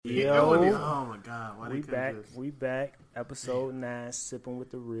Yo, oh my God, why we back. We back. Episode 9, sipping with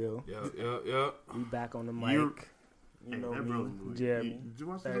the real. Yep. We back on the mic. You know me, Jeremy. Did you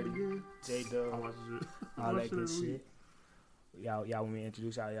watch that again? J-Dub, all that good shit. Y'all want me to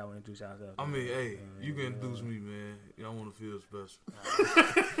introduce y'all? Y'all want to introduce yourself? I mean, hey, you can introduce me, man. Y'all want to feel special.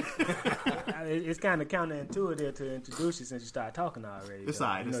 It's kind of counterintuitive to introduce you since you started talking already. It's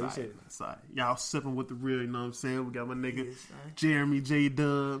alright. It's alright. Y'all sipping with the real. You know what I'm saying? We got my nigga Jeremy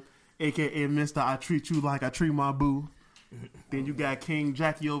J-Dub, aka Mr. I Treat You Like I Treat My Boo. Then you got King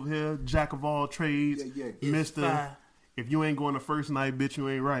Jackie over here, Jack of all trades, Mr. If you ain't going the first night, bitch, you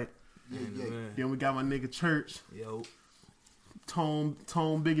ain't right. Then we got my nigga Church. Yo. Tone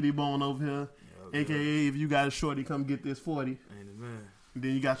Biggity Bone over here, aka if you got a shorty, come get this 40. Ain't it, man? And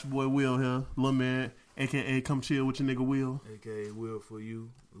then you got your boy Will here, little man, aka come chill with your nigga Will. AKA Will for you,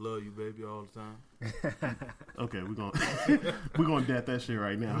 love you baby all the time. Okay, we're gonna dat that shit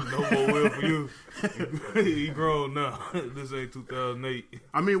right now. No more Will for you. He grown now. This ain't 2008.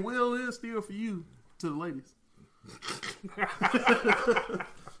 I mean, Will is still for you to the ladies.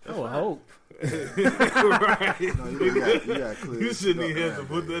 Oh, I hope. Right. No, you got clear. You shouldn't even have to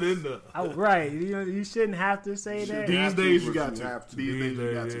put that in there. Oh, right. You shouldn't have to say that. These days you got to. These days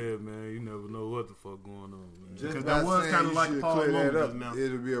you got to. Yeah, man. You never know what the fuck going on, man. Because that was kind of like Paul Logan now.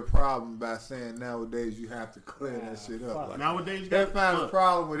 It'll be a problem by saying nowadays you have to clear that shit up. Like, nowadays, they find a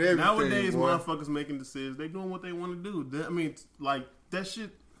problem with everything. Nowadays, motherfuckers making decisions. They doing what they want to do. I mean, like that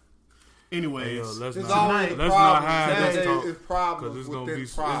shit. Anyways, hey, yo, let's not hide this talk because it's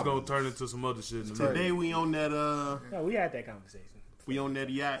gonna turn into some other shit. In Today we on that. No, we had that conversation. We on that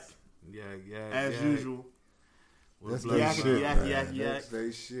yak. As usual. That's yak. That's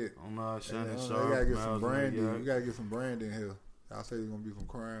they shit. On our shining sharp. They gotta get some brandy. You gotta get some brandy in here. I say it's gonna be from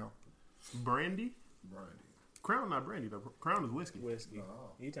Crown. Brandy. Crown not brandy though. Crown is whiskey.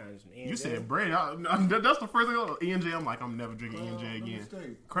 Oh. You trying to some ENJ? You said brandy. That's the first thing. ENJ. I'm like, I'm never drinking ENJ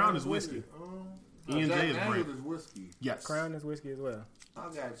again. Crown is whiskey. ENJ is brandy. Is whiskey. Yes. Crown is whiskey as well. I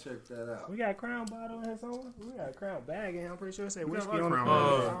gotta check that out. We got a Crown bottle in here somewhere. We got a Crown bag in here. I'm pretty sure it say whiskey on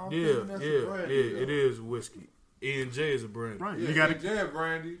the it is whiskey. ENJ is a brandy. Right. Yeah, you got ENJ is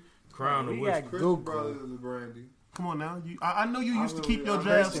brandy. Crown is whiskey. Chris Brothers is a brandy. Come on now. I know you used to keep your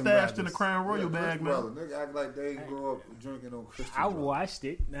jazz stashed in the Crown Royal bag, man. Nigga act like they ain't grow up drinking on Christian. I watched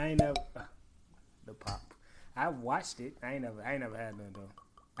it. I ain't never the pop. I watched it. I ain't never had none though.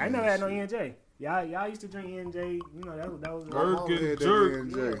 I ain't never had no ENJ. Y'all used to drink ENJ. You know that was jerk. Yeah,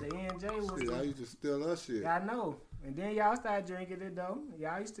 the ENJ was. Shit, I used to steal that shit. Yeah, I know. And then y'all started drinking it though.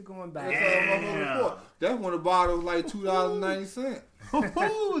 Y'all used to going back. That's when the bottle was like $2.90.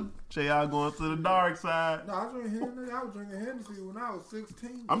 JR going to the dark side. No, I was drinking Hennessy when I was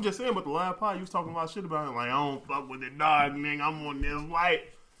 16. I'm just saying, but the last part you was talking about shit about it. Like, I don't fuck with the dog, nigga. I'm on this light.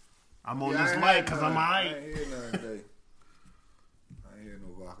 I'm on this light because I'm I aight. ain't hear nothing today. I ain't hear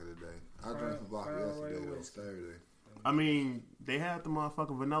no vodka today. I drank some vodka yesterday, though, Saturday. I mean, they had the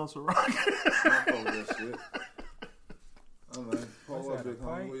motherfucking vanilla Ciroc. I fuck that shit. I'm like, pull up, big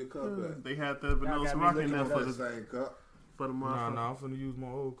homie, where your cup at? They had the vanilla Ciroc in there for the same cup. For the motherfucker. Nah, I'm finna use my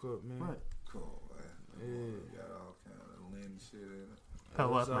old cup, man. Right. Cool, man. Yeah. Got all kind of lean shit in it.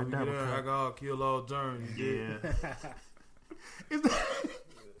 Pell up my double cup. Alcohol kill all germs. Yeah.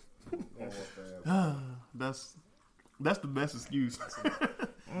 That's the best excuse.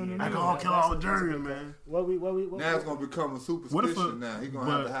 Alcohol kill all germs, man. What now it's gonna become a superstition. Now he gonna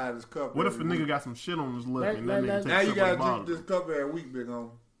have to hide his cup. What if a nigga got some shit on his lip and that nigga now takes you gotta bottle. drink this cup every week, big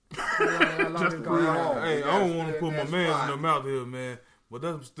homie. Hey, I don't want to put my man's in the mouth here, man. But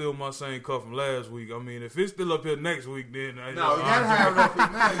that's still my same cup from last week. I mean, if it's still up here next week, then no, you gotta have it up here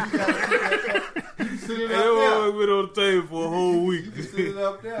now. You gotta put that cup. You can sit it up there. It's been on the table for a whole week. You can sit it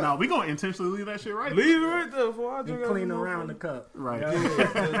up there. No, we gonna intentionally leave that shit right. Leave it right there before I drink. Clean around the cup, right?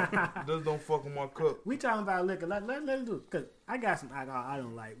 Just don't fuck with my cup. We talking about liquor. Let's do it. Cause I got some alcohol I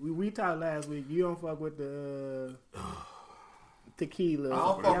don't like. We talked last week. You don't fuck with the tequila. I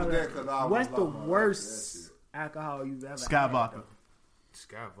don't fuck with that because I what's the worst alcohol you've ever Sky had? Vodka.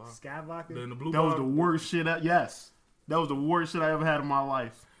 Sky Vodka? Then the blue that was the worst shit. Yes. That was the worst shit I ever had in my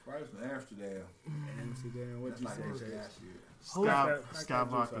life. Right from Amsterdam. What you say? Sky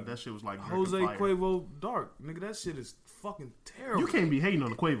Vodka. That shit was like Jose Cuervo Dark. Nigga, that shit is fucking terrible. You can't be hating on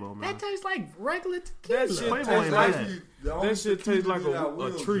the Quavo, man. That tastes like regular tequila. That shit tastes like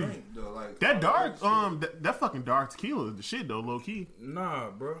a tree. That dark, that fucking dark tequila is the shit though, low key. Nah,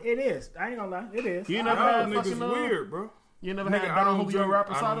 bro. It is. I ain't gonna lie. It is. You never had niggas weird, bro. You never had Don Julio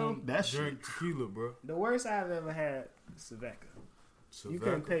Reposado? That shit tequila, bro. The worst I've ever had, Saveca. You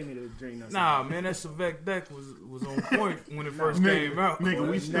couldn't pay me to drink no. Nah, man, that Savek deck was on point when it first came out. Nigga,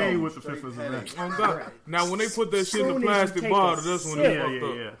 we stayed with the fifth of that. Oh, God. Now, when they put that shit in Soon the as plastic you bottle, take that's a when sip. it Yeah, fucked yeah,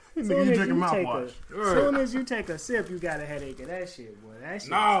 up. yeah. Soon Nigga, you as drinking you take mouthwash. As soon as you take a sip, you got a headache of that shit, boy. That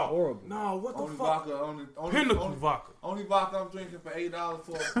shit is horrible. No, what the Only fuck? vodka, only Pinnacle only, vodka. only vodka I'm drinking for $8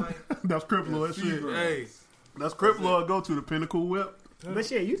 for a pint. That's Cripple that shit. Hey, That's Cripple go to the Pinnacle Whip. But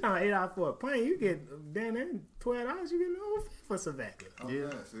shit, you talking $8 for a pint, you get damn near $12. You get no for Savannah. Yeah.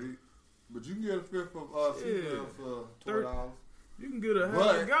 See? But you can get a fifth of Seagrams for $12. you can get a half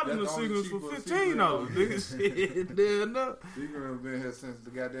But a gallon of that's the only Seagrams for cheaper $15, Seagrams. nigga. Shit, damn no. Seagrams been here since the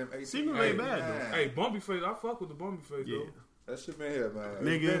goddamn 18. Seagrams ain't bad, though. Hey, Bumpy Face, I fuck with the Bumpy Face, Yeah. though. That shit been here, man.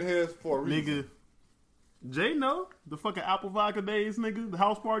 Nigga. It's been here for a reason. Nigga. Jay know the fucking Apple Vodka days, nigga. The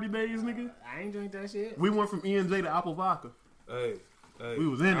house party days, nigga. I ain't drink that shit. We went from E&J to Apple Vodka. Hey. We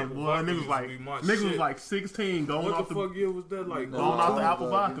was in it, Apple boy. vodka Niggas used like to be my niggas was shit. like 16 going What off the the fuck year was that? Like, Going out the Apple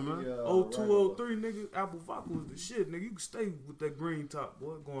Vodka, man. 0203, nigga. Apple Vodka was the shit, nigga. You can stay with that green top,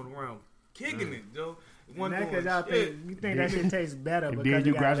 boy, going around kicking it, Joe. And that cause y'all think you think that shit tastes better. And because then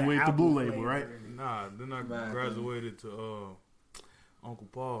you it got that graduated to apple Blue Label, flavor right? in it. Nah, then I Man, graduated to Uncle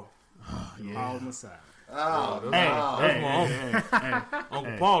Paul. Paul Messiah. Oh, That's my uncle.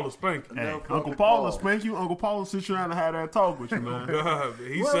 Uncle Paul will spank you. Hey, Uncle Paul will spank you. Uncle Paul will sit you down and have that talk with you, man. God,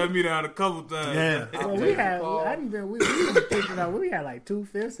 he set me down a couple times. Yeah. Well, we had, I didn't been, we picked it up. We had like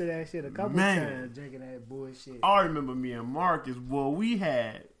 2/5 of that shit a couple times drinking that bullshit. I remember me and Marcus, boy, we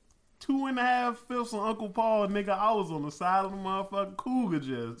had 2.5 of Uncle Paul, nigga. I was on the side of the motherfucking Cougar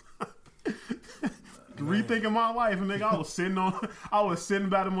just rethinking my life, nigga. I was sitting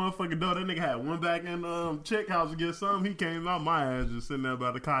by the motherfucking door. That nigga had one back in Chick House to get something. He came out my ass just sitting there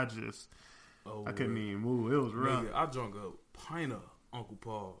by the car just. Oh, I couldn't even move. It was rough. Nigga, I drunk a pint of Uncle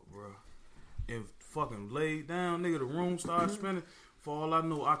Paul, bro, and fucking laid down. Nigga, the room started spinning. For all I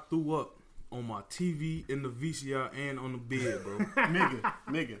know, I threw up on my TV, in the VCR, and on the bed, bro.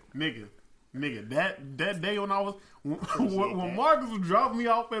 Nigga, that day when I was when Marcus was dropping me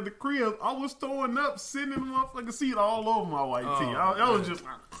off at the crib, I was throwing up, sitting in the motherfucking seat all over my white tee. I was just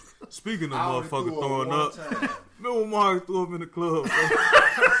Speaking of motherfucker throwing up, remember when Marcus threw up in the club?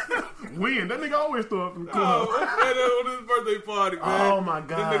 when that nigga always throw up in the club. On his birthday party, man. Oh my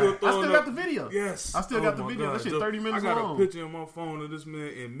god! This nigga I throwing still up. got the video. Yes, I still got the my video. God. That shit 30 minutes I got long. a picture on my phone of this man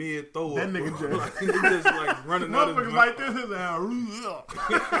in mid throw up. That nigga bro. just- like, he just like running out of Motherfuckers like this is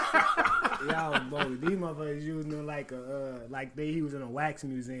Y'all both these motherfuckers using him like a he was in a wax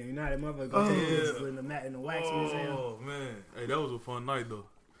museum. You know how that motherfucker go take pictures in the wax museum. Oh man, hey, that was a fun night though.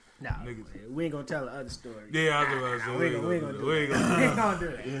 Nah, niggas. man, we ain't gonna tell the other story. Yeah, I was about to say we ain't gonna do that. We ain't gonna do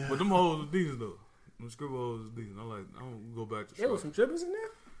that. But them hoes was decent though. Them scribble hoes was decent. I don't go back to. There was some trippers in there.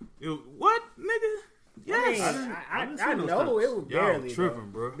 It was, what, nigga? Yes. I didn't see know those it was Y'all barely tripping,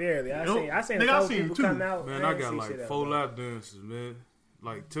 though. bro. Barely. I seen Nigga, a I couple seen people two. come out. Man, I ain't got see like shit up, 4 though. lap dances, man.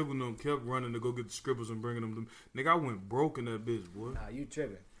 Like Tickle them kept running to go get the scribbles and bringing them. Nigga, I went broke in that bitch, boy. Nah, you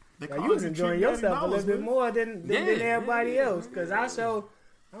tripping. They Now, call you was it enjoying $3 yourself a little bit man. more than everybody else. Cause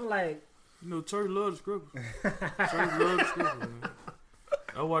I'm like, You know, church love the scribbles. Church love the scribbles, man.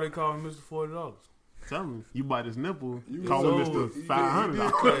 That's why they call him Mr. $40. Tell me, you bite his nipple, You call was him old. Mr.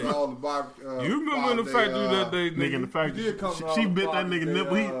 $500. Hey. All the You remember in the factory that day, Nigga, in the nigga? factory, she bit that nigga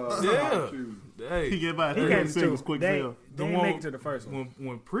nipple. He Hey, get by he 30 came seconds to quick they, fail. they didn't make it to the first one.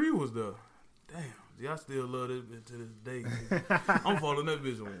 when Pre was there, damn, I still love this bitch to this day. I'm following that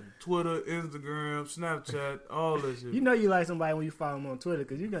bitch on Twitter, Instagram, Snapchat, all that shit. You know you like somebody when you follow them on Twitter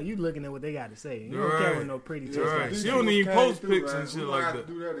because you looking at what they got to say. You don't care what no pretty chicks right. like. She don't even post pics and shit like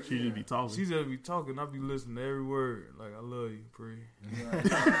that. She just be talking. She just be talking. I be listening to every word. Like, I love you, Pre.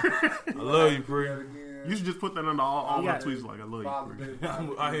 I love you, Pre. You should just put that under all You my got- tweets like, I love you,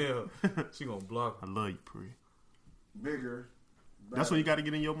 Pre. I am. She gonna block I me. love you, Pre. Bigger. That's when you got to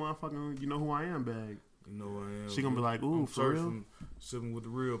get in your motherfucking you know who I am bag. You know who I am. She gonna be like, ooh, I'm for real? surfing, sipping with the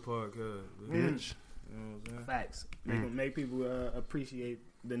real podcast. Bitch. You know what I'm saying? Facts. They gonna make people appreciate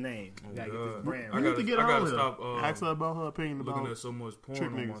the name. Oh, You gotta get God. this brand We right. need to get I on gotta here. stop Ask her about her opinion looking about at so much porn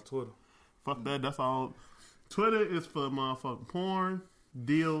trick on my niggas. Twitter. fuck that. That's all. Twitter is for motherfucking porn,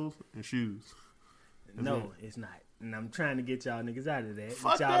 deals, and shoes. No, it's not. And I'm trying to get y'all niggas out of that.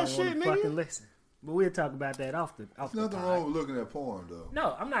 Fuck y'all that don't shit, wanna nigga. fucking listen. But we'll talk about that off the There's nothing pod. wrong with looking at porn, though.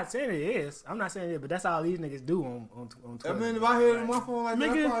 No, I'm not saying it is. I'm not saying it is, but that's all these niggas do on I Twitter. mean, if I had it on my phone like that,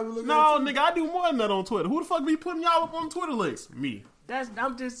 I'd Nigga, probably look no, at it. nigga, I do more than that on Twitter. Who the fuck be putting y'all up on Twitter lists? Me.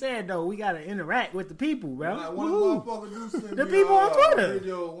 I'm just saying though, we gotta interact with the people, bro. Like, one of the Woohoo. motherfuckers do send The me, people on Twitter.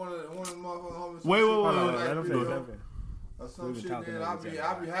 Video, one of the motherfuckers homies. Wait, Hold on, wait, let him finish, let him finish. Or We some been shit, talking then over I'd each be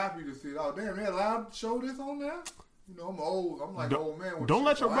other. happy to see it. Oh, damn, they allowed to show this on there? You know, I'm old. I'm like old man. Don't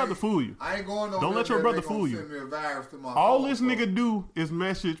let your brother fool you. I ain't going on. Don't let your brother fool you. Send me a virus to my All phone, this nigga do is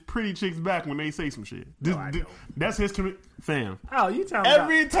message pretty chicks back when they say some shit. That's his fam. Oh, you talking about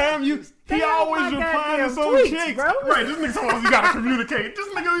Every time he always replying to some tweets, chicks. bro. Right, this nigga told us you gotta communicate. This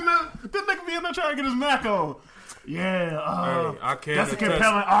nigga be in there trying to get his Mac on. Yeah, I can't that's attest. a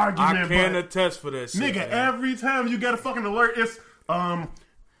compelling argument. I can't attest for that shit. Nigga, man. every time you get a fucking alert, it's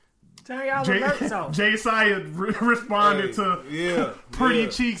turn y'all alerts off. Jay Syed responded to Pretty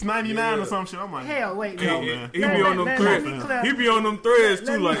Cheeks 99 or some shit. I'm like, hell, wait, He no. be on them threads. He be on them threads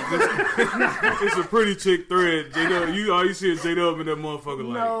too. Like it's a pretty chick thread. J-Dub, all you see is J-Dub and that motherfucker.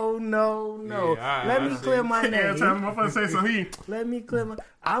 Like No. Yeah, Let me clear my name. every time my motherfucker say something, Let me clear my.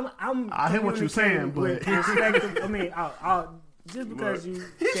 I hear what you're saying, but with respect. I mean, I'll just because you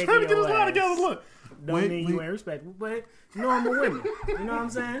he's shaking trying to get his your line ass together. Look, don't mean you ain't respectful, but normal women. You know what I'm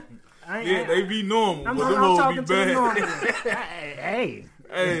saying? they be normal, I'm but them talking hoes be to the bad. normal. Hey.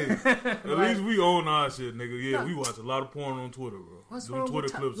 Hey, at least we own our shit, nigga. Yeah, we watch a lot of porn on Twitter, bro. What's Them wrong Twitter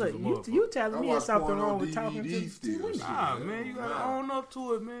with clips look, is a motherfucker. you telling me I there's watch something porn wrong on with talking DVD to still. women? Nah, man, you gotta own up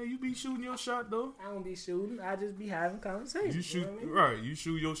to it, man. You be shooting your shot though. I don't be shooting. I just be having conversations. You shoot know what I mean? right. You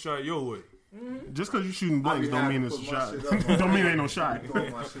shoot your shot your way. just because you shooting blanks don't mean it's a shot. Don't Don't mean ain't no shot.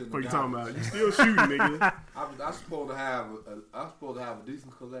 What you talking about? You still shooting, nigga. I'm supposed to have a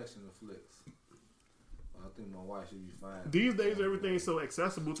decent collection of flicks. I think my wife should be fine. These days, everything's so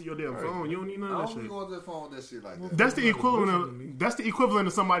accessible to your damn phone. You don't need none I of that don't be shit. going to the phone with that shit like that. That's the equivalent. That's the equivalent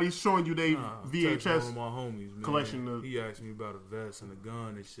of somebody showing you they Text one VHS. of my homies, man. collection of- He asked me about a vest and a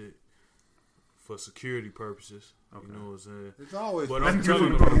gun and shit for security purposes. Okay. You know what I'm saying? It's always. But That's I'm the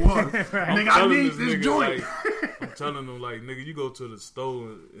telling equivalent him, of water. Nigga, I telling need this this nigga, joint. like, I'm telling him like, nigga, you go to the store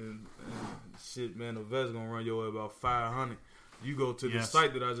and shit, man, the vest gonna run your about $500. You go to the Yes.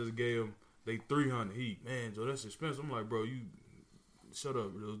 site that I just gave him, they $300. Man, Joe, that's expensive. I'm like, bro, you shut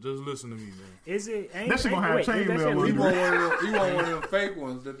up, bro. Just listen to me, man. Is it? That shit gonna have wait, is that chainmail shit on You legal? want one of them fake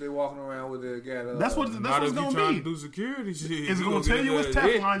ones that they walking around with their gat. That's what Not it's if you gonna trying be. to do security shit. It's you gonna tell you it's get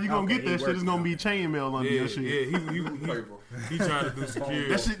his ass Teflon. You gonna Okay, get that he shit. It's working gonna be chainmail under your hit. shit. Yeah, he trying to do security.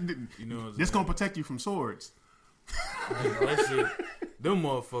 That shit. You know what I'm This saying? gonna protect you from swords. That shit, them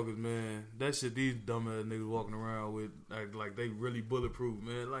motherfuckers, man. That shit, these dumbass niggas walking around with like they really bulletproof,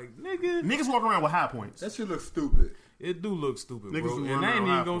 man. Like nigga, Niggas walk around with high points. That shit looks stupid. it do look stupid, Niggas bro. who And run I ain't around even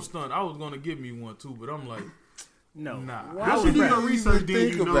high gonna points. stunt. I was gonna give me one too, but I'm like, No. Nah. Why You would should do that? your research, then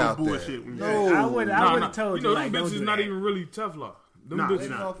think you know about it's that. bullshit. when you- No. I would have told you know, like, them don't bitches do not that. even really Teflon. Them Nah, bitches, they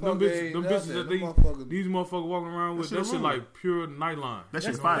not. them bitches that they, Motherfuckers- these motherfuckers walking around with, That that shit shit wrong. like pure nightline. That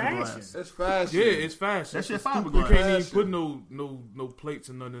shit That's fiberglass. fashion. That's fashion. Yeah, it's fashion. That shit You fiberglass. can't even Fashion. put no plates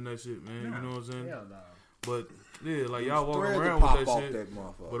and nothing in that shit, man. You know what I'm saying? Hell no. But yeah, like y'all walking Thread to around pop with that off shit. that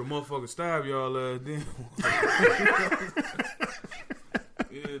motherfucker. But a motherfucker stab y'all then.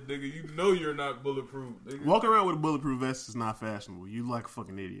 Yeah, nigga, you know you're not bulletproof. Nigga. Walking around with a bulletproof vest is not fashionable. You like a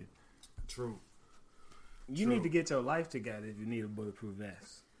fucking idiot. True. You need to get your life together if you need a bulletproof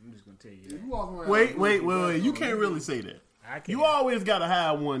vest. I'm just gonna tell you You that. walking around Wait. with You can't really say that. I can't. You always gotta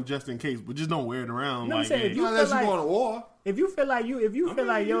have one just in case, but just don't wear it around. No, I'm Like, saying, hey. if you Unless feel you like- going to war. If you feel like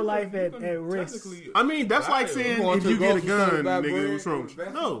your life at risk, I mean, that's like saying going if to you the get a grocery store gun, to buy nigga, bread what's wrong? with a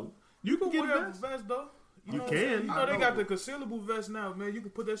vest? No, you can get a wear a vest. vest though. You know what I'm can. saying? You I know they know. got the concealable vest now, man. You can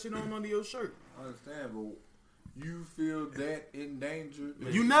put that shit on under your shirt. I understand, but you feel that in danger.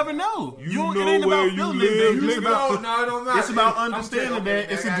 You never know. You don't- know it ain't where about you feeling live, it. It's nigga. about No, it don't matter. It's about I'm understanding telling-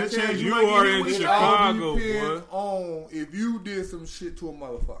 that it's a I good tell chance you you might are get in it with It you. Chicago. all depends boy. on if you did some shit to a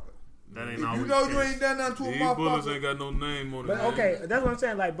motherfucker. That ain't If always you know the you case. ain't done nothing to a These bullets motherfucker. ain't got no name on it. but man. okay, that's what I'm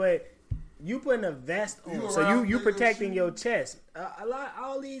saying. Like, but you putting a vest on, You so around you niggas protecting shooting. your chest.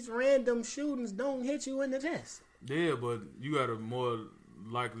 All these random shootings don't hit you in the chest. Yeah, but you got a more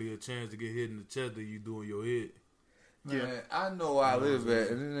likely a chance to get hit in the chest than you do in your head. Man, I know where I live at,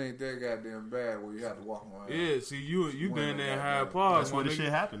 and it ain't that goddamn bad where you have to walk around. Yeah, see you down there in Hyde That's Park. That's where my the nigga. shit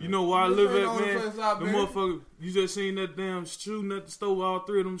happened. You know where I This live ain't at, the only man? place I've The been. motherfucker, you just seen that damn shooting at the store. All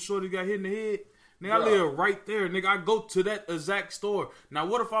three of them shorty got hit in the head. Nigga, I Bruh. live right there. Nigga, I go to that exact store. Now,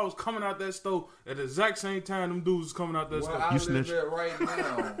 what if I was coming out that store at the exact same time them dudes was coming out that Where store? I You live snitch. at right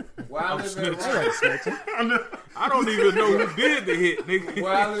now. Where I I'm live snitching. at right I don't even know who did the hit, nigga.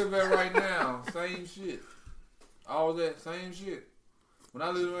 Where I live at right now, same shit. All that same shit. When I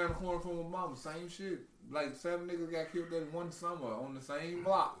lived around the corner from my mama, same shit. Like 7 niggas got killed that one summer on the same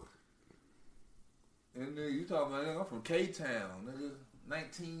block. And nigga, you talking about, nigga, I'm from K-Town, nigga.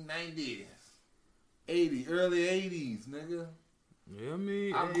 1990s. 80, early 80s, nigga. Yeah, I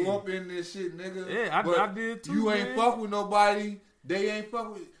mean, I hey. grew up in this shit, nigga. Yeah, I But did too, You ain't man. fuck with nobody they ain't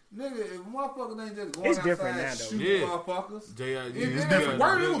fuck with nigga. If motherfuckers ain't just going It's outside different now, though. shooting Yeah. motherfuckers. It's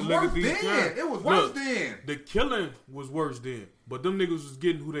It was worse then. It was worse then. The killing was worse then, but them niggas was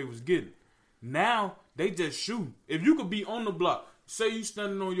getting who they was getting. Now they just shooting. If you could be on the block, say you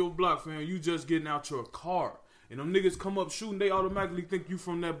standing on your block, fam, you just getting out your car, and them niggas come up shooting, they automatically think you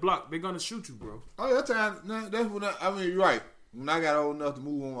from that block. They gonna shoot you, bro. Oh, that's when I mean, you're right. When I got old enough to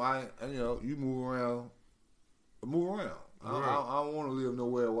move on, you move around. Right. I don't want to live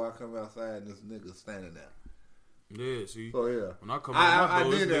nowhere where I come outside and this nigga standing there. Yeah, see. So yeah, when I come out my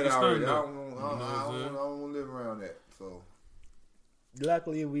door, I did that already. I standing don't want to live around that. So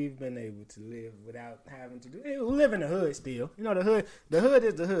luckily, we've been able to live without having to do. We live in the hood still. You know, the hood. The hood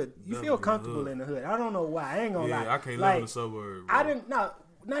is the hood. You feel comfortable in the hood. I don't know why. I ain't gonna lie. I can't live in the suburbs. I didn't. No,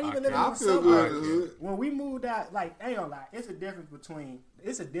 not even living in the suburbs. When we moved out, like, I ain't gonna lie. It's a difference between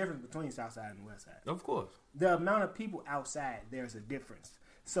South Side and West Side. Of course. The amount of people outside, there's a difference.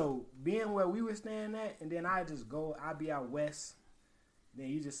 So being where we were staying at, and then I be out west. Then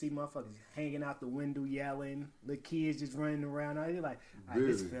you just see motherfuckers hanging out the window yelling, the kids just running around. You're like,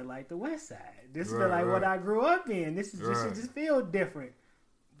 this feel like the West Side. This feel like what I grew up in. This just feel different.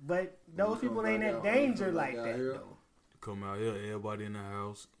 But those people ain't in danger like that though. Come out here, everybody in the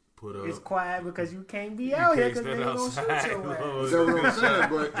house. Put up. It's quiet because you can't be out here because they ain't gonna shoot your ass. That's what I'm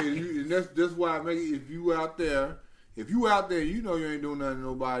saying. But that's why I make it. If you out there, you know you ain't doing nothing to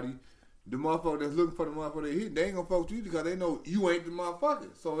nobody. The motherfucker that's looking for the motherfucker they hit, they ain't gonna fuck with you because they know you ain't the motherfucker.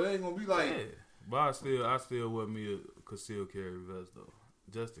 So they ain't gonna be like. Yeah. But I still wear me a concealed carry vest though,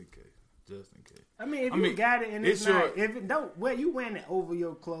 just in case. I mean, if you got it and it's not, if it don't, you wearing it over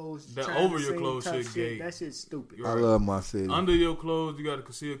your clothes. That over your clothes shit gay. That shit's stupid. I love my city. Under your clothes, you got a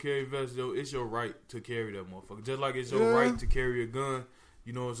concealed carry vest. Yo, it's your right to carry that motherfucker. Just like it's your right to carry a gun.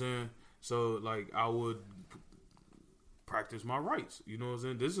 You know what I'm saying? So like, I would practice my rights. You know what I'm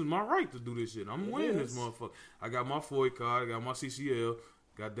saying? This is my right to do this shit. I'm wearing this motherfucker. I got my FOIA card. I got my CCL.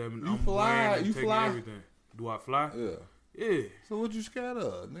 Goddamn it, I'm wearing and taking everything. Do I fly? Yeah. Yeah. So what you scared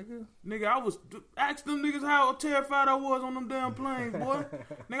of, nigga? Nigga, I was ask them niggas how terrified I was on them damn planes, boy.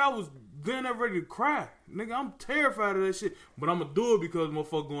 Nigga, I was then ready to cry. Nigga, I'm terrified of that shit. But I'm gonna do it because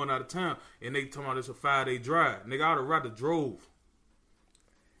motherfucker going out of town and they talking about it's a 5-day drive. Nigga, I'd have rather drove.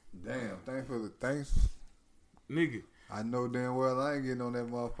 Damn, thanks. Nigga. I know damn well I ain't getting on that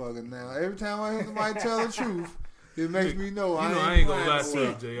motherfucker now. Every time I hear somebody tell the truth, it makes me know I ain't gonna lie to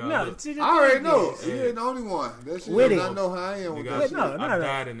you, JR. No, I already know. You ain't the only one. That shit, I know how I am with that shit. I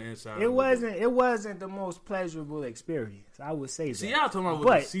died in the inside. It wasn't the most pleasurable experience. I would say that. See, y'all talking about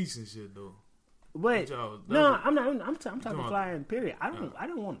with the seats and shit though. But no, I'm not. I'm talking flying. Period. I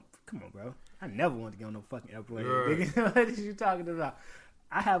don't want. Come on, bro. I never want to get on no fucking airplane. Right. What is you talking about?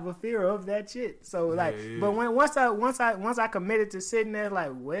 I have a fear of that shit. So like, but once I committed to sitting there,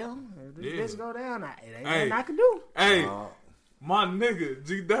 like, well, if this go down, it ain't nothing I can do. Hey, my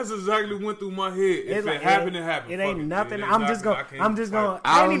nigga, that's exactly went through my head. If it happened, it happened. It ain't nothing. I'm just gonna.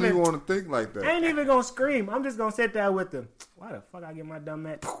 I don't even want to think like that. I ain't even gonna scream. I'm just gonna sit there with them. Why the fuck I get my dumb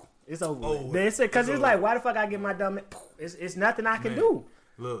ass? It's over. Because it's like, why the fuck I get my dumb ass? It's nothing I can do.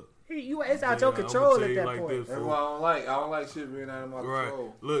 Look. It's out your control at that point. That's why I don't like shit being out of my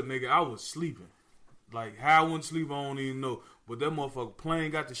control. Look, nigga, I was sleeping. Like, how I wouldn't sleep, I don't even know. But that motherfucker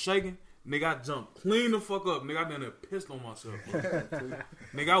plane got to shaking. Nigga, I jumped clean the fuck up. Nigga, I done pissed on myself.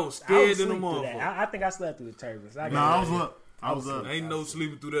 Nigga, I was scared in the motherfucker. I think I slept through the turbulence. I was up. Ain't no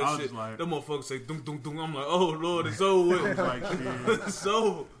sleeping through that shit. Like, that motherfucker say, dum, dum, dum. I'm like, oh, Lord, it's over with. Like, shit. It's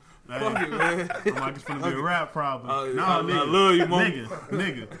over. Fuck it, man. I'm like, it's finna be a rap problem. I love you, mom.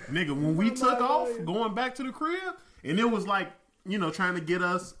 Nigga. When we took off, going back to the crib, and it was like, trying to get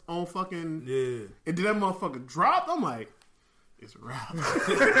us on fucking... Yeah. And then that motherfucker dropped, I'm like, it's a rap.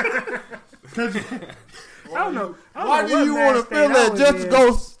 I don't know. Why do you want to feel that just to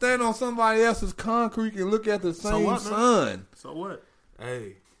go stand on somebody else's concrete and look at the same sun? So what?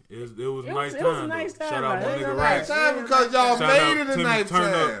 Hey. It was a nice time. It was a nice time. Shout out my nigga Nice time because y'all made it a nice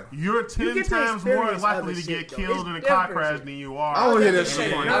time. You're 10 times more likely to get killed in a car crash than you are. I don't hear that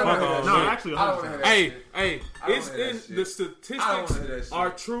shit. No, actually, hey, the statistics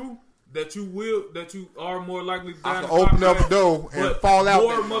are true that you are more likely to die. I can open up a door and fall out.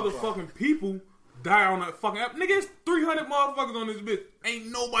 More motherfucking people die on that fucking app. Nigga, it's 300 motherfuckers on this bitch.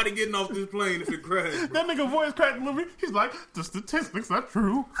 Ain't nobody getting off this plane if it crashes. That nigga voice cracked a little bit. He's like, the statistics are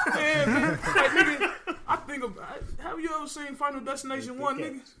true. Yeah, man. Like, nigga, I think have you ever seen Final Destination 1,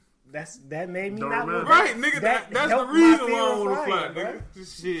 nigga? That made me not want to. Right, nigga, that's the reason why I don't want to fly, nigga.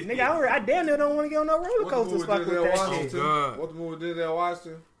 Shit. Nigga, I damn near don't want to get on no roller coasters fucking with that shit. God. What the movie did that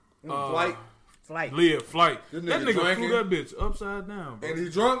Washington? Flight? Flight. Flight. This That nigga nigga drinking. flew that bitch upside down, bro. And he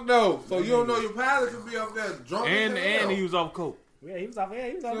drunk though, so you don't know your pilot could be up there drunk. And he was off coke. Yeah, he was off. Yeah,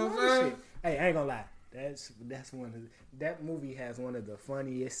 he was off. You know what all I'm this shit. Hey, I ain't gonna lie. That's one of that movie has one of the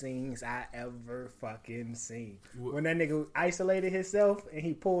funniest scenes I ever fucking seen. What? When that nigga isolated himself and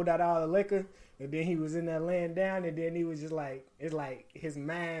he pulled out all the liquor, and then he was in there laying down, and then he was just like, it's like his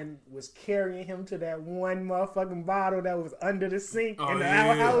mind was carrying him to that one motherfucking bottle that was under the sink in the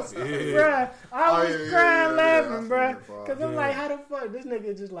outhouse. Yeah. Bruh, I was crying laughing, bruh. Cause I'm Yeah. like, how the fuck this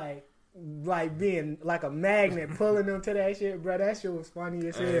nigga just like being like a magnet pulling him to that shit, bruh. That shit was funny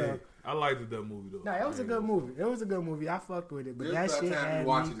as hell. Hey, I liked that movie though. No, it was a good movie. It was a good movie. I fucked with it, but This that is shit that time had you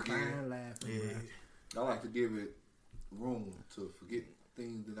watch me it crying again. laughing. Yeah. bruh. I like to give it room to forget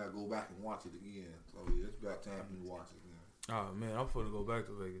things, then I go back and watch it again. So yeah, it's about time for me to watch it again. Oh man, I'm finna go back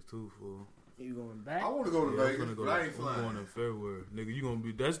to Vegas too, fool. You going back? I want to go to Yeah, I'm Vegas, finna go. but I ain't I'm flying. going in February, nigga. You gonna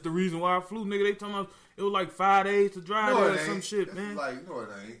be? That's the reason why I flew, nigga. They talking about it was like 5 days to drive No, there it or some ain't. shit, This man. is like, no, it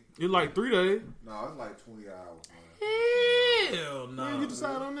ain't. It's like 3 days. No, it's like 20 hours, man. Hell no. Man, you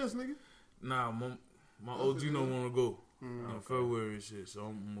decide on this, nigga. Nah, my OG don't want to go in February and shit, so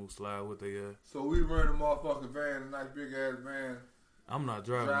I'm gonna slide with they ass. So we run a motherfucking van, a nice big ass van. I'm not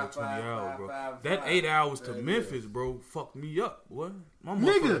driving Drive no 20 five, hours, five, bro. five, That five. 8 hours to Yeah, Memphis, bro, fucked me up. What? My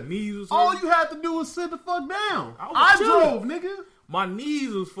Nigga, motherfucking knees was All hurting. you had to do was sit the fuck down. I was I chilling. drove, nigga. My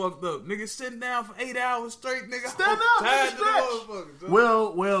knees was fucked up, nigga. Sitting down for 8 hours straight, nigga. Stand I was up, tired nigga, to stretch. the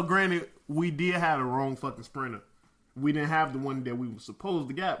motherfucker. Well, granted, we did have the wrong fucking Sprinter. We didn't have the one that we were supposed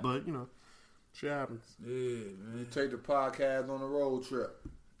to get, but you know, shit happens. Yeah, man. Take the podcast on a road trip.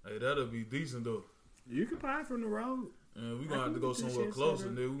 Hey, that'll be decent though. You can buy from the road. And we gonna have to go do some somewhere shit, closer,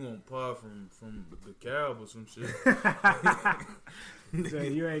 son. nigga. We gonna pod from the cab or some shit. So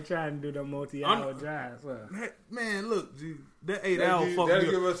you ain't trying to do the multi-hour drive, so. Man, look, G, that 8 That'll hours give- fucked that'll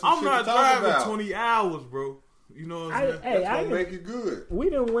me give up. us some I'm shit not to talk driving about. 20 hours, bro. You know what I'm saying? Hey, That's I gonna make it good. we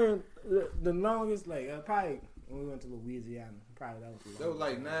done went the longest, like probably when we went to Louisiana. Probably that was the longest. That was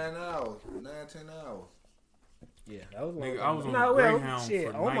like 9 hours, 10 hours. Yeah, that was long. Nigga, I was on No, the well, Greyhound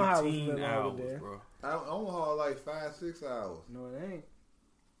shit, for Omaha was a 19 little hours, longer there. bro. Omaha like 5-6 hours. No, it ain't.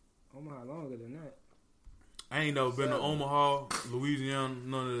 Omaha longer than that. I ain't never been to 7. Omaha, Louisiana,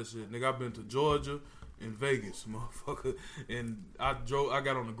 none of that shit. Nigga, I've been to Georgia and Vegas, motherfucker. And I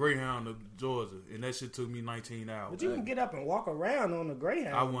got on the Greyhound to Georgia, and that shit took me 19 hours. But you can get up and walk around on the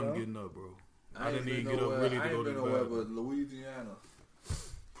Greyhound. I wasn't though. getting up, bro. I ain't didn't been even get up nowhere- really I to ain't go to been the nowhere bathroom. but Louisiana.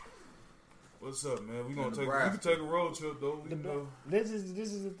 What's up, man? We In can Nebraska. take a road trip though. We can go. This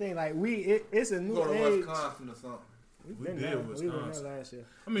is the thing. Like it's a new Go to age. Wisconsin or something. We've We been did there. We were there Wisconsin. last year.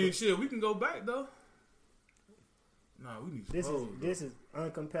 I mean, shit, we can go back though. Nah, we need some This is road, bro. this is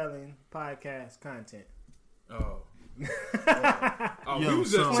uncompelling podcast content. Oh. Oh, Yo, we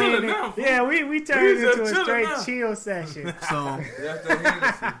was just so- chilling now. fool. Yeah, we turned We into just a straight chilling now. chill session. So, That's the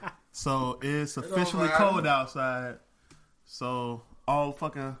Hennessy. so it's don't officially matter. cold outside. So all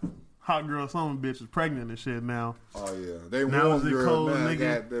fucking hot girl summer bitch is pregnant and shit now. Oh yeah, they Now warm is it girl cold, now. nigga?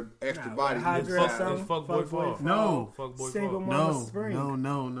 Got the extra Nah, body. well, hot heat girl side. summer. It's fuckboy Fuckboy fall. fall. No. Fuckboy Single fall. mother No, spring.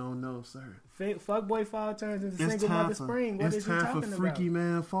 no, sir. Fuckboy fall turns into It's single time mother for spring. What it's is you time talking for about? Freaky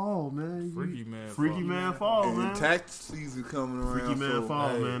Man Fall, man. Freaky man. Freaky fall. Man Fall, And man. tax season coming around. Freaky Man so, Fall,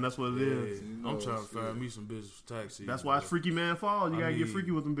 Hey, man. That's what it Yeah, is. You know, I'm trying to shit. find me some bitches for taxi. That's why it's Freaky Man Fall. You I gotta get need- freaky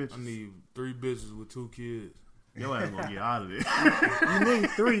with them bitches. I need 3 bitches with 2 kids. Your ass gonna get out of there. You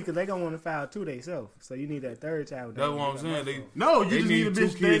need 3 because they gonna want to file 2 themselves. So you need that third child. That's what I'm saying. They No, you They just need a need 2 bitch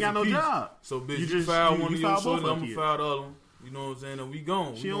that ain't kids got no apiece. job. So bitch, You you, just- file you one of file your both shorties, of I'm them. gonna file the other one. You know what I'm saying? And we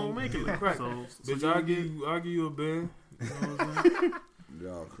gone. She We don't gonna make it. get crack. So, Bitch, you I'll get- give you a band. You know what I'm saying?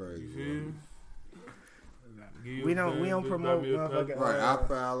 Y'all crazy. You boy. feel me? Give you We a don't band, bitch, buy promote me a motherfucking pepper. Right, I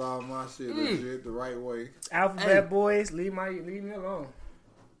file all my shit legit the right way. Alphabet boys, leave me alone.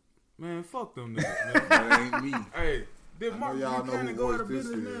 Man, fuck them niggas, man. That ain't me. Hey, did I Martin know y'all Luther know King who go out of voice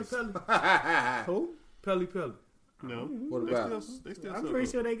this business, man? is. Pelly, Who? Pelly. No. What They about? still- they still I'm sell pretty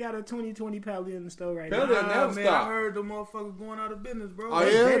those. sure they got a 2020 Pally in the store right Pally- now. They'll never man, stop. I heard the motherfuckers going out of business, bro. Oh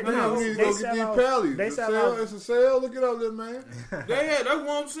They- yeah, they- damn, we need to they go sell get these out- pallies. they It's a sell sale. out- It's a sale. Look it up, little man. They had, that's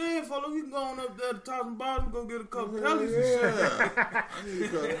what I'm saying, fella. We can go on up there to top and bottom, go get a couple Pellies and shit. Yeah. I need to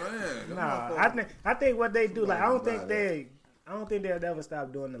cut, man. Them Nah, motherfuckers- I think what they do, like I don't Buy think they'll ever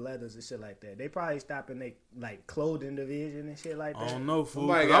stop doing the leathers and shit like that. They probably stop in they like clothing division and shit like I that. don't know, fool.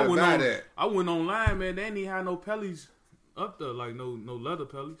 Somebody 'Cause I gotta went buy on, that. I went online, man. They ain't even had no Pellies up there, like no leather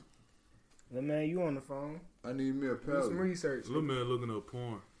Pellies. Well, man, you on the phone? I need me a Do some pellet. research. Little man looking up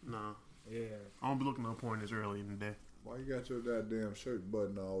porn. Nah. Yeah. I don't be looking up porn this early in the day. Why you got your goddamn shirt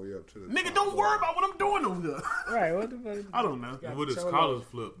button all the way up to the Nigga, top, don't boy? worry about what I'm doing over there. Right. What the fuck? I don't know. Yeah, With his show collars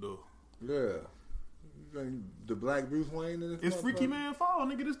flipped though. Yeah. You think the black Bruce Wayne in this? It's Freaky Man Fall,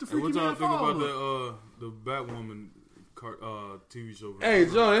 nigga. This the Hey, Freaky what y'all Man think Fall. about look. the Batwoman TV show? Hey,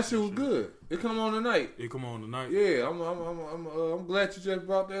 Joe, that shit was good. It come on tonight. It come on tonight. Yeah, I'm glad you just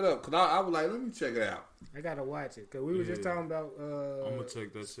brought that up because I was like, let me check it out. I gotta watch it because we were just talking about I'm gonna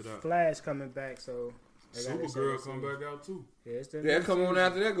check that shit out. Flash coming back, so Supergirl come back out too. Yeah, it's the Yeah, it come on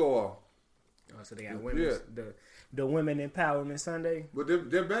after that go off. Oh, so they got women. The Women Empowerment Sunday. But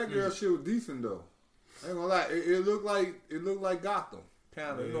their Batgirl shit was decent though. I ain't gonna lie, it looked like Gotham,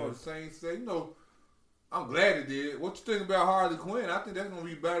 kind of. You know, the same thing. You know, I'm glad it did. What you think about Harley Quinn? I think that's gonna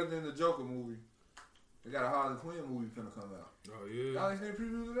be better than the Joker movie. They got a Harley Quinn movie finna come out. Oh yeah. Y'all ain't seen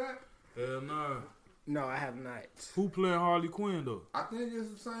previews of that? Hell nah. No, I have not. Who playing Harley Quinn though? I think it's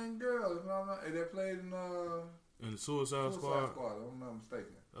the same girl. If I'm not, they played in the Suicide Squad. If I'm not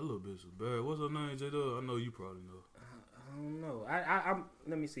mistaken. That little bitch was bad. What's her name, J-Dub? I know you probably know. I don't know. I'm.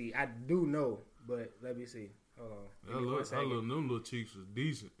 Let me see. I do know, but let me see. Hold on. Them little cheeks was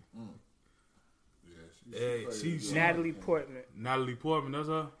decent. Yeah, she's Natalie Portman. Natalie Portman, that's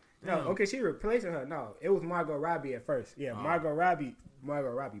her? No, okay, she replacing her. No, it was Margot Robbie at first. Yeah, Margot Robbie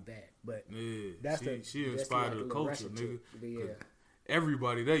bad, but yeah, she inspired the culture, nigga. Yeah.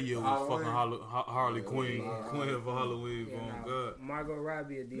 Everybody that year was fucking Harley Quinn for Halloween. God. Margot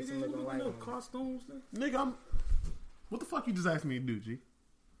Robbie a decent looking white woman. Costumes, nigga. What the fuck you just asked me to do, G?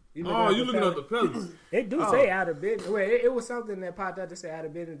 You looking at the Pelicans. It do say out of business. Well, it was something that popped up to say out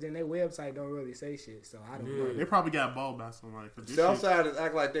of business. Then their website don't really say shit, so I don't know. They probably got balled by somebody. Southsiders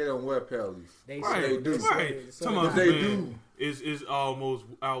act like they don't wear pellies. They do. Right. They do. It's almost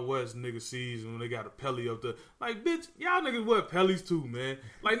out west nigga season when they got a pelly up there. Like, bitch, y'all niggas wear pellies too, man.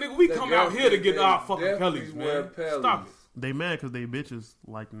 Like, nigga, we come out here to get our fucking pellies, man. Stop it. They mad because they bitches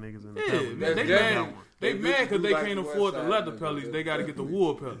like the niggas in the pellies. They mad because they can't afford the leather pellies. They got to get the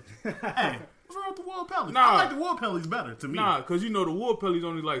wool pellies. Hey, what's wrong with the wool pellies? Nah. I like the wool pellies better, to me. Nah, because you know the wool pellies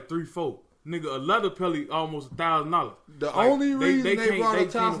only like $3-4. Nigga, a leather pelly almost $1,000. The only reason they brought a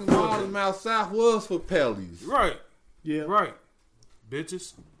 $1,000 out south was for pellies. Right. Yeah. Right.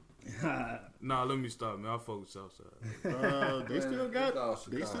 Bitches. Nah, let me stop, man. I fuck with Southside. They still got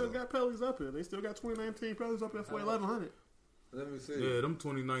pellies up here. They still got 2019 pellies up here for 1,100. Let me see. Yeah, them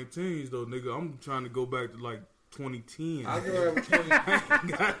 2019s though, nigga. I'm trying to go back to like 2010. I grab 20. I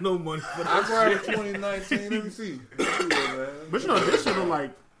ain't got no money for that. I grabbed 2019. Let me see. But you know, this shit look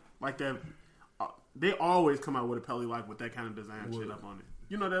like that. They always come out with a pelly like with that kind of design shit up on it.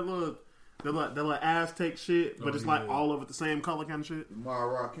 You know that little Aztec shit, but it's like all over the same color kind of shit.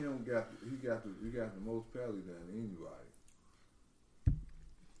 Mara Rakim got the most pelly than anybody.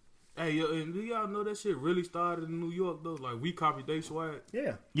 Hey, yo, and do y'all know that shit really started in New York though? Like we copied they swag.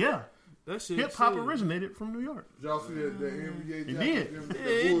 Yeah. That shit. Hip hop originated from New York. Did y'all see that the NBA It jacket? did.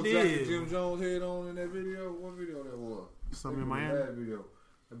 It did. Jim Jones had on in that video. What video that was? Something in Miami. That video.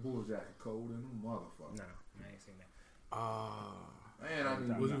 That Bulls jacket cold in the motherfucker. No, I ain't seen that. Man, I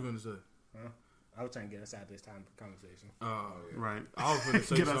need. What you gonna say? Huh? I was trying to get us out this time for conversation. Right. I was gonna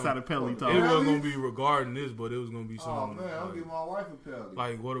say Get us out of pelly talk. It wasn't gonna be regarding this, but it was gonna be Oh something. man, I'll give my wife a pelly.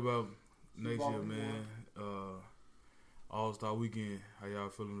 Like, what about next year, man? All-Star Weekend. How y'all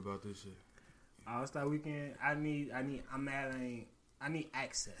feeling about this shit? All-Star Weekend. I need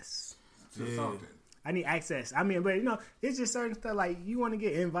access to something. I need access. I mean, but you know, it's just certain stuff like you want to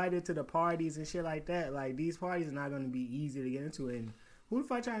get invited to the parties and shit like that. Like these parties are not going to be easy to get into. And who the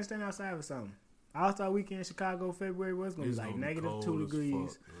fuck trying to stand outside for something? All-Star Weekend in Chicago, February was going to be like -2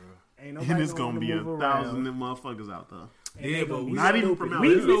 degrees. Ain't nobody and it's going to be 1,000 of motherfuckers out there. Yeah, but we not even from out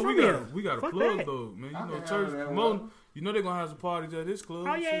here. We got a plug that. though, man. You know, church promoting. You know they're gonna have some parties at this club.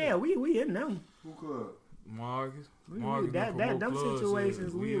 Oh yeah, we in them. Who could? Marcus. Them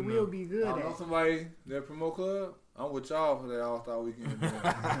situations we'll be good I know at. somebody that promote club. I'm with y'all for that All-Star Weekend. Man.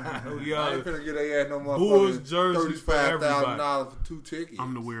 I y'all ain't finna get their ass no more. Bulls jerseys for everybody. $35,000 for 2 tickets.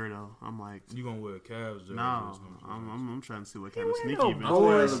 I'm the weirdo. I'm like, you gonna wear a Cavs jersey? no, I'm trying to see what kind of sneaky no event. I'm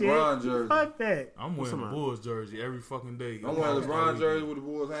wearing a LeBron jersey. Fuck that. I'm wearing a Bulls jersey every fucking day. I'm wearing a LeBron jersey with a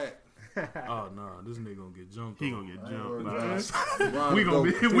Bulls hat. Oh nah, this nigga gonna get jumped. He gonna get jumped. LeBron We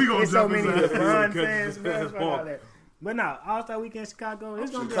gonna It's so jump many his ass. LeBron fans, man. Fuck all that. But no, All-Star Weekend Chicago.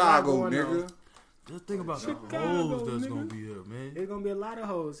 It's gonna Chicago, be a lot going on. nigga. Just think about Chicago, the hoes that's nigga. gonna be here, man. There's gonna be a lot of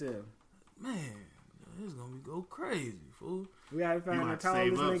hoes here. Man, it's gonna go crazy, fool. We gotta You find the might save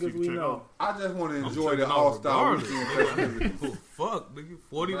tallest up so you niggas can we check know. off. I just want to I'm enjoy checking the out All-Star regardless, Weekend nigga. festivities. fuck, nigga.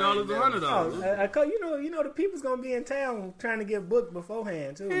 $40, $100. You know the people's gonna be in town trying to get booked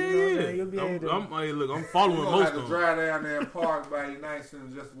beforehand too. Yeah, you know what I'm saying? You'll be able to. I'm following You most gonna have of to them. drive down there and park by nice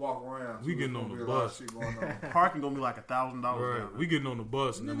and just walk around. We too. getting There's on gonna the be a lot of bus. shit going on. Parking gonna be like $1,000. Right, we getting on the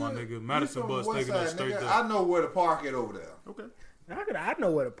bus, and then my nigga Madison bus taking us straight there. I know where to park it over there. Okay. I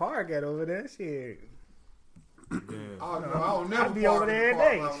know where to park at over there. Shit. Yeah. I don't never I'd be park over in the there park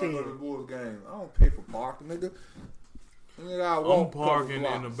every day, when I go to shit. the Bulls game. I don't pay for parking, nigga. Nigga, I I'm walk parking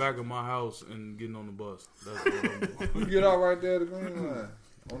in the back of my house and getting on the bus. That's what I'm doing. You get out right there at the green line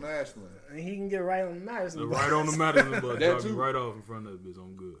on Ashland. And he can get right on the Madison. bus. Right on the Madison bus. That Drop me too. right off in front of that bitch.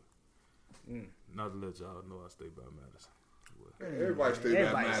 I'm good. Not to let y'all know I stay by Madison. Everybody stay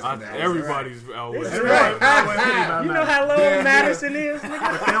Everybody by stay Madison. by now. Everybody's out This west. is right. You know how low Damn, Madison is,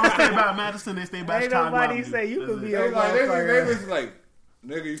 nigga? If they don't stay by Madison, they stay by Ain't Chicago. nobody Avenue. say you That's could it. be They a like, motherfucker. they like,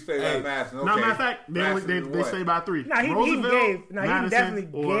 nigga, you stay Hey. by Madison. Okay. No, matter of fact, they stay by 3. Nah, he Roosevelt, gave. Nah, he Madison,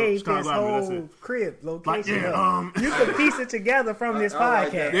 definitely or gave Chicago his Avenue, that's whole it. crib location. Like, you can piece it together from this I like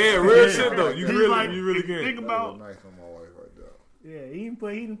podcast. that. Yeah, real Yeah. shit though. You He's really, like, you really think can. about nice on my wife right there. Yeah, he didn't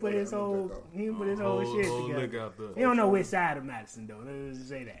put his whole shit Whole lick together. out there. He don't know which side of Madison though. Let's just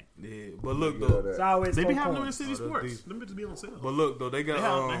say that. Yeah, but look Yeah, though. that- It's always they be 4 having them in points. City Oh, that's Sports. decent. Them bitches be on sale. But look though, they got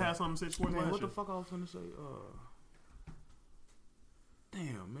They had some in City Sports man, last what the year. fuck I was finna say?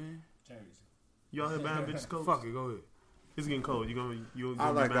 Damn man. Y'all here buying bitches coats? Fuck it, go ahead. It's getting cold. You gonna I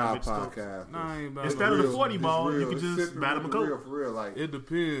be like buying our bitches coats? podcast. Nah, I ain't about Instead no of the real- 40 ball, It's you real. can It's just sipping buy them a with coat. real, for real. Like, It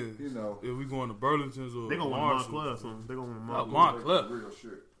depends. you know. If we going to Burlington's or They gonna want Marshall. Montclair or something. They gonna want Montclair. Montclair. Montclair. real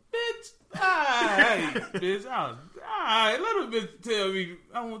shit. Bitch, hey, bitch, alright, let a bitch tell me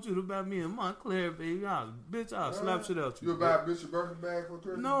I want you to buy me a Montclair, baby. I'll slap shit out You you. buy a bitch a Birkin bag for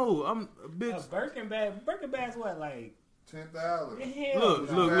Christmas? No, I'm a bitch. Birkin bag's what, like? 10,000. Hell, Look,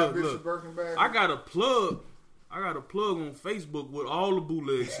 You look, buy a look, bitch a look. Birkin bag? I got a plug on Facebook with all the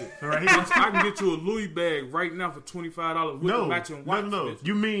bootleg shit. Right. I can get you a Louis bag right now for $25 with the matching watch. No. bitch.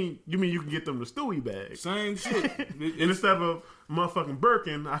 You mean you can get them the Stewie bags. Same shit. And It's, instead of motherfucking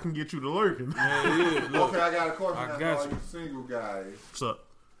Birkin, I can get you the Lurkin. yeah, look. Okay, I got a question I now got for all you. you single guys. What's up?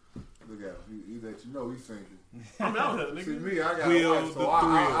 Look at him. He let you know he's single. I'm out here, See nigga. me, I got Will a wife, so the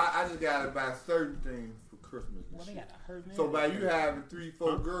I just got to buy certain things for Christmas. and Well, they shit. got a hurt man. So by you having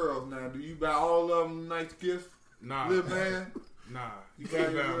 3-4 girls now, do you buy all of them nice gifts? Nah, Live man? you can't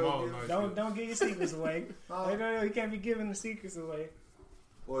buy them all nice. Don't give your secrets away. Huh? No, you can't be giving the secrets away.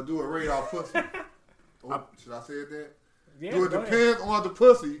 Or do a radar pussy? Oh, should I say that? Yeah, Do it go ahead. depends on the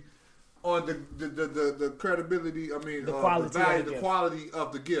pussy, on the credibility, I mean, The the quality of value, the the gift. quality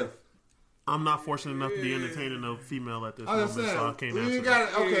of the gift. I'm not fortunate enough to be entertaining a female at this I moment, so I understand. can't You answer ain't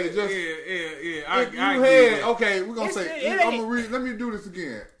that. got it. Okay, just. yeah. If you I had, get that. okay, we're gonna It's- say. it I'm ain't- gonna read. Let me do this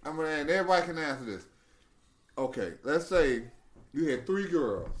again. And everybody can answer this. Okay, let's say you had 3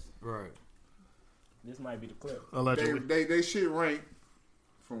 girls. Right. This might be the clip. Allegedly. They shit rank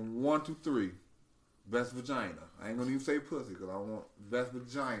from 1 to 3. Best vagina. I ain't gonna even say pussy because I want best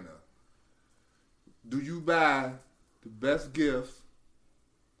vagina. Do you buy the best gifts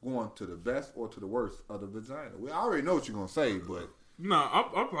going to the best or to the worst of the vagina? I already know what you're gonna say, but Nah,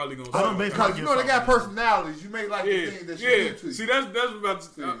 I'm probably gonna. I don't say base that. because you know they got personalities. You may like the Yeah, things that she yeah. do to you. See, that's about.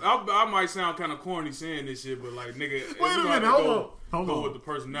 I might sound kind of corny saying this shit, but like, nigga, Wait we a gonna minute, have to hold go on. with the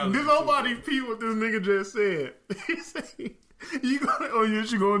personality. Did too. nobody pee what this nigga just said? He said, you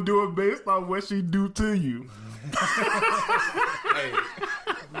gonna do it based on what she do to you. Hey,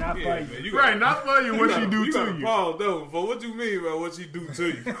 Not yeah, for man, you. you Right, gotta- not for you, what she do you to gotta you. pause though. For what you mean by what she do to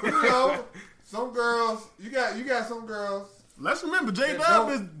you? You know, some girls. You got some girls. Let's remember, J That Dub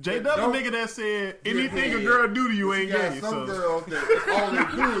don't- is J that Dub the don't- nigga that said anything yeah. a girl do to you You ain't got gay. some So girls that all they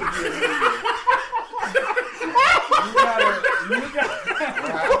do is get laid.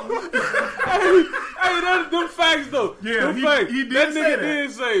 Hey, them facts though. Yeah, them he- facts. he did that say nigga that.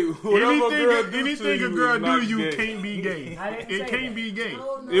 did say whatever a girl do anything to a you girl is not do you gay. can't be gay. I didn't It say can't that. be gay.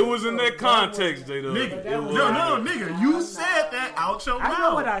 It was in that context, J Dub. Nigga, It was- no, nigga, you said that out your mouth. I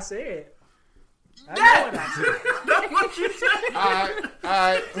know what I said. I know what I said. That's what you said. All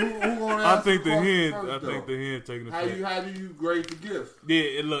right. Who gonna I answer think the question hen. first, I think though? the hen taking the How do you grade the gifts?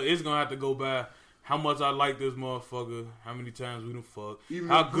 Yeah, look, it's gonna have to go by how much I like this motherfucker, how many times we done fuck, Even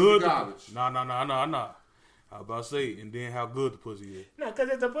how if good. pussy garbage. Nah. How about say, and then how good the pussy is. No, because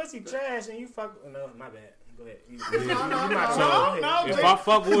if the pussy trash and you fuck. No, my bad. Go ahead. You No, If I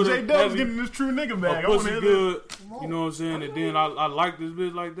fuck with J a Dub's heavy, getting this true nigga a bag. I want to pussy hear good, you know what I'm saying, and then I like this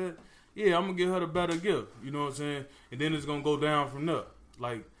bitch like that, yeah, I'm gonna give her the better gift, you know what I'm saying, and then it's gonna go down from there.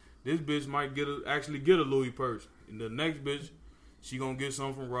 Like, this bitch might actually get a Louis purse, and the next bitch, she gonna get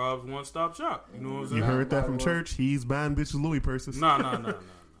something from Rob's One Stop Shop. You know what I'm saying? You heard that from church? He's buying bitches Louis purses. Nah.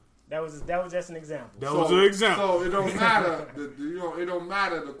 That was just an example. That was an example. So it don't matter. It don't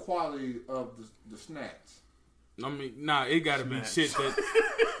matter the quality of the snacks. I mean, nah, it gotta be shit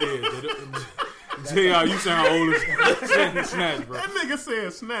that. JR, you sound old as shit snatch, bro. That nigga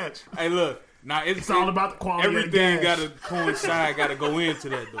said snatch. Hey, look. Now it's all about the quality. Everything of the gas. gotta coincide, gotta go into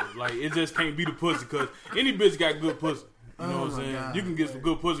that though. Like it just can't be the pussy because any bitch got good pussy. You know what I'm saying? God. You can get some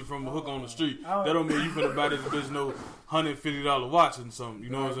good pussy from the hook on the street. That don't mean you finna buy this bitch no $150 watch and something. You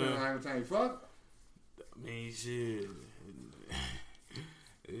know what I'm saying? Every time you fuck. I mean, shit.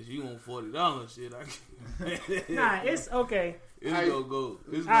 If you want $40, shit, Nah, it's okay. It's gonna go.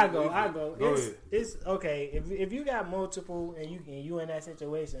 I go. It's okay. If you got multiple and you in that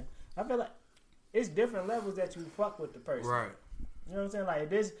situation, I feel like it's different levels that you fuck with the person. Right. You know what I'm saying? Like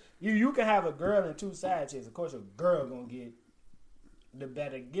this, you can have a girl and two side chicks. Of course, your girl gonna get the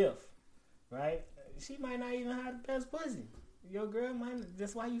better gift, right? She might not even have the best pussy. Your girl might.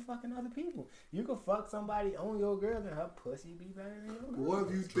 That's why you fucking other people. You can fuck somebody on your girl and her pussy be better than your girl.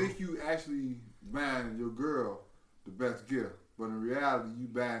 What if you think you actually buying your girl the best gift, but in reality you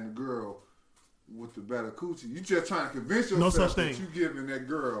buying the girl with the better coochie? You just trying to convince yourself such that thing. you giving that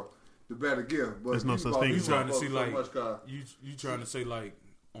girl the better gift. But There's no such thing. You You trying to see so like much you trying to say like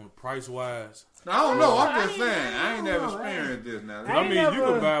on price wise. Now, I don't know. I'm just saying. I ain't never experienced this now. I mean, you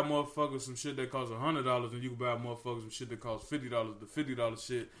can buy a motherfucker some shit that costs $100, and you can buy a motherfucker some shit that costs $50. The $50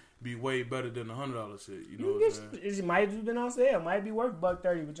 shit be way better than the $100 shit. You know what I'm saying? It might have been on sale. It might be worth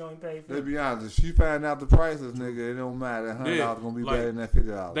 $130, but you only pay for Let's it. be honest. If she find out the prices, nigga, it don't matter. $100 gonna be better than that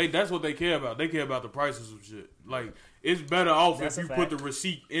 $50. That's what they care about. They care about the prices of shit. Like it's better off That's if you a put fact. the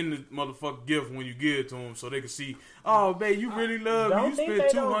receipt in the motherfucking gift when you give it to them, so they can see. Oh, babe, you really love me. Don't You think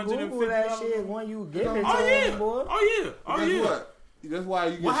spent they don't Google that $250. shit when you give it to Oh yeah. them, boy. Oh yeah. Guess what? That's why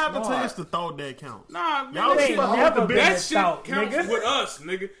you get What happened to smart. this? The thought that counts. Nah, Y'all man, They shit ain't fuck never with the been that a shit thought, counts nigga. with us,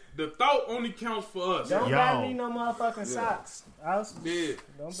 nigga. The thought only counts for us. Don't Y'all. buy me no motherfucking socks. Yeah.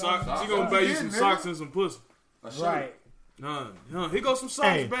 Don't Socks. buy She gonna buy you some Nigga. socks and some pussy. A shirt. Right. Here goes some socks,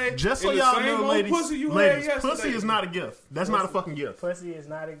 Hey, babe. just so And the y'all same know, old ladies, pussy you had yesterday. pussy is not a gift. That's not a fucking gift. Pussy is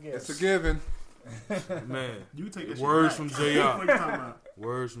not a gift. It's a given. Man. You take that Words shit from back. JR. What you talking about?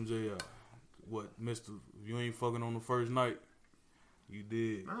 Words from JR. What, Mister? If you ain't fucking on the first night, you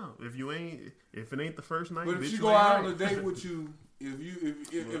did. No, if it ain't the first night, But if bitch, she you go ain't out right. on a date with you,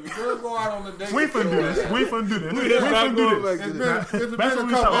 if a girl go out on a date We with finna do your this. ass, We finna do this. We not finna going do this. back it's been That's a what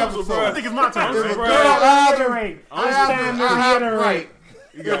we couple talking episodes. about. I think it's my turn. I'm right? surprised. I Reiterate. It's have time to- to I have- reiterate. right.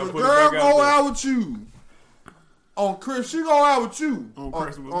 You If gotta a put it girl back go there. out with you on Christmas, she go out with you On on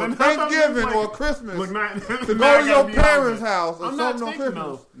Christmas. on Then how about Thanksgiving like- or Christmas Look, not, to go to your parents' house or I'm not something on taking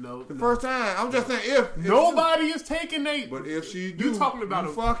Christmas. no. The first time, I'm just saying if Nobody is taking a. But if she You do, talking about you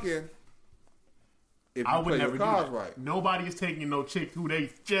a- fucking. If I you would play never your do cards that. right. Nobody is taking no chick who they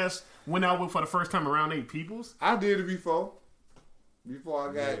just went out with for the first time around their peoples. I did it before. Before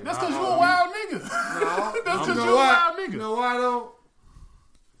I got. That's because you a wild nigga. No, That's because you you know a what? wild nigga. You know why though?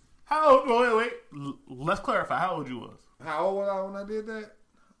 How old? Wait. Let's clarify. How old you was? How old was I when I did that?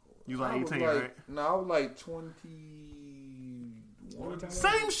 You was I like was 18, like, right? No, I was like 21.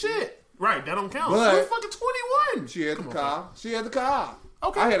 Same shit. Right, that don't count. But- you fucking 21. She had Come the on, car. She had the car.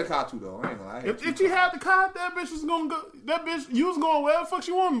 Okay. I had a car too though. I ain't gonna lie. I had If two she had the car, that bitch was gonna go. That bitch, you was going wherever the fuck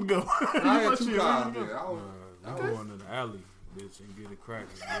she wanted to go. I You had thought two she cars. was gonna Yeah, go. I was. I'm going to the alley, bitch, and get it cracking.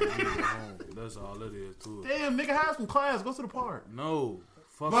 Get it home. That's all it is to it. Damn, nigga, have some class. Go to the park. No.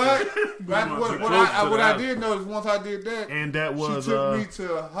 Fuck But that. that's what close to what the I house. did notice once I did that. And that was she took me to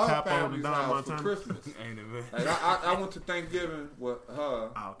her Capo family's Don house Montana. for Christmas. Ain't it, man? Like I went to Thanksgiving with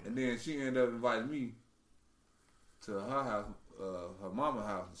her, okay. and then she ended up inviting me to her house, her mama's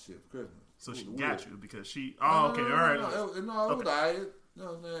house and shit for Christmas. So It she was got weird. you because she. Oh, okay, all right. No, it was Okay. alright. You know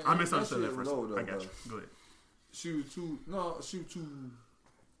what I'm saying? I misunderstood that shit first. was over, I got though, you. Go ahead. She was too.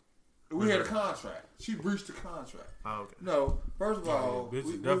 We had a contract. She breached the contract. Oh, okay. No, first of all, bitches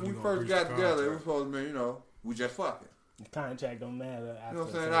when definitely we gonna first breach got the together, it was contract. supposed to be, we just fucking. The contract don't matter. You know what I'm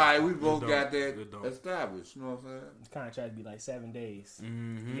after saying? a All right, certain we both don't. got It that don't. established. You know what I'm saying? The contract be like 7 days.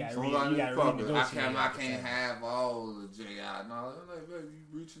 Mm-hmm. You gotta, So you I gotta fuck it. renegotiate. I can't have all the JI. No, I'm like, baby, you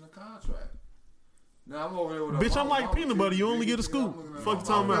breaching the contract. Now I'm over there with Bitch, her I'm mama. like peanut butter. You only get a scoop. Fuck you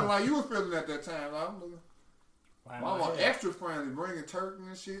talking about? Like you was feeling at that time. Like, I'm looking. Why am Mama I here? extra friendly, bringing turkey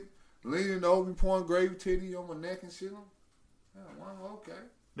and shit, leaning over, me pouring gravy titty on my neck and shit. Yeah, mama, okay.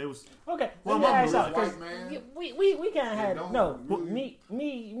 They was. Okay, Well, let me mama ask was y'all, white 'cause man. we can't have don't no. really-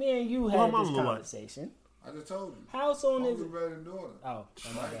 Me and you Well, had mama this look like- conversation. I just told you. How soon Mama is it? look better than daughter. Oh,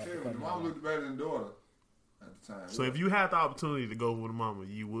 I tell you, mama looked better than daughter. at the time. So if you had the opportunity to go with a mama,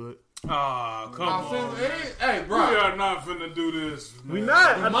 you would. Ah, come on. Hey, We bro. are not finna do this. Man. We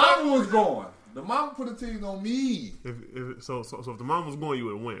not. The mama was going. The mama put the titties on me. So if the mom was going, you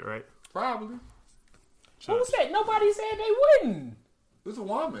would have went, right? Probably. Who said? Nobody said they wouldn't. It's a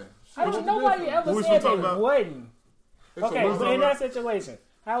woman. Nobody ever What we said talking they about? wouldn't. It's Okay, a woman. so in that situation,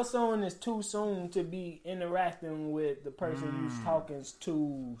 how soon is too soon to be interacting with the person you're talking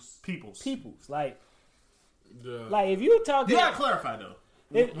to? Peoples. Like if you talking, You gotta clarify though.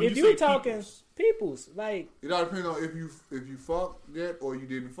 if you talking peoples, like It all depends on if you fucked yet or you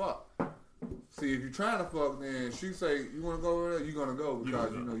didn't fuck. See, if you trying to fuck, then she say you want to go over there, you gonna go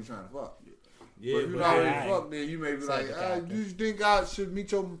because you know you trying to fuck. Yeah, but if you but already fucked, then you may be like, do you think I should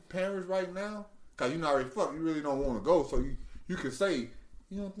meet your parents right now? Because you already fucked, you really don't want to go, so you can say,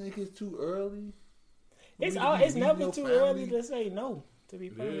 you don't think it's too early? it's never too early to say no. To be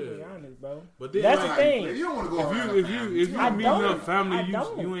perfectly honest, bro. But then, that's the thing. You don't want to go If you meeting up family,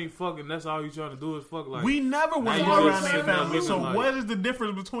 don't. you ain't fucking. That's all you trying to do is fuck. Like We never want to Now go you around just their saying family. that So like- what is the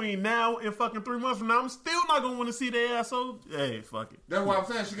difference between now and fucking 3 months from now? I'm still not gonna want to see their ass. So hey, fuck it. That's what I'm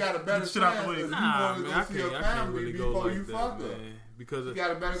saying. She got a better Get shit out chance the way. if you Nah, want to man, go I see your can't family really go before like you that, fuck her. man. Because You got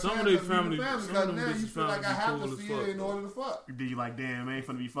a better some chance of their of family, family some because of them now you bitches feel like I family have cool to as see fuck. her in order to fuck. Then you like, damn, I ain't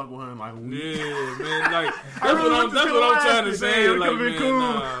finna be fucking with her in like a week. Yeah, man. Like I that's really what want to see I'm the trying to last say. bit, man. It Like, could've been man, cool.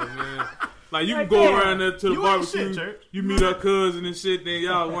 nah, man. Like you can Like, go damn. around there to the You ain't shit, barbecue, Church. you meet her cousin and shit, then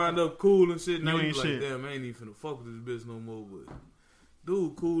y'all wind up cool and shit. Now You you ain't like, shit. damn, I ain't even finna fuck with this bitch no more. But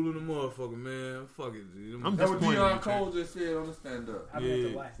dude, cool in the motherfucker, man. Fuck it, G. I'm That's what disappointed in Deion you, Cole just said on the stand up. I meant to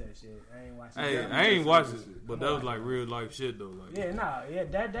Yeah. watch that shit. I ain't watched Hey, it. I ain't watched it, but that was like real life shit though. Like,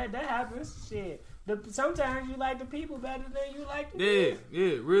 That happens. Shit. Sometimes you like the people better than you like the yeah,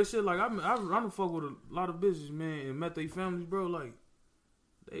 yeah, real shit. Like I done fuck with a lot of bitches, man, and met their families, bro. Like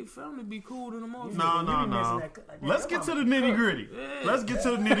they family be cool in the motherfucker. No. Let's get to the nitty gritty. Yeah. Let's get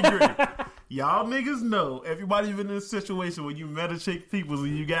to the nitty gritty. Y'all niggas know everybody been in a situation where you met a chick peoples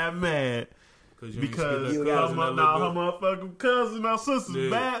and you got mad because her motherfucking cousin or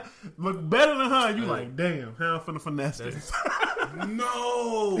sister's bad, look better than her. You like, damn, how I'm finna finesse this?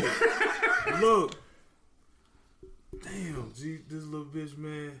 No, look, damn, G, this little bitch,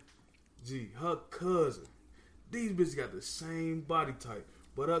 man, G, her cousin. These bitches got the same body type,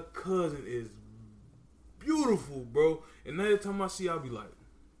 but her cousin is beautiful, bro. And every time I see her, I be like,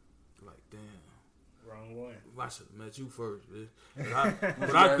 damn. Wrong one. I should have met you first, bitch.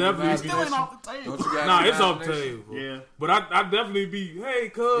 But I definitely Still ain't off the table. Nah, it's off the table. Bro. Yeah. But I definitely be, hey,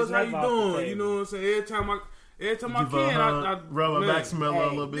 cuz, It's how you never off the doing? table. You know what I'm saying? Every time I Give can, her I rub her man, back, smell her a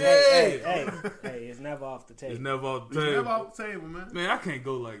little bit. Hey, it's never off the table. It's never off the It's table. never off the table, man. Man, I can't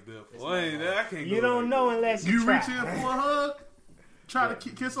go like that. Boy. I can't You go don't like know that. unless you You try. reach in for a hug, try to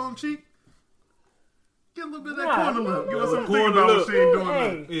kiss on the cheek, get a little bit of that Nah, corner lip. Give her something to Corner think about when lip. she ain't doing Hey.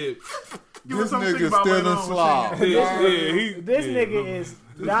 nothing. Yeah. Give her This something to think nigga about still later in on when slob. she ain't- This nigga is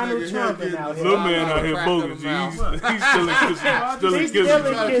Donald nigga Trump here out getting here. Little man Slob out here crack in bogus. the mouth. He's still in kissing. Still in He's kissing. still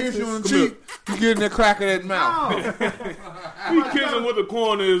in Try to kiss you on the Come here. cheek, you getting that crack of that mouth. He kissing with the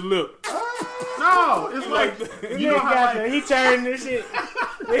corner of his lip. No, it's like You know how he turned this shit.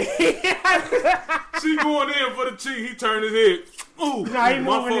 She going in for the cheek. He turned his head. Ooh. Nah, he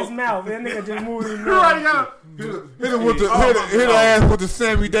my moving his fault. mouth. That nigga just moving his you already mouth. got. Hit him with the hit her ass with the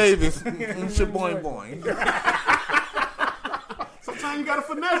Sammy Davis. Shaboing boing. Sometimes you gotta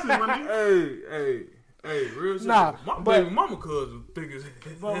finesse it, my nigga. Hey, real shit. Nah, My but- baby mama cousin thick as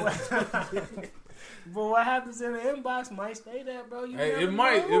But what happens in the inbox might stay there, bro. You Hey, never it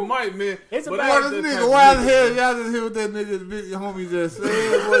might, man. It's But about- that's This the nigga, type why of the hell y'all just hear what that nigga big homie just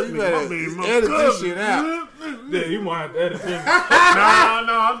said? Boy, you better My edit this cousin. shit out. Yeah, you might have to edit this. No.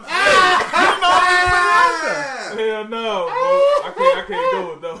 Hell no, bro. I can't do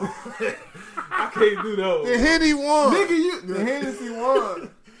it though. I can't do The those. Henny won. Nigga, The Hennessy won.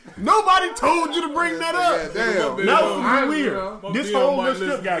 nobody told you to bring that up. Damn. That was I- weird. My This Bill whole might list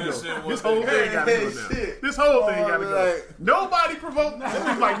listen gotta to go. this shit one This whole day. thing gotta go now. shit. This whole thing gotta go. Like- Nobody provoked. This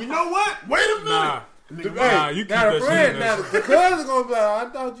was like, you know what? Wait a minute. Nah, Nigga, you keep Now that the shit friend, in now there. the cousin gonna be like, I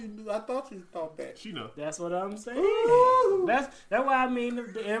thought you thought that. She know. That's what I'm saying. That's why I mean the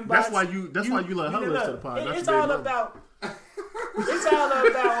inbox. That's why you let her listen to the pod. That's It's your all baby mama. about. It's all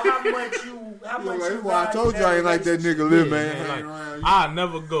about how much you. That's why I told you I ain't like that nigga Yeah, live, man. man, Hanging like, around. I'll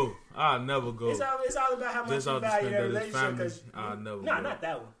never go. It's all about how much Just you out to value spend that that as relationship. family. Cause I'll never no, go. not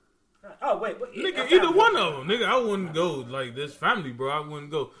that one. Oh wait, Nigga, either one of them. Nigga, I wouldn't go like this family, bro. I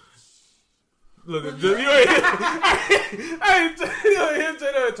wouldn't go. Look at this. I ain't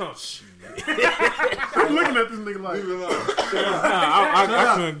say that time. Shit. I'm looking at this nigga like. Leave it alone.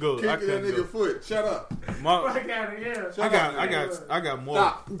 I couldn't go. Kick I that couldn't nigga go. foot. Shut up. I got more.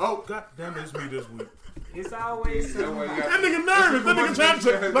 Stop. Oh, God damn it, it's me this week. It's always that way you got- That nigga nervous. That nigga trying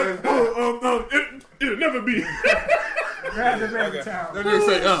to like, it'll never be. grab the paper towel. That nigga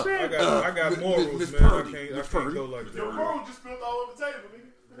say, I got morals, Miss man. I Purdy. can't Miss go Purdy. like Your that. roll just spilled all over the table,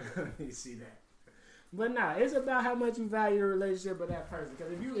 nigga. You see that. But nah, it's about how much you value the relationship with that person.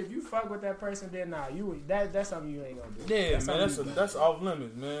 Because if you fuck with that person, then nah, that's something you ain't gonna do. Yeah, man, something that's off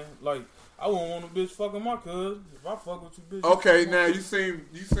limits, man. Like I wouldn't want a bitch fucking my cuz. If I fuck with you, bitch. okay, now you seen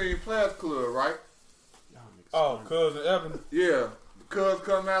Players Club, right? Oh, cuz and Evan. Yeah. Cuz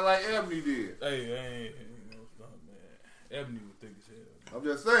come out like Ebony did. Hey, man. Ebony was thick as hell. I'm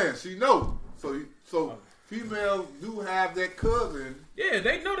just saying, she know. So females do have that cousin Yeah,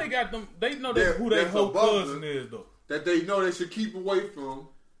 they know they got them. They know That- who their that's whole above cousin them. is, though. that they know they should keep away from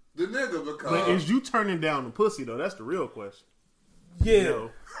the nigga because But is you turning down the pussy though? That's the real question. Yeah.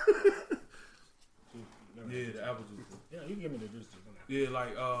 Yo. Yeah, the apple juice. Yeah, you can give me the juice. Yeah,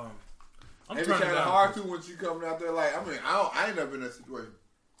 like I'm ain't it turning kind of down. hard too when she coming out there like I ain't never been in that situation.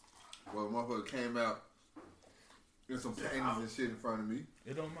 Well, motherfucker came out in some panties and shit in front of me.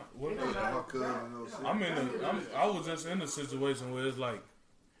 It don't matter. What Yeah, my cousin and no shit. I was just in a situation where it's like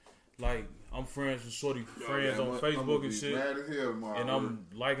I'm friends with shorty friends Man, on I'm Facebook gonna and be shit, mad as hell tomorrow, and I'm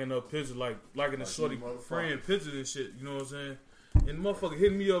liking her pictures, liking the shorty you motherfucker. friend pictures and shit. You know what I'm saying? And the motherfucker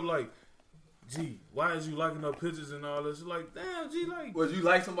hitting me up like, "Gee, why is you liking her pictures and all this?" It's like, damn, G, like, Was you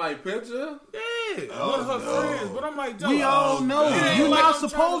like somebody's picture? yeah, one of her friends. But I'm like, Joe, We all know it ain't you're like not I'm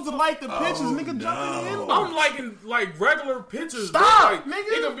supposed to trying like the pictures, nigga. Jump in the inbox. I'm liking like regular pictures. Stop, bro. Like,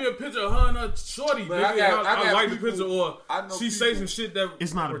 nigga. It could be a picture of her and her shorty. Man, nigga, I got I like people- the picture, or I know she say people- some shit that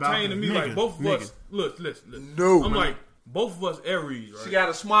It's not about pertain to that. me. Like Nigga, both of nigga. us. Look. No, I'm man. like both of us Aries, right? She got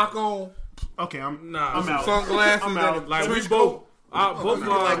a smock on, Okay, I'm Nah, I'm some out. sunglasses, I'm out. and a like we trench both. coat. Both of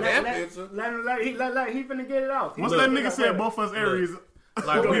like us, that Let picture. he finna get it off. Once Look. that nigga said both of us Aries,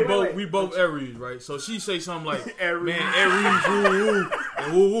 like Wait. we both Aries, right? So she say something like, Aries. "Man, Aries, woo woo,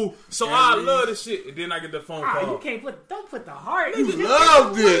 and woo woo." So I love this shit, and then I get the phone Ah, call. you can't don't put the heart. You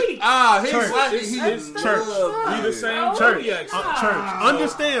Loved it. Wait. He's Church. like It's he church. loved We the it. same church, zodiac sign. church.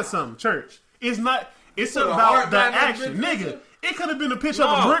 Understand something, church. It's not. It's put a about heart the behind that action, big nigga. picture? It could have been a picture of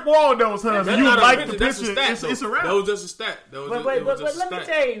a No. brick wall that was hers. That's You not a like the picture, that's a picture. stat, It's though. a wrap. That was just a stat. That was But just, wait, it was but just a let me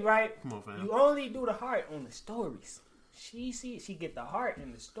stat. tell you, right? Come on, fam. You only do the heart on the stories. She get the heart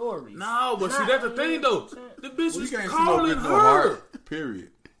in the stories. No, but see, that's the thing, though. The bitch You was can't see no calling bitch no her. heart. Period.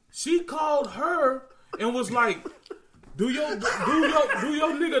 She called her and was like, Do your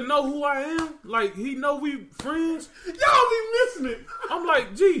nigga know who I am? Like, he know we friends? Y'all be missing it. I'm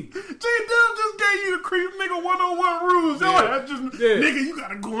like, G. J-Dub just gave you the creep nigga 101 rules. Yeah. Yo, just Yeah. nigga, you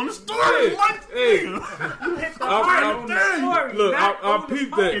gotta go on the story. Hey, Like, hey. nigga. You hit the I'm- heart I'm on telling the you. story. Look, not I on the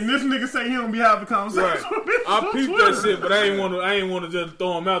peeped post. that. And this nigga say he don't be having conversations Right. with bitches I on peeped Twitter. that shit, but I ain't want to just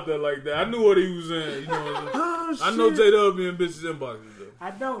throw him out there like that. I knew what he was in. You know what I'm saying? Oh, I know shit. J-Dub be in bitches inboxes, though. I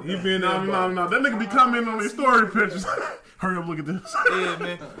don't. He know. be in there. No. That nigga be commenting on his story pictures. Hurry up, look at this. Yeah,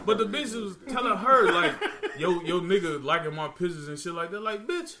 man. But the bitch was telling her, like, yo nigga liking my pictures and shit like that. Like,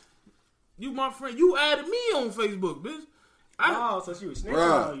 bitch, you my friend. You added me on Facebook, bitch. Oh, so she was snitching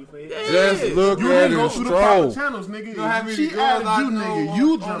Bruh. on you for it. Yeah. Just look You at didn't go it through the proper stroll. channels, nigga. You know how many She girls added I you, know nigga. on-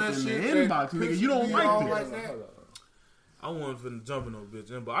 You on jump that in the shit inbox, that nigga. piss You don't me like off this. like that? I wasn't finna jump in no bitch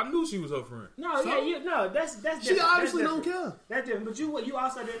in, but I knew she was her friend. No, that's different. She obviously That's don't different. care. That's different. But you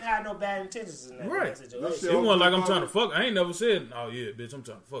also didn't have no bad intentions in that, Right. that situation. It wasn't like I'm trying to fuck. I ain't never said, oh yeah, bitch, I'm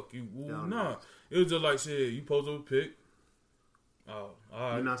trying to fuck you. Ooh, No, nah. no. It was just like, shit, you post up a pic. Oh, all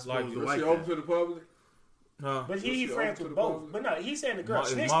right. You're not supposed like to it. like She open to the public? Nah. But he she friends open to with the both. public? But no, he's saying the girl My,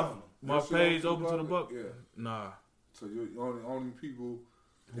 snitched my, on him. my Is she page open to the buck? Yeah. Nah. So you only people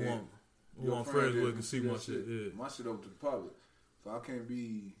Who that I'm your friends that with can see that my shit. Yeah. My shit open to the public. So I can't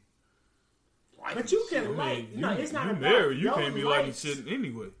be But you I can like, mean, no, it's not you about married. You your can't be liking likes. shit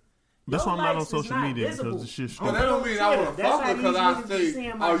anyway. That's why I'm not on likes is social not media visible. because the shit's But stupid. that don't mean I want to That's fuck how her because these I niggas be say,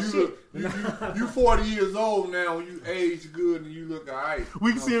 seeing my oh, you 40 years old now when you age good and you look alright.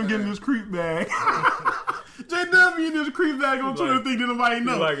 We can see him getting this creep bag. JW in this creep bag on Twitter like- think that nobody You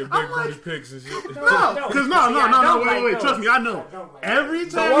knows. like it, I'm big like, booty pics and shit. no, because wait, trust me, I know. Every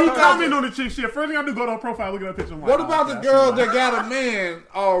time what he about comment on the chick shit, first thing I do go to her profile, look at her picture. I'm like, What about the okay, I girls see that got a man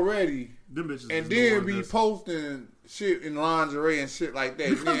already them bitches and is then doing be this. posting shit in lingerie and shit like that.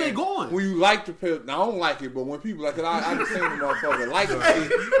 Because they going. When you like the pill, now I don't like it, but when people like it, I just seen the motherfucker like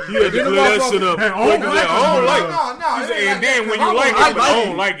it. You had to clear that shit up. Hey, I don't like it. No. And then when you like it, I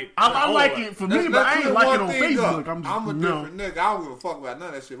don't like it. I like it for me, but I ain't like it on Facebook. I'm a different nigga. I don't give a fuck about none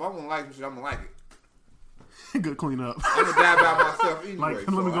of that shit. If I'm gonna like some shit, I'm gonna like it. Good clean up. I'm gonna die by myself anyway.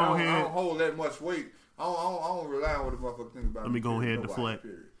 Like, let me go ahead. I don't hold that much weight. I don't rely on what the motherfucker think about. Let me go ahead and deflect.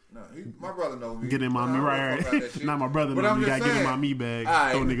 No, my brother know me. Get in my me right. Not my brother know me. Gotta get in my me bag.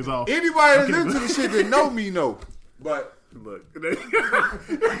 Right. Throw niggas off. Anybody that listen to the shit that know me know. But look,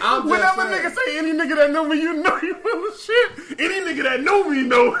 I'm whenever nigga say any nigga that know me, you know you full of shit. Any nigga that know me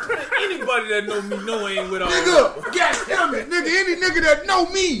know. Anybody that know me know ain't with all nigga, god damn it, nigga. Any nigga that know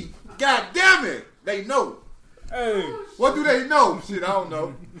me, god damn it, they know. Hey, what do they know? Shit, I don't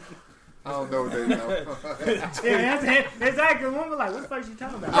know. I don't know what they know. Yeah, that's exactly. Woman like, what the fuck you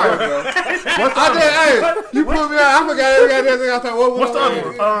talking about? I don't know. You put me out. I forgot everything I thought. What's the other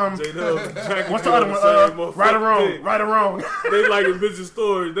one? What's the other one? Right or wrong? Right or wrong? They liking bitches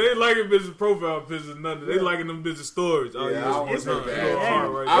stories. They ain't liking bitches profile pictures. Nothing. They liking them bitches stories. Oh, yeah, I want to do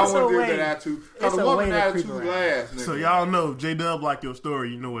that. I want to do that attitude. Because the woman attitude last. So y'all know J Dub like your story.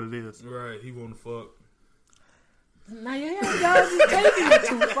 You know what it is. Right. He want to fuck. Now y'all just taking it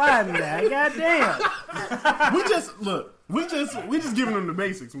too far now. Goddamn. We just giving them the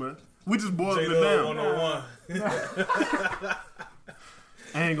basics, man. We just boiling it down. 101.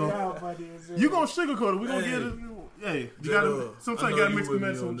 I ain't gonna. You gonna sugarcoat it? We gonna get it. Hey, you gotta. Sometimes you gotta mix the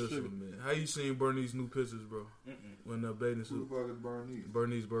mess with sugar. How you seen Bernice new pictures, bro? When bathing suit. Who the fuck is Bernice?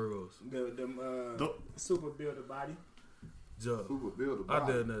 Bernice Burgos. The super builder body. Super builder body. I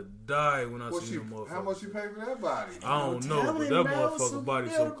didn't die when I seen them motherfuckers. How much you pay for that body? I don't know, but that motherfucker body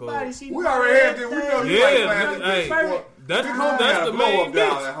so cold. We already had that. We know you hey, that's the main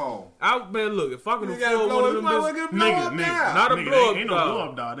bitch. At home. Man, look, if I can afford one of them bitches, nigga, not a blow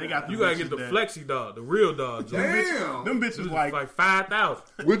up dog. They got you gotta get the flexi dog, the real dog. Damn, them bitches like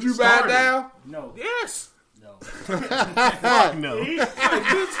 5,000. Would you buy it down? No. Yes. No.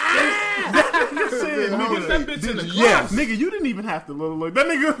 Nigga, you didn't even have to look. That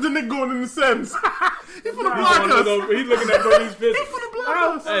nigga going in the sentence. He finna block us. He looking at Bernie's pictures. He finna block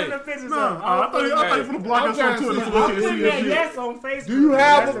us. I thought he finna block us on Twitter. I'm putting that yes on Facebook. Do you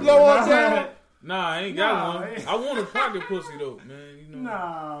have a blow up down? Nah, I ain't got one. I want a pocket pussy though, man. You know.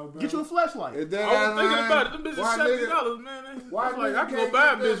 Nah, bro. Get you a flashlight. I was thinking about it. Them bitches $70, man. Why? Like I can go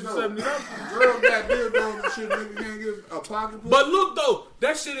buy a bitch for $70. Girl got dildos and shit. Nigga can't get a pocket pussy. But look though,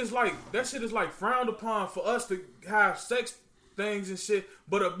 that shit is like frowned upon for us to have sex things and shit.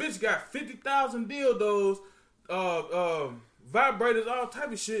 But a bitch got 50,000 dildos, vibrators, all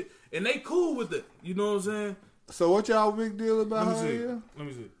type of shit, and they cool with it. You know what I'm saying? So what y'all big deal about her here? Let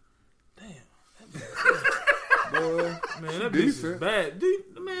me see. Damn. Boy, man, that bitch is bad.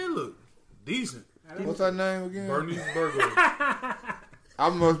 Man, look, decent. What's her name again? Bernice Burgos. I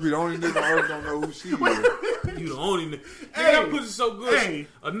must be the only nigga on earth don't know who she is. You the only nigga. Hey, that pussy so good.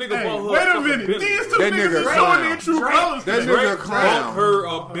 A nigga bought her. Wait a minute. These two niggas are showing their true colors. That nigga a clown. Her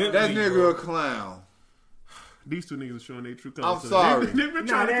a Bentley. That nigga a clown. These two niggas are showing their true colors. I'm sorry. They've been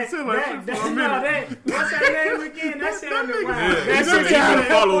trying to conceal that shit for a minute. What's that name again? That sounded wild. That shit gotta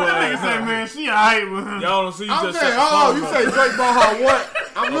follow her. That nigga say, man, she alright with him. Y'all don't see you I'm just saying, you say Drake bought her what?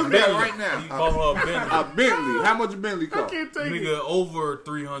 I'm looking at it right now. He bought her a Bentley. A Bentley. How much a Bentley cost? Nigga, over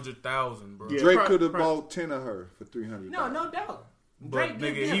 300,000, bro. Drake could have bought 10 of her for 300. No doubt. But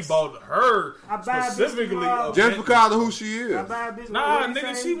nigga, he bought her specifically just because of who she is. Nah,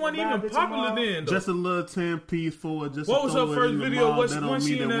 nigga, she wasn't even popular then. Though. Just a little 10-piece for just. What was her first video? When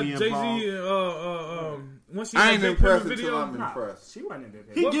she in that Jay-Z? When she I ain't impressed until I'm impressed. She wasn't in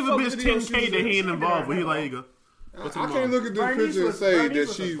that. He give a bitch 10K that he ain't involved with. He like, here you go. I can't look at this picture and say that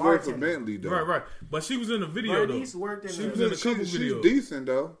she's worth a Bentley though. Right. But she was in the video though. She was in a couple videos. She's decent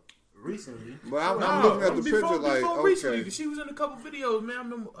though. Recently, but I'm looking at the picture like okay. Recently, she was in a couple videos, man. I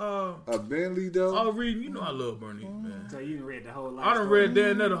remember a Bentley though. I was reading, you know, I love Bernice, man. So you read the whole life. I done read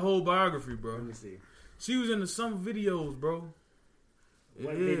the whole biography, bro. Let me see. She was in some videos, bro.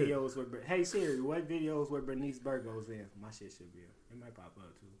 What videos were? Hey Siri, what videos were Bernice Burgos in? My shit should be. It might pop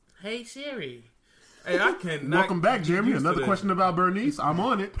up too. Hey Siri. Hey, I cannot. Welcome back, Jeremy. Another question about Bernice. I'm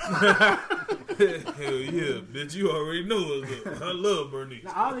on it. Hell yeah, bitch! You already know it. I love Bernice.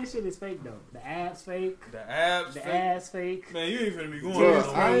 Now, all this shit is fake though. The abs fake. The ass fake. Man, you ain't finna be going on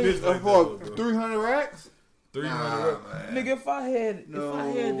bitch like that, 300 racks. 300 racks. Nigga, if I had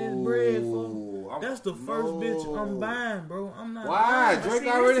this bread for, That's the first bitch I'm buying, bro. I'm not. Why? buying.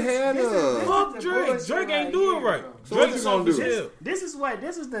 Drake already had her. Fuck Drake. Drake ain't do it right. So what Drake you gonna do? This is the.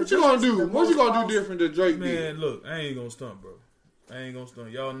 What you gonna do? What you gonna do different than Drake did? Man, look, I ain't gonna stunt, bro. I ain't gonna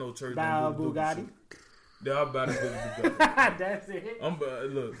stunt. Y'all know church Buy a don't do Bugatti. shit. Yeah, I buy the Bugatti. That's it. I'm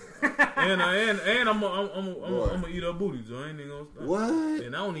look, and I'm gonna eat her booty, so I ain't even gonna stunt. What?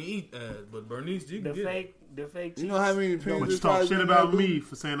 And I only eat ass, but Bernice, you can get The fake. You know how many But pins you this talk probably shit been about that me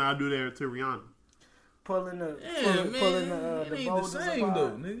for saying I do that to Rihanna. Pulling the man, pulling it the ain't the boulders same apart.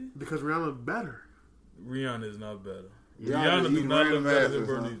 though, nigga. Because Rihanna's better. Rihanna is not better. Rihanna Rihanna do eating not look random better than asses,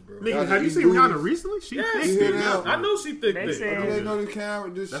 huh? Bernice, bro. Nigga, Y'all have you eat seen booties? Rihanna recently? She Yes. thick, Yeah. nigga. I know she thick. They thick. said- They know the camera.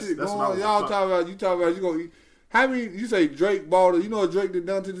 This That's- shit that's going what I on. was Y'all talking you talking about you gonna eat. How many? You say Drake bought her. You know what Drake did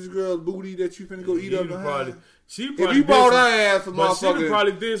done to this girl's booty that you finna go eat up behind? She If probably you bought did her some- ass a but she done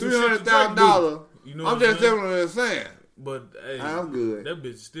probably motherfucking did some shit to Drake $300,000, You know I'm what just saying? telling her saying. But hey, I'm good. That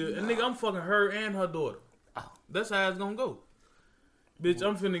bitch still. And nigga, I'm fucking her and her daughter. That's how it's gonna go. Bitch,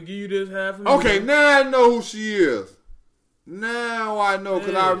 I'm finna give you this half. A Okay, million. now I know who she is. Now I know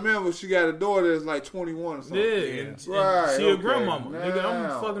because I Yeah. remember she got a daughter that's like 21 or something. Yeah, and Right, she a okay. grandmama. Nigga,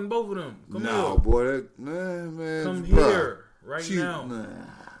 Now. I'm fucking both of them. Come No, here. boy, that man. Come bruh. here right She- now. nah.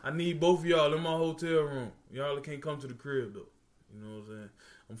 I need both of y'all in my hotel room. Y'all can't come to the crib though. You know what I'm saying?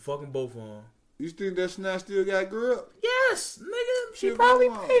 I'm fucking both of them. You think that snatch still got grip? Yes, nigga. She Shit, probably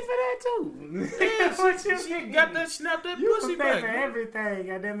come on. paid for that too. Yeah, What you she mean? got that snap that You pussy can pay back. for everything.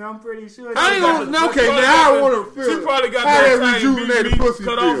 Goddamn, I'm pretty sure. I ain't that- gonna. She Okay, probably now got I want to feel. She probably got how that that tiny rejuvenated BB pussy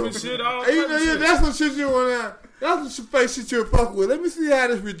cut feel. off and shit. All Hey, you type know, of yeah, shit. that's some shit you want to. That's some fake shit you fuck with. Let me see how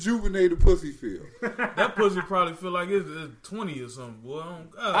this rejuvenated pussy feel. That pussy probably feel like it's 20 or something, boy.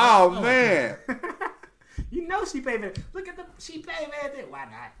 Oh man, You know she paid for it. Look at she paid for everything. Why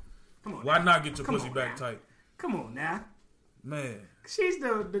not? Come on. Why now. not get your Come pussy on back now. tight? Come on now. Man. She's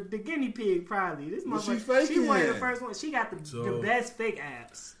the guinea pig probably. This But she motherfucker. She faking one of the it. first ones. She got the So- best fake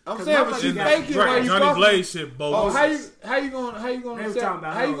abs. I'm 'Cause saying, but motherfucker she got- faking while you Johnny fucking. Blaze shit, bogus. Oh, how you gonna They was accept? talking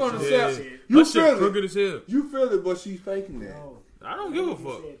about How you her gonna shit. Yeah. accept? shit. You That shit feel crooked it. as hell. You feel it, but she's faking that. Oh. I don't give a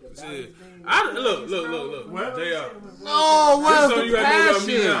fuck. Said the Shit. thing- Look. What? JR. No, This where's so the you had to know about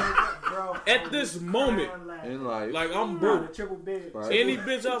me passion? now. Bro, At this moment, In life, like I'm the broke. triple bit. Right. Any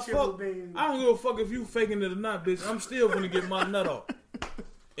bitch I Triple fuck, bit. I don't give a fuck if you faking it or not, bitch. I'm still gonna get my nut off.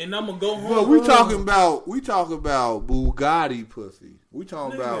 And I'm gonna go home. But we talking about Bugatti pussy. We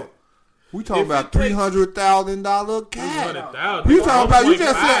talking Nigga. about If it takes- $300,000 cash. $300,000. You talking about? You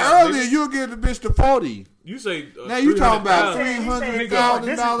just said 1.5, earlier nigga. you'll give the bitch the 40. You say Now you talking about $300,000.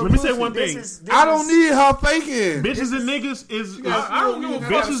 $300,000. Let me say one thing. I don't need her faking. Bitches and niggas is I don't give a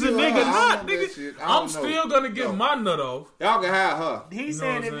fuck. bitches and niggas. Not, nigga. I'm still gonna get my nut off. Y'all can have her. He's know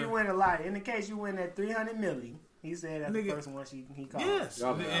saying what if I'm you saying? win a lot, in the case you win that 300 million, he said that's the Nigga. first one he called. Yes.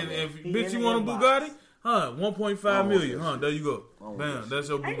 Y'all And can have if He bitch in you the want a inbox. Bugatti, huh? 1.5 million, huh? There you go. want Bam, that that's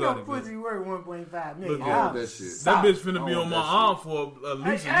your Ain't no Bugatti. pussy bitch. worth 1.5 Look million. at that dollars. shit. That Stop. bitch finna be I on my want that arm for at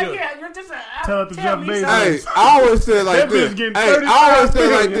least a year. Yeah, you're just Tell it to tell Jeff me Bezos. something. Hey, I always say it like That this. bitch getting Hey, I always say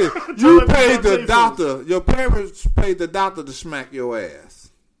it like 35 this. million. You Tell it to paid Jeff the Bezos. doctor. Your parents paid the doctor to smack your ass,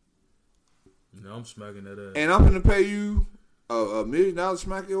 No, I'm smacking that ass. and I'm gonna pay you $1 million to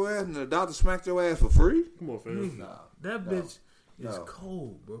smack your ass, and the doctor smacked your ass for free. Come on, fam. That bitch is No.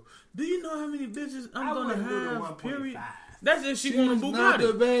 cold, bro. Do you know how many bitches I'm I gonna wouldn't do the have? 1.5. Period. That's if she She want a was not the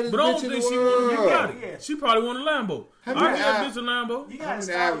Bugatti. baddest But I bitch don't in think the she want a world. Bugatti. Yeah. She probably want a Lambo. How I many give that ab- bitch a Lambo. You How gotta many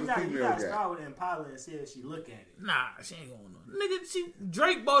start. average You gotta female got? start with Impala and see if she look at it. Nah, she ain't going no. Nigga,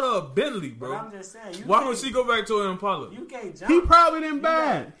 Drake bought her a Bentley, But bro. I'm just saying. Why would she go back to an Impala? You can't jump. He probably didn't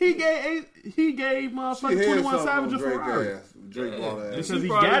bad. He gave motherfucking had 21 something Savage on a Drake Ferrari. ass. Drake bought her ass. Because he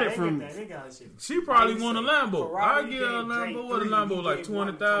probably- got They it get from. that. They got shit. She probably He want a said Lambo. Ferrari I get a gave Lambo. Drake What a 3, Lambo? he Like gave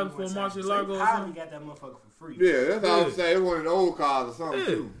 200,000 for a 1.1. Murcielago So or he probably something. got that motherfucker for free. Yeah, that's all I'm Yeah. saying. It's one of the old cars or something Yeah,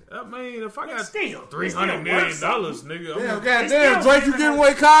 too. I mean, if I got Still, $300 million, nigga, Damn, I'm goddamn, still Drake, you giving getting her-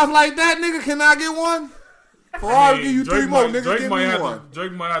 away cars like that, nigga? Can I get one? Ferrari give you 3 more, nigga. Drake Give might me have one. to.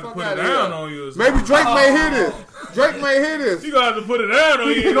 Drake might have to Fuck put it outta down here. on you. Or Maybe something. Drake may hear this. Drake may hear this. You gotta have to put it down on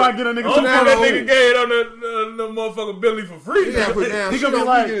you. He gonna get a nigga Oh, some that down nigga on gave it on the motherfucking Billy for free. He gotta put down. He She gonna be don't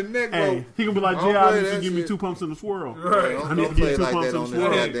like, get a neck, bro. hey, he gonna be like, I don't J.I. play need that to give me shit. 2 pumps in the swirl. Right. Don't I need to play get 2 like pumps that in on the this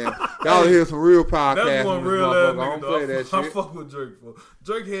swirl. goddamn. Y'all hear some real podcast. That's one from this real ass motherfucker. I nigga. don't play Though. that I shit. fuck with Drake for.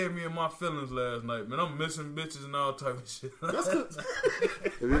 Drake had me in my feelings last night, man. I'm missing bitches and all type of shit.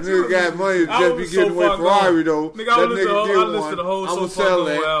 If the nigga got money to I just was be giving so away far Ferrari gone. though, Nigga, that I listened to nigga the get whole- I listened to the one. whole I'm So gonna Far sell Gone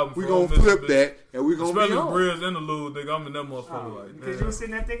that. album We for gonna Missing flip Bitch. that and we gonna be Especially on. Bria's interlude, nigga. I'm in that motherfucker like, Because you damn. was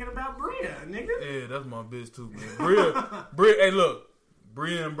sitting there thinking about Bria, nigga. Yeah, that's my bitch too, man. Bria, hey, look,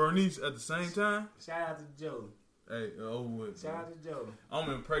 Bria and Bernice at the same time. Shout out to Joe. Hey, over with. Shout out to Joe. I'm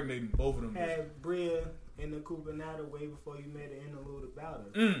impregnating both of them. Had Bria in the Cubanata way before you made an interlude about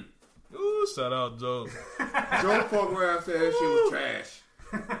her. Ooh, shout out Joe. Joe fuck around and said that shit was trash.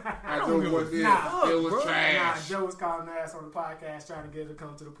 I don't give a it was bro. trash. Joe was calling her ass on the podcast trying to get her to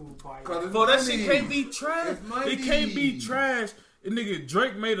come to the pool party. Bro, that shit can't be trash. It's money. It can't be trash. And nigga,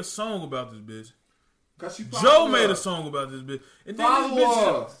 Drake made a song about this bitch. Cause she Joe made a song about this bitch. And then this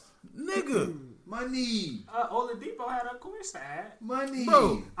bitch, nigga. Money. Oladipo had a court side. Money.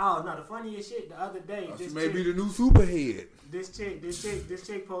 Bro. Oh no, the funniest shit the other day. She This may chick, be the new superhead. this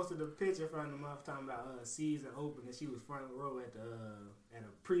chick posted a picture from the month talking about season opening. She was front row at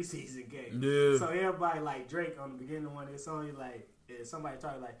a preseason game. Yeah. So everybody like Drake on the beginning of one of his songs, he like somebody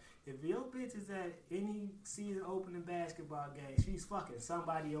talking like, if your bitch is at any season opening basketball game, she's fucking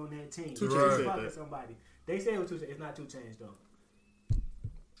somebody on that team. Two She's Chainz said fucking that. somebody. They say it was 2 Chainz. It's not 2 Chainz though.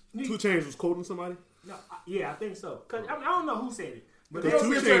 2 Chainz was quoting somebody. No, yeah, I think so. Cause I don't know who said it, but If they your Two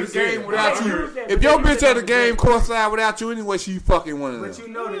bitch at Chainz the game said- without I you, heard that, if but your they bitch said at the that game was courtside without you anyway, she fucking one of them. But you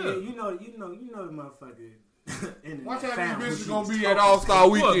know Yeah. that you know the motherfucker. Watch how found these who bitches she gonna was be talking at All Star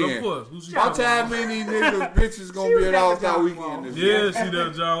Of Weekend. course. Who's she Watch talking how about? many niggas bitches gonna She be was at at All the Star John Weekend Wall. this Yeah, year. she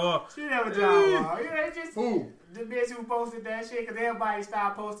done John Wall. She never John Wall. Yeah, it's just Who? the bitch who posted that shit because everybody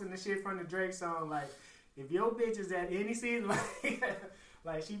started posting the shit from the Drake song. Like, if your bitch is at any season,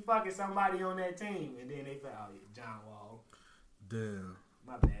 like she fucking somebody on that team, and then they found John Wall. Damn.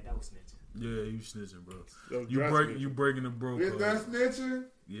 My bad, that was snitching. Yeah, you snitching, bro. That was You drastic. breaking the bro Is code. that snitching?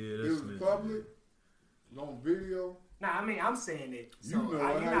 Yeah, It that's was snitching. public. On video. Nah, I mean I'm saying it, so You know it. you're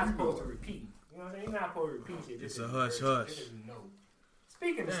How not you supposed know to it? repeat. You know what I'm saying? You're not supposed to repeat shit. It's Just a as hush, encouragement. hush. Just as you know.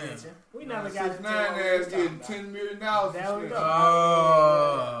 Speaking of Damn. snitching, we never got into 6ix9ine what we ass was getting talking $10 million. There we for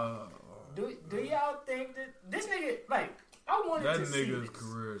go. snitching. Do y'all think that this nigga like I wanted That to see nigga's this.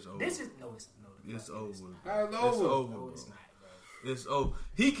 career is over. This is no, it's no. It's over. How's It's over? over, No, bro. it's not, bro. It's over.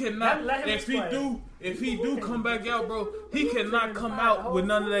 He cannot. Let him If he explain. do come back out, bro, he cannot come out with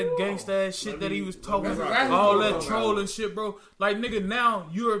none of that gangsta ass shit that he was talking That's about. exactly All what that I'm trolling shit, bro. Like nigga, now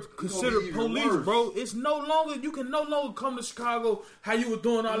you're considered even police, worse. bro. It's no longer you can no longer come to Chicago how you were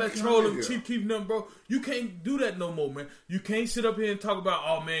doing all that You trolling, can't, cheap keeping them, bro. You can't do that no more, man. You can't sit up here and talk about,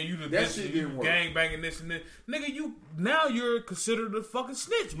 oh man, you the That bitch, shit you didn't work. gang banging this and this, nigga. You're considered a fucking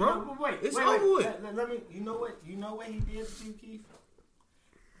snitch, bro. No, but wait, it's wait, over with. Let me. You know what? You know what he did to Chief Keef?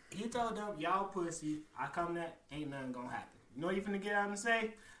 He told them, "Y'all pussy. I come that ain't nothing gonna happen." You know what you finna get out and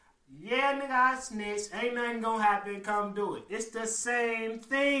say? Yeah, nigga, I snitch. Ain't nothing gonna happen. Come do it. It's the same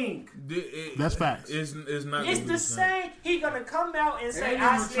thing. That's facts. It's not. It's gonna be the same. He gonna come out and say, And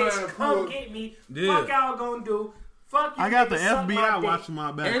 "I you snitch. trying to Come pull- get me. Yeah. Fuck y'all gonna do. Fuck you. I got the niggas, suck my FBI dick." watching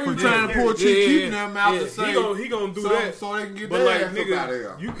my back. And For you that. trying to pull Chief Keef them out to say he gonna do so, that so they can get but their like ass up out of nigga,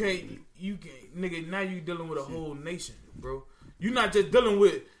 here. you can't, nigga. Now you dealing with a whole nation, bro. You're not just dealing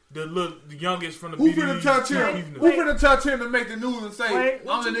with the youngest from the Who BDE. finna touch him? Keeping Who finna touch him to make the news and say, Wait,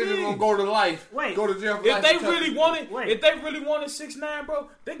 what I'm the you nigga mean? gonna go to life, Wait. go to jail for If life? they and touch really him? wanted, Wait. if they really wanted 6ix9ine, bro,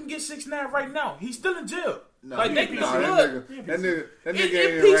 they can get 6ix9ine right now. He's still in jail. Nah, like they he- can nah, get that blood. nigga, that nigga In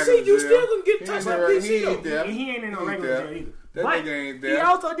ain't PC, in you regular still jail. gonna get He touched ain't by in- PC He ain't though. there. And he ain't in no He regular there. jail either. That But nigga ain't he there.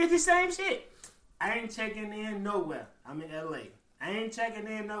 also did the same shit. I ain't checking in nowhere. I'm in LA. I ain't checking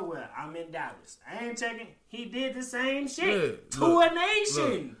in nowhere. I'm in Dallas. I ain't checking. He did the same shit Yeah, to look, a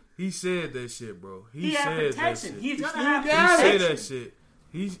nation. Look, he said that shit, bro. He had said that protection. shit. He's gonna still have got He it. say protection. that shit.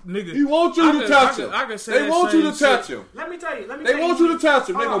 He's nigga. He want you I to can- touch I can- him. I can say They that want you same to touch shit. him. Let me tell you. They want you to touch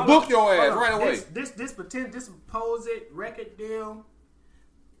him. They Hold gonna on, book your hold ass on. right away. This supposed record deal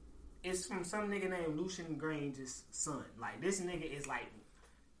is from some nigga named Lucian Grange's son. Like this nigga is like,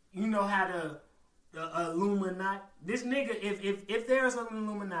 you know how the Illuminati. This nigga, if there is an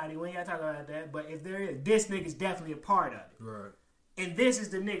Illuminati, we ain't gotta talk about that. But if there is, this nigga's definitely a part of it. Right. And this is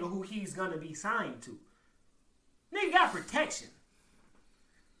the nigga who he's gonna be signed to. Nigga got protection.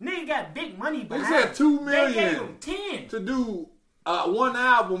 Nigga got big money They behind said $2 him. They gave million him 10. to do one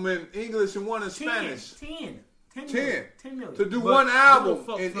album in English and one in 10. Spanish. 10 10 million. To do But one who album the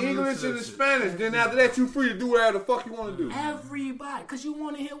fuck in finna English listen to and in that shit? Spanish. Then after that, you free to do whatever the fuck you want to do. Everybody, because you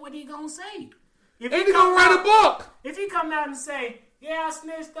want to hear what he gonna say. If And he gonna write a book. If he come out and say, "Yeah, I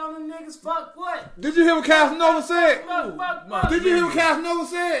snitched on them niggas," fuck what? Did you hear what Casanova said? Fuck. Did you hear what Casanova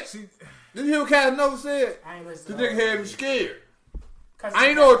said? Did you hear what Casanova said? I ain't The listening. nigga had me scared. 'Cause I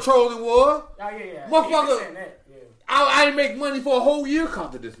ain't know what trolling was. Oh yeah. Motherfucker. He saying that, yeah. I didn't make money for a whole year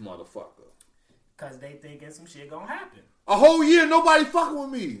because of this motherfucker. Cause they thinking some shit gonna happen. A whole year, nobody fucking with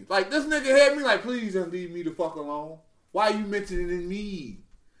me. Like, this nigga had me like, please just leave me the fuck alone. Why you mentioning me?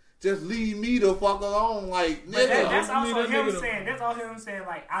 just leave me the fuck alone. Like, But nigga. that's I mean, also that him nigga- saying. That's all him saying.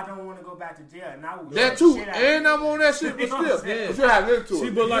 Like, I don't want to go back to jail, and I will. That beat the too. shit out of And you. I'm on that shit, but You know what I'm still. saying? But you have to listen to See,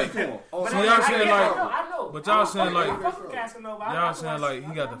 it. but like- Listen to him. But See, I- y'all I saying get- like- I know. but y'all I saying fuck- like- I fuck with Casanova. I Y'all fuck saying with- like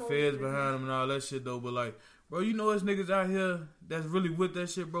he got I the know feds shit. behind him and all that shit though, but like, bro, you know there's niggas out here that's really with that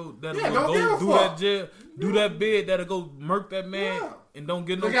shit, bro. That Yeah, will don't give go a do fuck. that jail, do that bid, that'll go murk that man Yeah. and don't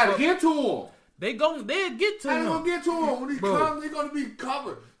get no. They gotta fuck. get to him. They'll get to How you gonna him. get to him? When he Bro. comes, he's gonna be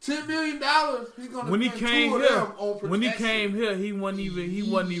covered. $10 million. He's gonna When he spend came 2 of here, them on when he protection. came here, he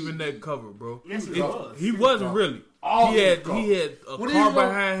wasn't even that covered, bro. Yes, he It- was. He wasn't really. All He had his he had a When car he was-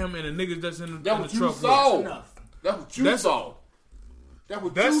 behind him and the niggas that's in the That's in what the you truck. saw. with. Enough. That's what you That's- saw. That's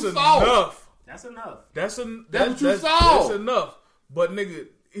what That's you saw. enough. That's enough. That's what you saw. That's enough. But nigga,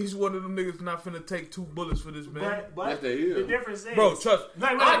 he's one of them niggas not finna take 2 bullets for this man. But Yes, they is. the difference is, Bro, trust.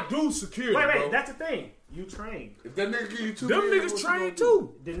 Wait, wait. I do security, wait, bro. that's the thing. You train. If that nigga give you 2 Them million, niggas what you trained gonna do?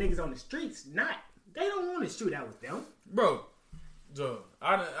 too, The niggas on the streets, not. They don't want to shoot out with them. bro. Joe,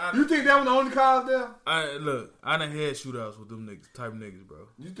 You think that was the only cause there? look. I done had shootouts with them niggas, type niggas, bro.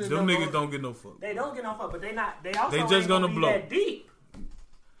 You think Them that niggas was- don't get no fuck. They don't get no fuck, but they not. They also They just ain't gonna be blow. that deep.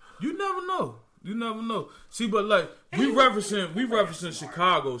 You never know. You never know. See, but like we referencing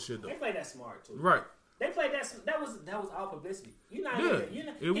Chicago shit They though, play that smart too. right? They played that. That was all publicity. You know. Yeah, you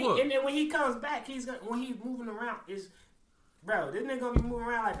know. it was. And then when he comes back, when he's moving around, bro. This nigga gonna be moving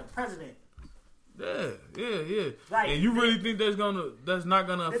around like the president. Yeah. Like, and you really think that's not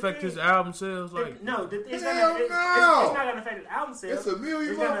gonna affect his album sales? Like, No, it's Hell not no. gonna affect his album sales. It's a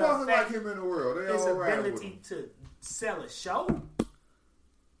million It's gonna motherfuckers like affect him in the world. They his all ride with ability him. to sell a show.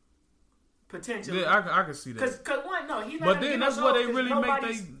 Potentially. yeah, I can see that. Cause one, no, he's not. But gonna then get no that's why they shows 'cause really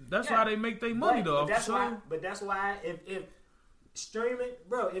nobody's- That's yeah. why they make their money though. Off the That's why. show. But that's why if streaming,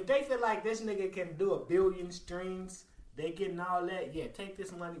 bro, if they feel like this nigga can do 1 billion streams, they getting all that. Yeah, take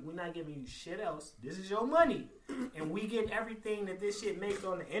this money. We're not giving you shit else. This is your money, and we get everything that this shit makes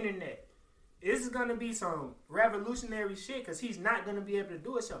on the internet. This is gonna be some revolutionary shit because he's not gonna be able to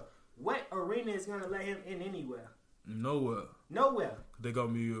do a show. What arena is gonna let him in anywhere? Nowhere. Nowhere. They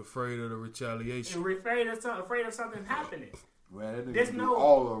gonna be afraid of the retaliation. And afraid of something happening. Man, that nigga There's can no- do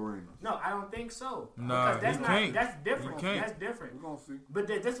all the arenas. No, I don't think so. Nah, Because that's he not. can't. That's different. He can't. That's different. We're gonna see. But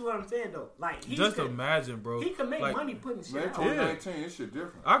this is what I'm saying though. Like he Just could, imagine, bro. he can make Like, money putting shit Man, out. 2019, this shit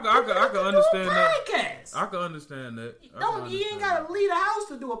different. I can understand that. Podcast. I can understand that. I can Don't he ain't understand gotta leave the house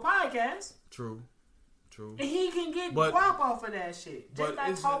to do a podcast, that. True. and he can get But- guap off of that shit. Just but by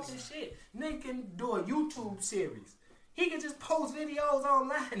it's- talking shit. Nigga can do a YouTube series. He can just post videos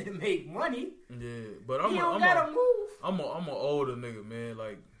online and make money. Yeah, but He don't gotta move. I'm an older nigga, man.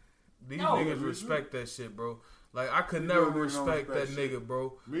 Like these No, niggas respect that shit, bro. Like I could never don't respect that respect shit. nigga,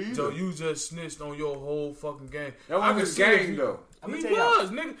 bro. Me either. So you just snitched on your whole fucking game. That I wasn't can his see if game, you- though. I'ma He tell y'all.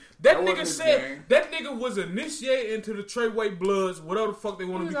 was, nigga. That That wasn't nigga his said game. that nigga was initiated into the Treyway Bloods, whatever the fuck they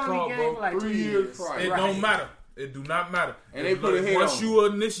want He to was be on the called, game bro. for like 3 2 years years. prior. It Right. don't matter. It do not matter. And they put a hit once on you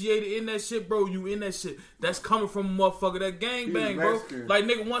initiated in that shit, bro, you in that shit. That's coming from a motherfucker that gang bang, bro. Mexican. Like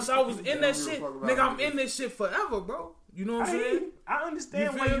nigga, once I was in Don't that give a shit, fuck about nigga, I'm niggas. in this shit forever, bro. You know what I'm saying? I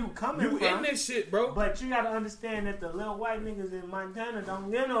understand feel? where you coming You from. in this shit, bro. But you gotta understand that the little white niggas in Montana don't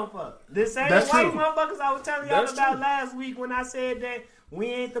give no fuck. The same That's white true. motherfuckers I was telling y'all That's about true. last week when I said that we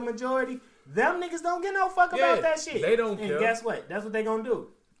ain't the majority, them niggas don't give no fuck Yeah, about that shit. they don't and care. guess what? That's what they gonna do.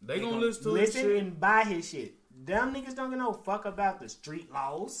 They gonna listen to this shit. and buy his shit. Them niggas don't give no fuck about the street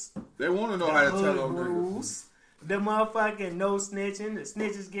laws, They want to know the how to tell hood them niggas. rules, the motherfucking no snitching, the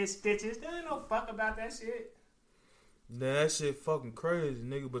snitches get stitches. They ain't no fuck about that shit. Nah, that shit fucking crazy,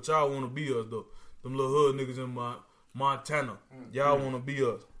 nigga. But y'all wanna be us though. Them little hood niggas in Montana. Y'all wanna be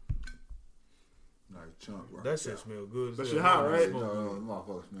us. Nice chunk, bro. That shit smell good. as That hell. shit hot, right? No,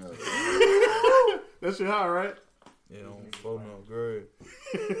 motherfucker smell. That shit hot, right? Yeah, on phone no great.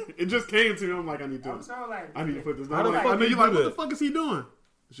 It just came to me. I'm like, I need to put this How down. the Like, fuck I know you you like, do what the that? fuck is he doing?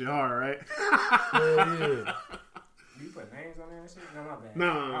 That shit hard, right? Yeah. You put names on there and shit? No, my bad. No.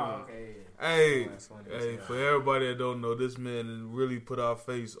 Oh, okay. Hey, That's funny. hey, for everybody that don't know, this man has really put our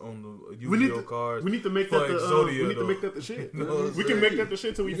face on the We need Yu-Gi-Oh to, cards. we need to make for that the Exodia, we need to though. make that the shit. No, We can make that the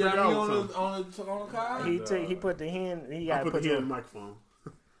shit till we You figure got me out on something. the card? He put the hand. He I gotta put put the hand in your. the microphone.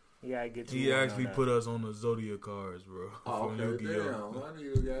 He gotta get. He you on actually that. put us on the Zodiac cards, bro. Oh, from okay, Yu-Gi-Oh. damn. I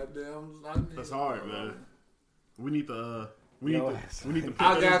need a goddamn. That's hard, man. We need to. We Yo, need to. Put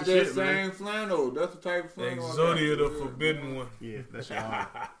I that got into that shit, man. same flannel. That's the type of flannel. Exodia, I got. the forbidden one. Yeah, that shit hard.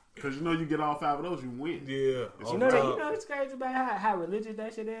 Because you know you get all 5 of those, you win. Yeah. You know that. You know what's crazy about how religious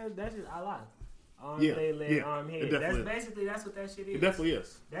that shit is. That shit Allah. Arm, Yeah, leg, yeah, arm, it head. definitely That's is. basically what that shit is. It definitely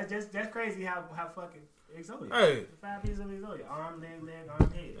is. That's crazy how fucking Exodia. Hey. 5 pieces of Exodia. Arm, leg,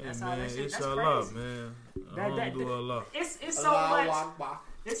 arm, head. That's Hey, how man, that shit. it's That's a crazy. lot, man. I don't do a lot. It's so much.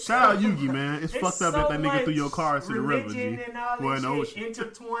 It's Shout out so- Yugi, man. It's fucked up so that nigga much threw your car into the river, religion G. and all Well, that in the shit ocean.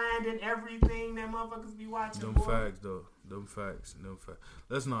 intertwined in everything that motherfuckers be watching. Them boy. facts, though. Them facts.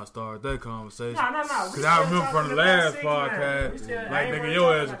 Let's not start that conversation. No. Because I remember from the last podcast, like, nigga,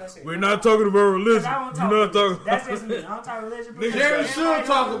 your ass, we're not talking about religion. We're not talking That's just me. I don't talk religion. Nigga, Jerry should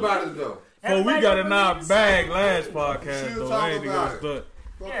talk about it though. But we got a knob bag last Should podcast, though. talk I ain't about gonna it.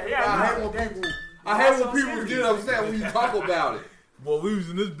 stunt. Yeah. I hate when people get upset when you talk about it. Boy, we was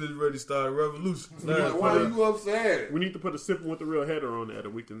in this bitch ready to start a revolution. Like, why are you upset? We need to put a sipping with the real header on that,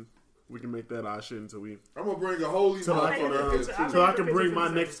 and we can make that our shit until we. I'm gonna bring a holy So I motherfucker can, in here too. so I can bring my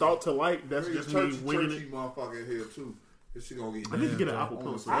next thought to light. That's Bring a just me winging churchy it. motherfucker in here too. This shit gonna get. I need to get an Yeah. apple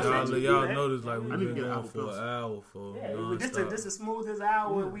post. I Y'all, said you y'all do that. notice like I we've need to been get an going apple for an pencil. hour for Yeah, nonstop. this the smoothest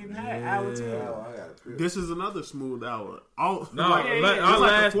hour we've had. Hour 10. Yeah. Oh, I got a feel. This is another smooth hour. All No, like, yeah, it's yeah. our like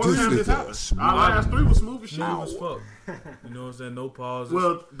the last fourth time this happened. Our last 3 was smooth as shit. smooth as fuck. You know what I'm saying? No pauses.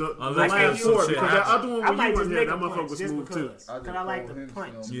 Well, the Unless last some 4 shit because that happens. other one I when might you just were there, make that a motherfucker punch was just smooth too. because. Because I like the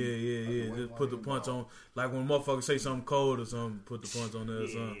punch. Yeah. Just put the punch on. Like when motherfuckers say something cold or something, put the punch on there or Yeah,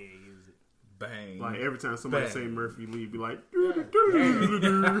 something. use it. Bang. Like every time somebody Bang. say Murphy Lee, be like,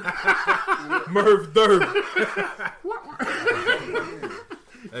 Murph Durf.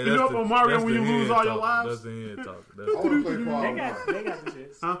 Hey, You know up on Mario when you lose all your lives? That's the end talk. I That's wanna play They Mario got 1. they got the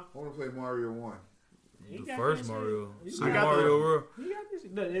shits. huh? I wanna play Mario 1. He the got first that shit. Mario. He Super got Mario World. He got this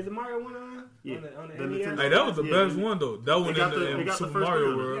shit. Look, is the Mario one on? Yeah. On the The NES? Nintendo- Hey, that was the Yeah, best they- one though. That one got the- in they got the Super first Mario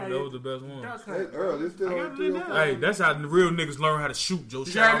one. World. Yeah, That yeah. was the best one. Duck Hey, Hunt. Earl, it's still I got on it in 305. there. Hey, that's how the real niggas learn how to shoot, Joe. You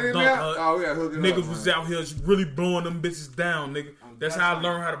Shout got out it in Dunk there? Hunt. Oh yeah, hook it Niggas up, was man. out here really blowing them bitches down, nigga. That's how I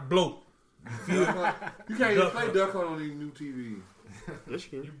learned how to blow. You can't even play Duck Hunt on these new TVs.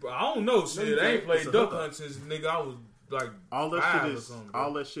 Yes, you can. I don't know, shit. I ain't played It's a Duck hookup. Hunt since nigga I was like All that 5 shit or is something. bro.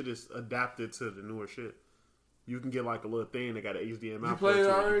 all that shit is adapted to the newer shit. You can get like a little thing that got an HDMI You plug played to it it.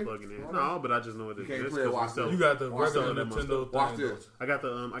 You already? plug it in. No, but I just know it You can't exists. play it, 'cause we watch sell it. You got the Watch regular that Nintendo Watch thing. this. I got the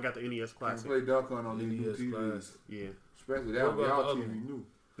NES You can Classic. play Duck Hunt on these new NES TVs. Classic. Yeah, Especially What that about one. Y'all the other TV one? new.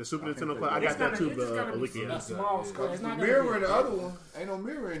 the Super I can't Nintendo play Classic. I that. got that too, It's just but gonna be Alicia. a small screen. It's The not mirror gonna in be the other one ain't no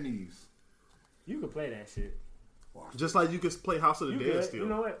mirror in these. You can play that shit. Watch Just like you can play House of the You Dead good. still. You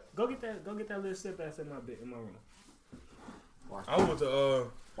know what? Go get that little sip ass in my room. Watch I went to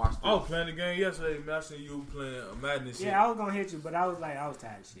Watch I was this. playing the game yesterday, man. I seen you playing Madden and shit. Yeah, I was gonna hit you, but I was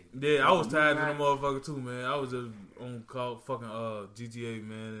tired of shit. Yeah, I was tired of the motherfucker too, man. I was just on call fucking GTA,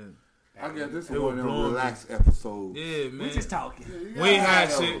 man. I guess this is They one were of them blowing relaxed episodes. And yeah, man. We just talking. Yeah, We ain't had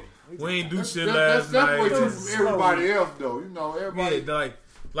though. shit. We ain't do shit That last night. separates you Just from everybody else, though. You know, everybody. Yeah,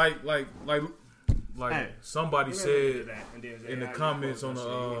 like Hey. somebody said in the comments on the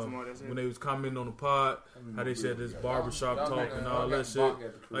when when they was commenting on the pod, how they said this barbershop Y'all talk got- and y'all all got that shit. Bach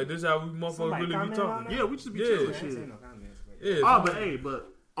at the crib. Like this how we motherfuckers really be talking. Yeah, we just be Yeah. chilling I ain't shit. seen no comments. Yeah, Oh, but hey,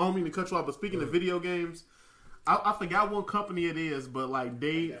 I don't mean to cut you off. But speaking of video games, I forgot what company it is, but like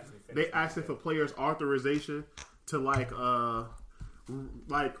they asking for players' authorization to like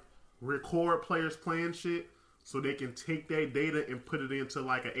record players playing shit, so they can take their data and put it into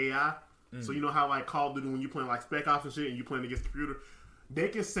like an AI. So you know how like Call of Duty when you playing like Spec Ops and shit, and you playing against the computer, they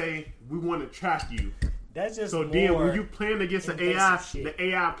can say we want to track you. That's just So more then when you playing against the invasive AI, shit. the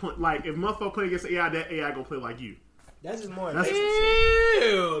AI like if motherfucker playing against the AI, that AI gonna play like you. That's just more That's- invasive shit.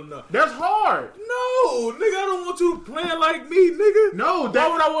 hell no. That's hard. No, nigga, I don't want you playing like me, nigga. No, Why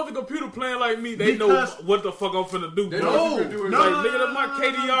that would I want the computer playing like me? They know Because- what the fuck I'm finna do. They bro. know what you can do is no, Like, no, nigga, no, that my no,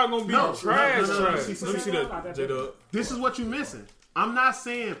 KDR gonna be no, trash, no, no, no, trash. see, Let me see that, see, J-Dub. this is what you missing. I'm not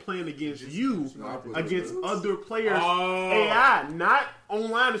saying playing against you, against other players, Oh. AI, not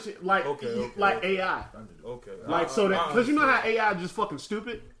online and shit. Like, Okay. like AI. Okay. Like so that because you know how AI just fucking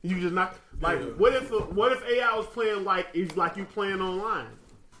stupid. You just not like Yeah. what if AI was playing like you playing online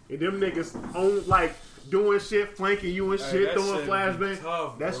and them niggas on like doing shit, flanking you and Hey, shit, that throwing shit be flashbangs.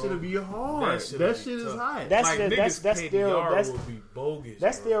 tough, That bro. should be hard. That shit is tough. hot. That's Like, still niggas that's KDR would be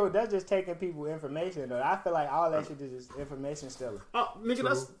bogus. bro. that's just taking people information though. I feel like all that shit is just information stealing. Oh,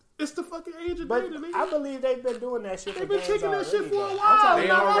 nigga, it's the fucking age of But data, nigga. I believe they've been doing that shit. They've for been games kicking that shit already, for a though. while. I'm talking They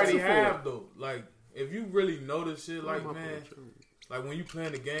not about- already asking for have it. though. Like if you really notice shit, like man, like when you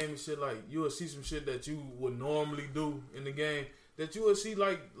playing the game and shit, like you will see some shit that you would normally do in the game that you would see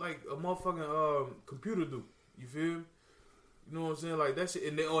like a motherfucking computer do. You feel me? You know what I'm saying? Like that shit,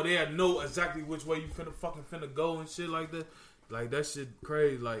 and they know exactly which way you finna go and shit like that. Like that shit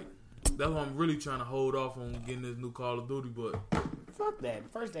crazy. Like that's why I'm really trying to hold off on getting this new Call of Duty, but fuck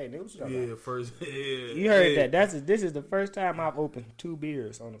that. First day, nigga. What you talking Yeah, about? first. Yeah, You heard that. This is the first time I've opened 2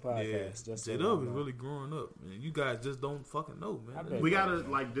 beers on the podcast. Yeah, Just J Dub is really growing up, man. You guys just don't fucking know, I man. bet. We gotta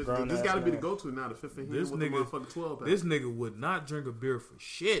like this. Grown This ass gotta be the man. go-to now. The fifth and This with the nigga- motherfucking 12 pack. This nigga would not drink a beer for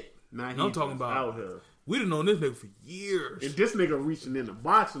shit. Now I'm he's talking just about- out here. We done known this nigga for years. And this nigga reaching in the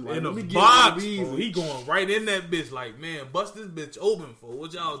box and like, In let the me get one of box, these. fool. He going right in that bitch like, man, bust this bitch open for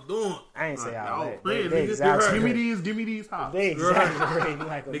what y'all doing. I ain't say all Oh, that. man, They nigga, exaggerating. give me these hops. They exaggerating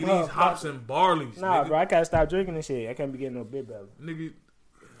like a Nigga, these motherfucker. hops and barleys. Nah, nigga. bro, I gotta stop drinking this shit. I can't be getting no big belly. Nigga,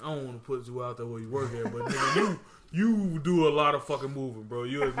 I don't want to put you out there where you work at, but nigga, you do a lot of fucking moving, bro.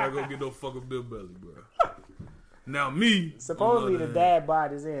 You ain't not gonna get no fucking big belly, bro. Now me, Supposedly on the other hand- dad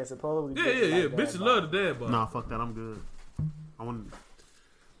bod is in. Supposedly, Yeah, yeah, yeah. like Bitches dad love bod. the dad bod. Nah, fuck that. I'm good. I want.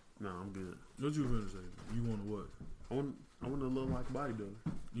 No, I'm good. What you gonna say? You want to what? I want to look like a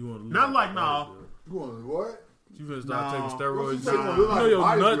bodybuilder. You want to Not like, nah. You want what? You finna start No. taking steroids. What you You say? Nah. You look like know a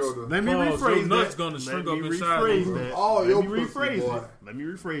your nuts. bodybuilder. Let me Pause. rephrase Your nuts that. gonna Let shrink me up inside, rephrase bro. that. Oh, Let your me pussy, rephrase boy. it. Let me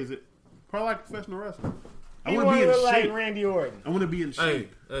rephrase it. Probably like professional wrestler. I He want to be wanna in look like shape. Randy Orton. I want to be in Hey,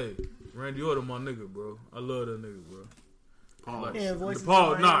 shape. hey, Randy Orton, my nigga, bro. I love that nigga, bro. Pause. Yeah, voices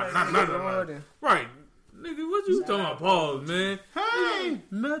Paul, in my nah, head nah, like nah, Randy nah, nah. Orton. Right, nigga. What you talking about, pause, man? Hey,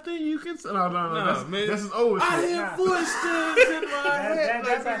 nothing you can say. No, Nah, that's, man. That's his old I shit. hear Nah. voices in my head.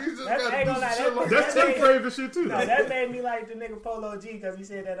 That's Like, you just I ain't gotta gonna do lie, some shit like That's that Tim favorite shit too. No, though. that made me like the nigga Polo G because he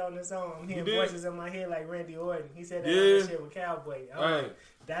said that on the song. I'm hearing did? voices in my head like Randy Orton. He said that on Yeah. that shit with Cowboy. I was Right. like,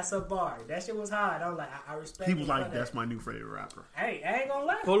 that's a bar. That shit was hard. I was like, I respect He him was for like, that. "That's my new favorite rapper." Hey, I ain't gonna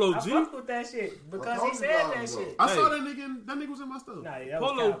lie. Polo I G? fucked with that shit because I he told said you that about shit. I Hey. saw that nigga. That nigga was in my stuff. Nah, that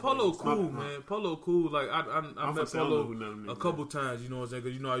was Polo, Cowboy. Polo, So- cool, man. Polo, cool. Like I I'm met finna say I don't know Polo who none of them a niggas couple times. You know what I'm saying?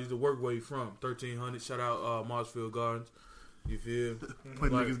 Because I used to work where he from. 1300. Shout out Marshfield Gardens. You feel?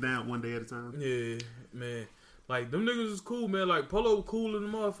 Put Like- niggas down one day at a time. Yeah, man. Like them niggas is cool, man. Like Polo cool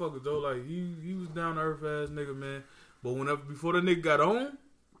in the motherfuckers though. Like he was down to earth ass nigga, man. But whenever before that nigga got on,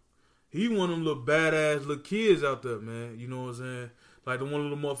 he one of them little badass little kids out there, man. You know what I'm saying? Like the one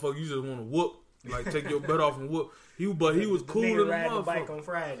little motherfucker you just want to whoop, like take your butt off and whoop. He was The cool nigga in the riding the bike motherfucker. on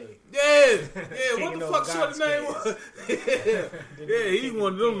Friday. Yeah, what Kicking the those fuck shorty name God's was? yeah, he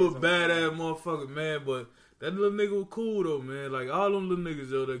one of them little badass motherfuckers, man. But that little nigga was cool though, man. Like all them little niggas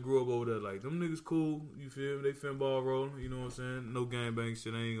though that grew up over there, like them niggas cool. You feel me? They finball rolling. You know what I'm saying? No gangbang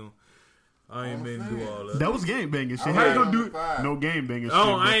shit. I ain't mean to do all that. That was game banging shit. I How you ride gonna on do the five. no game banging shit?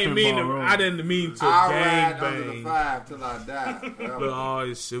 Oh, but I ain't mean pinball to. rolling. I didn't mean to I ride under the gangbang. 5 till I die. Look, all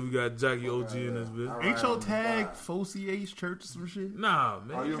this shit. We got Jackie OG in this I bitch. ride Ain't your under the tag 5. FOCH Church or some shit? Nah, Are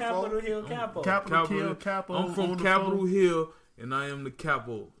man. you a Capitol folk? Hill Capo. Capitol Hill, Capo. I'm from on the Capitol phone. Hill, and I am the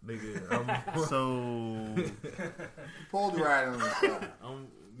capo, nigga. So Supposed to ride under the 5.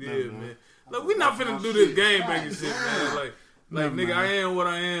 Yeah, man. Look, we not finna do this game banging shit, man. Like, nigga, man. I am what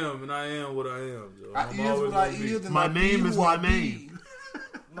I am, and I am what I am. Joe. I I'm is always what I gonna be. is, and My I be name is who my I be. name.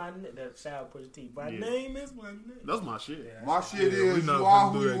 That shout put the T. My Yeah. name is my name. that's my shit. Yeah. My shit Yeah, we is not you are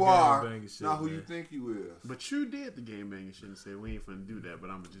finna do who that you gang are, banging shit, not who man. you think you is. But you did the game banging shit and said we ain't finna do that. But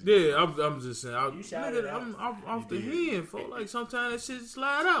I'm just Yeah, I'm just saying. You shouted Nigga, out. I'm off the You did. hand, folks. Like sometimes that shit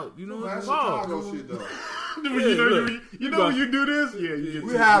slide out. You know what That's I'm saying? Chicago shit though. you know when you do this, yeah, you get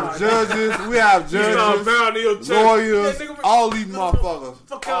We to- have judges, we have judges, lawyers, all these motherfuckers.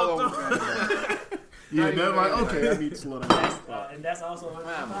 Fuck all out over town. Yeah, they're like, okay, I need to slow down. And that's also on the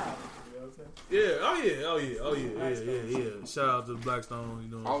Man. 5. You know what I'm saying? Yeah, oh yeah. Shout out to Blackstone,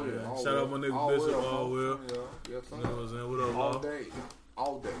 you know what Oh I'm yeah, saying? all Shout out my well. nigga All Bishop well, Allwell. folks. Yeah, yes, You know what I'm saying? What up, all Law? day,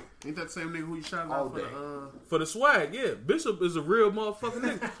 all day. Ain't that the same nigga who you shot All out for day. the For the swag, yeah. Bishop is a real motherfucking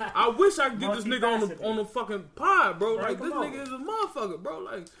nigga. I wish I could get this nigga on the fucking pod, bro. Bring Like, him this over. nigga is a motherfucker, bro.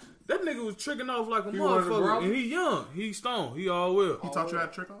 Like, that nigga was tricking off like a He one of the motherfucker. brothers? And he young. He stoned. He all well. He taught you how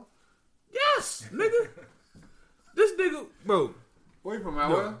to trick off? Yes, nigga. This nigga, bro. Where you from, out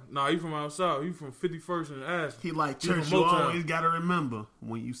No, where? nah, he from out south. He from 51st and Ashland. He like He church. from You Motown. always gotta remember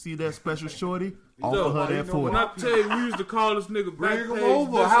when you see that special shorty, Yo, offer her why that you know 40. When I tell you, we used to call this nigga Bring him Backpage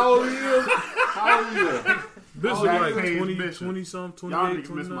over. Bishop. How old he is? How old he is? Bishop Backpage like 20, Bishop. 20 something, Y'all 28,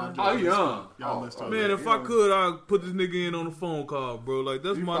 niggas miss my 29. joke. Oh, young. Y'all missed all Man, that. if I could, I'd put this nigga in on the phone call, bro. Like,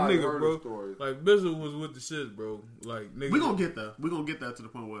 that's You my probably nigga, heard bro. the story. Like, Bishop was with the shit, bro. Like, nigga. We gonna get there. We gonna get there to the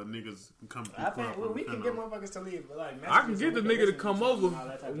point where niggas can come. I think we can get motherfuckers to leave, but like I can get the nigga to come over all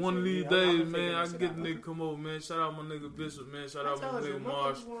that type of one of shit. these I'm days, figuring man. I that can shit get out. the nigga come over, man. Shout out my nigga Bishop, man. Shout I out my told you, nigga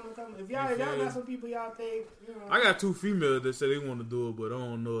Marsh. motherfuckers wanna come. If y'all You got feel? some people y'all think, you know. I got 2 females that say they want to do it, but I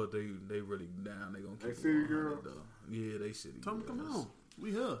don't know if they really down. They gonna keep They it city 100, girl? though. Yeah, they city Tell them girls. come on.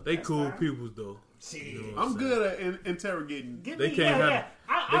 We here. They That's cool fine. peoples though. Shit. You know what I'm saying? good at interrogating. Get They me- can't yeah, handle- yeah.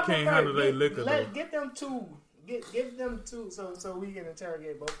 I they can't prefer handle they liquor, though. Get them 2 Give them two so we can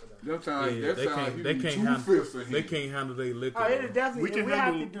interrogate both of them. Them times, Yeah, they can't handle their liquor. Oh, it'll definitely. We can we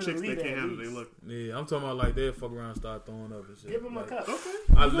have handle to do chicks the that lead can't at handle their least. look. Yeah, I'm talking about like they'll fuck around and start throwing up and shit. Give them a cup. Okay.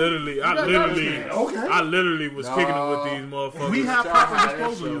 I literally was kicking it with these motherfuckers. We have proper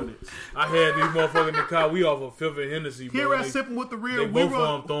disposal units. I had these motherfuckers in the car. We off of Fifth and Hennessy, bro. Here at Sipping with the Real, They we both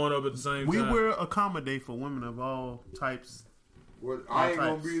of them throwing up at the same we time. will accommodate for women of all types. Well, all I ain't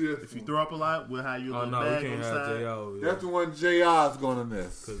types. gonna be this. If you throw up a lot, we'll have you a Oh little no, we bag can't on the have side. J.O. That's the one JR's gonna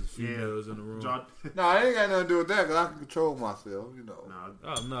miss. Because females in the room. No, I ain't got nothing to do with that because I can control myself, you know.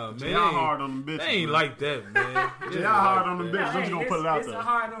 Oh no, man. J.R. hard on them bitches. They ain't like that, man. J.R. hard on them bitches. I'm just gonna put it out It's a there.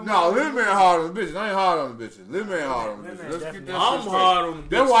 hard on No, Lil Man hard on the bitches. I ain't hard on the bitches. Lil Man hard on the Lil bitches. Man Let's get definitely. that I'm shit straight. hard on the bitches.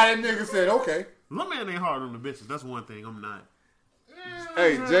 That's why that nigga said, okay. Lil Man ain't hard on the bitches. That's one thing. I'm not.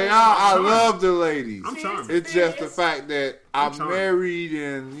 Hey, JR, I love the ladies. I'm charming. It's just the fact that I'm charming. married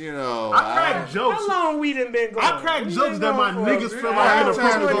and, you know. I crack jokes. How long we done been going? I crack We jokes been that my going for niggas a- feel I like have in the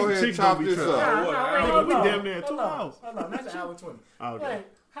time to first go place. ahead and Chicks chop don't be this tripping. up. Nah, wait, Nigga, hold we on. damn near 2 Hold on. hours. Hold on, that's an hour 20. Okay. Wait,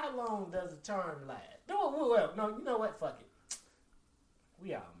 how long does a charm last? No, you know what? Fuck it.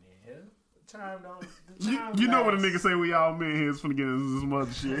 We all men here. The charm don't. The charm You know what a lasts- nigga say we all men here is finna get into some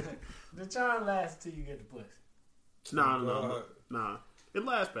other shit. The charm lasts till you get the pussy. Nah. It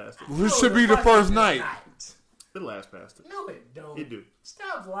lasts past it. This should be the first night. It lasts past it. No, it don't. It do.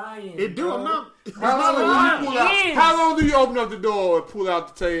 Stop lying. It do. bro. I'm not. It's How not a long, lie. do you pull out, Yes. how long do you open up the door and pull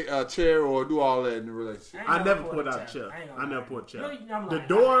out the chair or do all that in the relationship? ain't I gonna never pull put the out a chair. ain't I gonna never lie. put a chair. No, I'm The lying.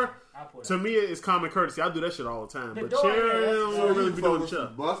 door, I put to me, is common courtzy. I do that shit all the time. The But door, chair, yeah, I that's- don't really be doing the Some chair.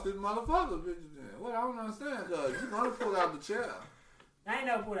 busted motherfuckers, bitches. What I don't understand, cause you gonna pull out the chair. I ain't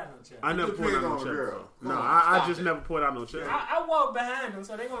never put out no chair. I never put out depends no on the chair girl. before. Come No, on, I stop just it. never put out no chair. I walk behind them,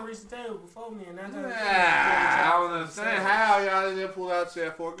 so they gonna reach the table before me, and that's I don't understand how y'all didn't pull out a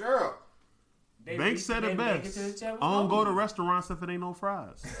chair for a girl. Bank said it best. I don't go to restaurants if it ain't no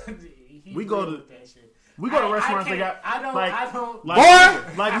fries. We go to- We go to restaurants that got I don't. like, I don't. like,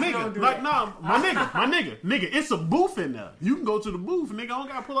 Boy! like I nigga, don't do like that. nah, my nigga, it's a booth in there. You can go to the booth, nigga. I don't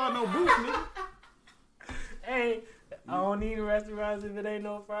gotta pull out no booth, nigga. Hey, I don't need restaurants if it ain't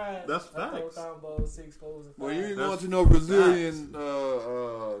no fries. That's I throw facts. combos, 6 bowls of fries. Well, you ain't That's going to no Brazilian,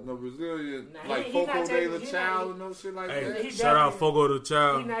 Nah, like he Foco not de taking- la he Chow not- and no shit like Hey, that. He shout out definitely- Fogo the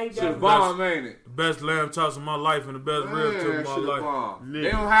Child. He not- he Shit definitely- bomb, ain't it? Best lamb chops of my life and the best rib tip Man, of my shit life. bomb. Nigga,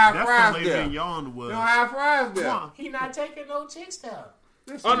 They don't have that's fries what there. Lady Yarn was. They don't have fries there. Come on. He not taking no chicks there.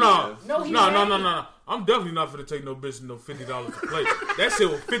 Yes, Oh he no. is. No, he no, ain't. no. I'm definitely not finna take no bitch no $50 a plate. That shit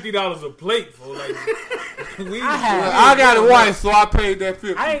was $50 a plate for like. I got a wife, so I paid that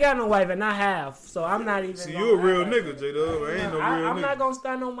 50. I ain't got no wife, and I have, so I'm not even. See, gonna you a real act like nigga, that. J-Dub. I ain't no real I'm nigga. not gonna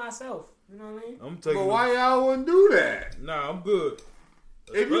stand on myself. You know what I mean? I'm taking. But why y'all wouldn't do that? Nah, I'm good.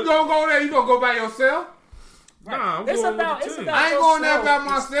 If you gonna go there, you gonna go by yourself? Nah, I'm It's going about. with It's the team. about. I ain't going there yourself, by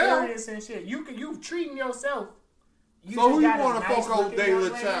myself. experience and shit. You treating yourself. You So just who you got a want to nice Foco looking de young la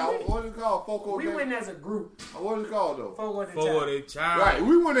lady Chow? with you. What is it called? Foco We de went as a group. What is it called though? Fogo de For Chow. the child. Right,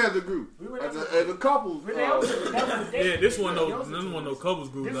 we went as a group. We went as as a couple. That was a date. Yeah, this one Yours no, was this one no yours. couples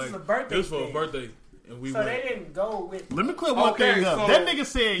group. This like was a birthday this for a thing. birthday, and we So went. they didn't go with. Let me clear one Okay, thing up. so That nigga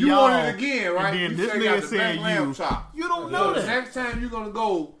said You y'all. want it again, right? And then You this say you got nigga the said best lamb you. chop. You don't So know the that. next time you gonna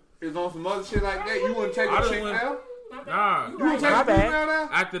go is on some other shit like that. You wouldn't take I a done chick went- there? Nah, You wouldn't take My a bad. female there?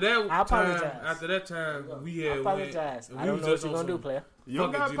 after that I apologize. time, after that time, we had I apologize. went, and I we don't was know what just you're on gonna do, some- player. You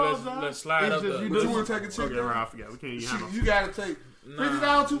don't Fuck gotta it, G, let's apologize. slide It's up just the- you But you do. wouldn't take a chick Okay, there? right, I forgot. We can't Shit, handle. you gotta take Nah,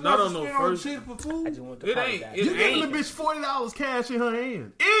 $50 too much not to on no spend on a first- chick for I food. just want to It apologize. ain't. You It giving ain't. the bitch $40 cash in her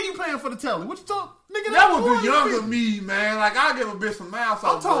hand, and you paying for the telly. What you talking? Nigga, That was the $450. younger me, man. Like I give a bitch some mouse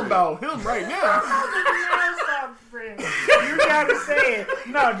I'm off talking bread. about him right now. You gotta say it.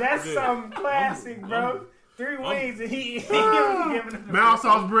 No, that's some classic, bro. 3 wings and he giving them. Mouse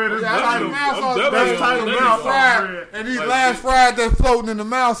sauce bread is Yeah, I like title. mouse sauce definitely bread. That's title on mouse that. sauce Fried, bread. and these Like last this. fries that's floating in the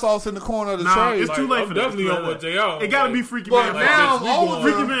mouse sauce in the corner of the Nah, tray. it's too late I'm for that. definitely It's on too with late. JR. It gotta be Freaky But Man. now we I'm going-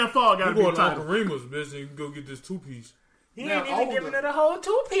 older. Freaky Man Fall gotta You be a going to title. Uncle Remus, bitch, and you can go get this 2-piece. He Now, ain't even older. giving her the whole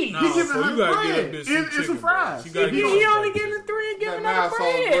 2-piece. Nah, He giving so her you gotta bread. get that bitch some It's some chicken, fries. bro. She gotta He get only some getting the 3 and That giving mouse her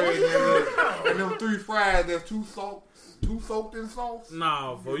sauce the bread bread. What you and them 3 fries that's too soaked in sauce.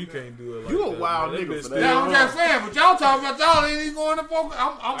 Nah, bro, you can't do it like You a that. wild man. nigga bitch for still that. Yeah, I'm wrong. just saying, but y'all talking about y'all ain't even going to focus.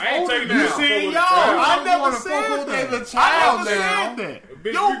 I'm I ain't older taking now. that. You Fuck said with y'all. the child. I I'm never going to said fuck with that. the I child never now. said that.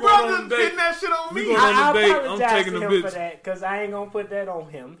 Bitch, Your we going brother on a date. getting that shit on We me. going on I a date. I'm apologize taking to the him for bitch. that because I ain't gonna put that on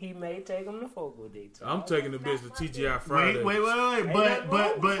him. He may take him to Fogo date. I'm taking the bitch to TGI Friday. Wait. nothing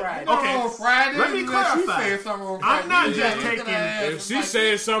wrong with Friday. Okay. On Friday, Let me she clarify. said something on I'm Friday. not You just looking taking- at her If ass she like,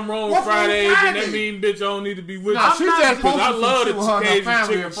 said something wrong What's on Friday, then that Friday? mean bitch I don't need to be with Nah, you. she not just just posted I some love shit the with her and her Cajun family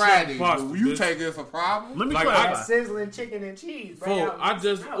chicken on Friday. pasta, Will you bitch. take it as a problem? Let me Like, clarify. That sizzling chicken and cheese. bring Bro, out I the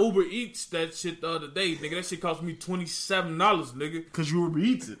just smell. Uber Eats that shit the other day, nigga. That shit cost me $27, nigga. Because you Uber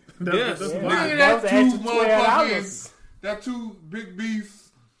Eats it. Yes. That's Yeah. why. Nigga, That that's was two an extra motherfucking, $12. that two big beefs.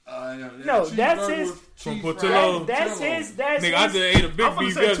 No, that's his- From cheese Portillo. fries. That's his. That's Nigga, I his. just ate a big I'm gonna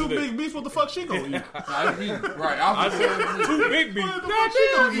beef say two yesterday. big beefs. What the fuck she gonna eat? Nah, it's beef. Right, I I was saying said two big beef. What the fuck she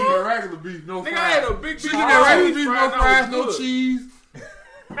Goddamn, gonna eat bro. the regular beef, no Nigga, I fries. ate a big She beef. get that regular cheese beef, no fries, fries, that no was good. cheese.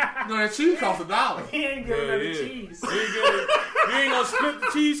 No, that cheese costs $1. He ain't giving Yeah, her the yeah. cheese. You ain't gonna split the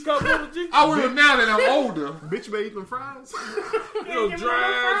cheese cup with the G? I will now that I'm older. Bitch, you better eat them fries. Yo, give me dry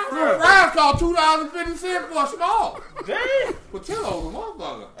no ass The fries. fries cost $2.50 for a small. Damn. Portillo's a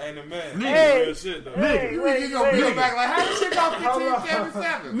motherfucker. Ain't a man. Hey. Real shit, though. Hey, You wait, gonna bill wait. back like, how this shit cost Hold on.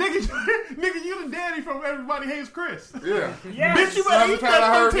 $15.77? Nigga, you the daddy from Everybody Hates Chris. Yeah. Yes. Bitch, you better eat Every time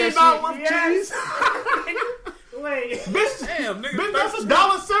I heard that that $13 worth of Yes. cheese. Wait. Bitch, Damn, nigga. bitch, that's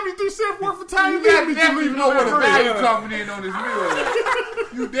 $1.73 worth of time. You got to definitely know where the value Yeah. coming in on this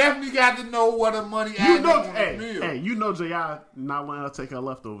meal. You definitely got to know what the money You added know, on hey, this meal. hey, you know, J.I. not letting her take her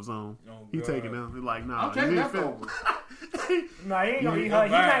leftovers on. Oh, He God. taking them. He's like, nah. I'm taking you that ain't over. No, he ain't gonna You eat eat her. her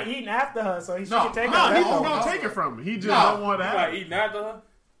He's back. not eating after her, so he No, should take No, her he's just leftovers. gonna take it from me. He just No. don't want to have Like it. eating after her?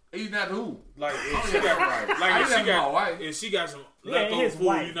 Eating at who? Like if Oh, she yeah, got right. like I if eat she that with my got wife. if she got some Yeah, leftover his food,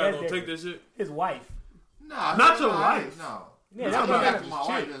 wife, you not that's gonna take different. that shit? His wife. Nah, Not your nah, wife. No. Yeah, I'm that's talking what after my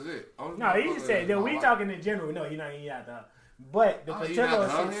wife, that's it. No, he just said that we talking in general. No, you're not eating after her. But the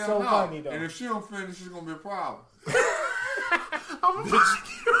Portillo shit is so funny though. And if she don't finish, it's gonna be a problem.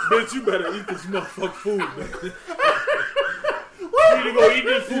 Bitch, you better eat this motherfucking food, man. You need to go eat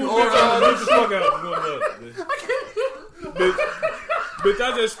this food, bitch. I'm gonna beat the fuck out of you. Bitch,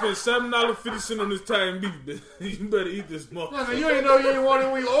 I just spent $7.50 on this Italian beef, bitch. You better eat this No, motherfucker. man, you ain't know you ain't want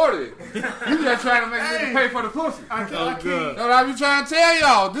it when you ordered it. You just trying to make niggas pay for the pussy. I Oh, can't. God. That's what I be trying to tell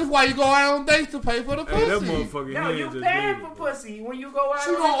y'all. This is why you go out on dates to pay for the Hey, that pussy. motherfucking No, hand you just paying made for it. pussy when you go out. She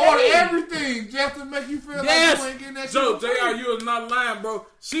on gonna a order date. everything just to make you feel like you ain't getting that Yes, Joe, shit. JR, you is not lying, bro.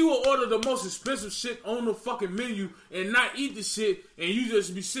 She will order the most expensive shit on the fucking menu and not eat the shit, and you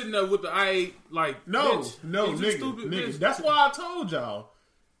just be sitting there with the I ate like No, bitch, no, is you nigga, stupid, nigga. bitch? That's why I told y'all.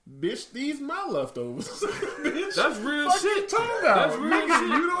 Bitch, these my leftovers. Bitch, That's real fuck shit. you talking about? That's real Nigga, shit.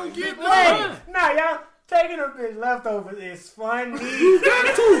 you don't get Wait, that. nah, y'all taking a bitch leftovers is funny.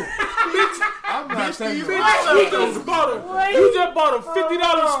 Got to. I'm not Bitch, taking these it. bitches- You just bought a Wait. you just bought a $50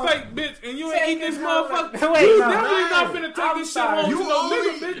 Hold on. steak, bitch, and you ain't eat this Taking motherfucker. her- Wait, You no, definitely no. not finna take I'm this shit sorry. home You to no only-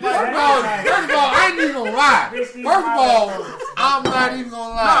 nigga, bitch. But- First of all, I ain't even gonna lie. Bitch, these First of my all, leftovers. I'm not even gonna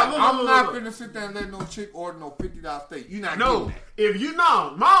lie. Nah, look, I'm look, not look. finna sit there and let no chick order no $50 steak. You not No, getting that. if you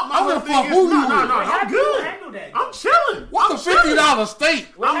know, my I whole don't thing fuck is, who you no, with. How I'm do you good. handle that? I'm chilling. What's a $50 steak?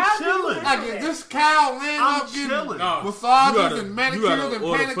 Well, I'm how do you chilling. handle Like, is that? this cow laying I'm up getting chilling. Nah, massages you gotta- and you manicures gotta and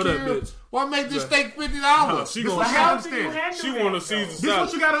order for that pedicures? bitch. What make this Yeah. steak $50? Nah, she This gonna is How how do you understand. handle she that, want a though? Caesar This is what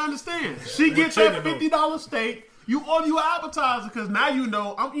salad. you gotta understand. She gets chicken, that though. $50 steak. You order you an appetizer because now you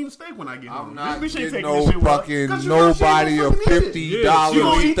know I'm eating steak when I get home. I'm not This bitch ain't getting taking no this shit with her. fucking 'Cause you know she ain't nobody gonna a fucking eat it. $50 Yeah, She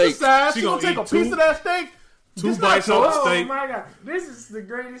gonna eat the steak. side. She She gonna gonna take a eat piece two- of that steak. two This bites not off yours. the Oh steak. my god, this is the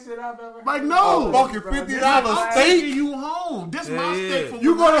greatest shit I've ever heard. Like, no. Oh, fucking Bro, $50 I'm steak. taking you home. This my Yeah. steak. For You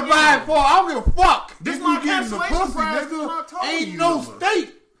when gonna I get buy it home. for? I don't give a fuck. This If my you getting the cancellation pussy, price, that's nigga. what I told Ain't you, no mother.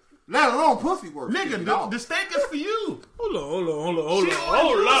 steak. Let alone pussy worth. Nigga, the steak is for you. Hold on. She ordered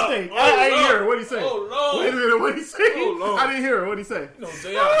Hold you a on. steak. I didn't hear it. What'd he say? Hold on. Wait a minute. What'd he say? Hold on. I didn't hear it. What'd he say? You know,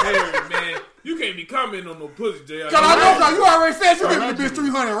 JR married, man. You can't be commenting on no pussy, JR. Cause I know, cause you already said you giving the bitch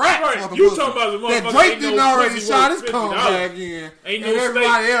 300 racks Right, for the you pussy. talking about the That motherfucker Drake ain't didn't no already pussy shot worth his cum $50. bag in. Ain't And no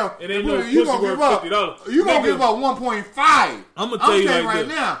everybody steak. else. It ain't no You pussy gonna worth give up. $50. You gonna Nigga. give up 1.5. I'ma tell you like right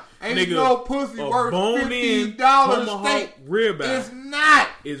this. now. Ain't Nigga, no pussy a worth bone-in $50 tomahawk steak. ribeye It's not.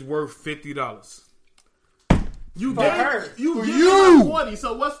 is worth $50. You For gave her. you For gave you. her 40.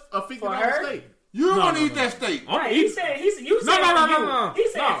 So what's a $50 For her? steak? You No, gonna no, eat no. that steak. I'm Right, he eating. said you No, said no, no, for no, you. no. He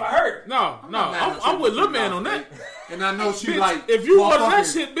said No. for her. No, I'm with Lil Man on that. And I know she Bitch, like. if you order that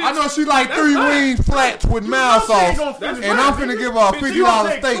motherfucking- shit, bitch, I know she like that's 3 fine. wings flats with mild know she ain't sauce. gonna finish And mine, I'm finna nigga. give her a Bitch, you gonna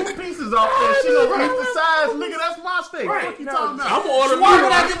 $50 take steak. 2 pieces off there. She gonna eat the size. Nigga, that's my steak. Right, What you no, talking about? I'm gonna order Why me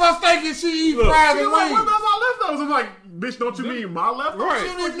would I one. give her steak and she eat Look, fries She and like, what wings? about my leftovers? I'm like, bitch, don't you mean my leftovers? Right. She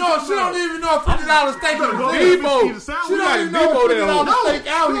don't even know. She don't even know a $50 steak Better is go there. get Debo. a piece of sandwich. She don't got even know a Debo there. $50 No, steak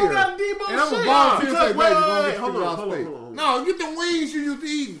out she don't here. got Debo And I'm shit. a bomb to Because say, baby, wait, go wait, get hold on, $50 hold on, steak. hold on. No, get the wings you used to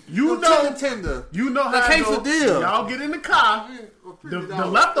eat. You The know- chicken tender. You know The how it go. quesadilla. Y'all get in the car. The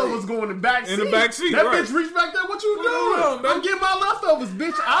leftovers go in the back seat. In the back seat, That right. bitch reached back there. What you What you doing? doing, man? I'm getting my leftovers,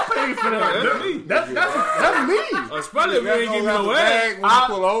 bitch. I paid for that. That's me. That's me. Especially if you ain't give me no ass. when you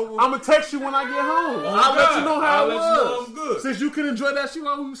pull over. I'm gonna text you when I get home. Oh, I'll let God. you know how I'll it let you know was. I'm good. Since you can enjoy that shit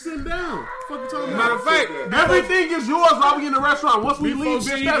while we were sitting down. Fuck you talking Matter about? of fact, Everything is yours while we in the restaurant. Once we leave,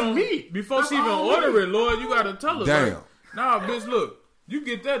 bitch, that's me. Before That's she even all order me. it, Lord, you gotta tell her. Damn. Like, nah, bitch, look, you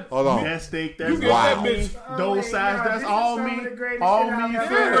get that. Hold on. That steak, You that's get Wow. that bitch. those sides, that's all me. All All me me, for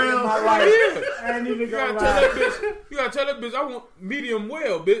for real. real. Yeah. I ain't even You gotta gonna tell lie. that bitch. You gotta tell that bitch. I want medium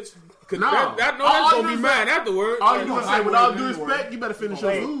well, bitch. Cause No. that know All that's you gonna be gonna mine afterwards. All Like, you gonna say, with all due respect, you better finish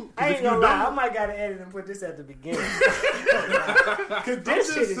your Wait, food. 'Cause I if ain't you gonna lie. I don't, might gotta edit and put this at the beginning. Cause this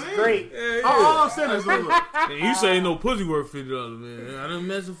just shit is saying. great. yeah, all yeah. I'm saying is, look, And you say ain't no pussy worth $50, man. I done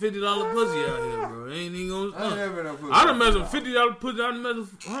mess with $50 pussy out here, bro. Ain't even gonna I ain't stunt. never no pussy. I done mess with $50 pussy. I done mess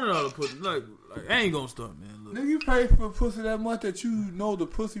with $100 pussy. Like I ain't gonna stunt, man. Look, Nigga, you pay for pussy that much that you know the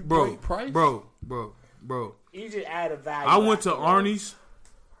pussy bro, price? bro. You just add a value. I went to after. Arnie's.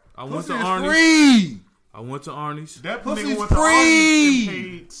 I went Pussy to is Arnie's. free. I went to Arnie's. that Pussy's nigga went to free. Arby's and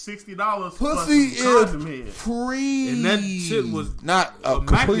paid $60 plus Pussy some condom is head. free. And that shit was not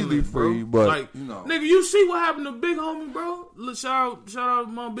completely immaculate, free, bro. but like, you know. nigga, you see what happened to Big Homie, bro? Look, shout out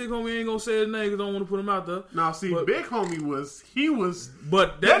my Big Homie. Ain't gonna say his name because I don't want to put him out there. Now, see, But- Big Homie was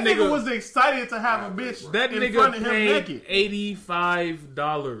But that nigga was excited to have a bitch that in front nigga of him paid naked. $85,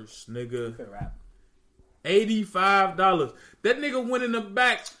 nigga. Good rap. $85. That nigga went in the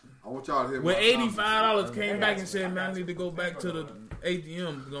back I want y'all to hear when my $85 comments. came back and said, "Man, I need to go back to the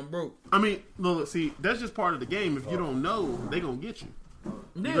ATM because I'm broke." I mean, look, see, that's just part of the game. If you don't know, they gonna get you.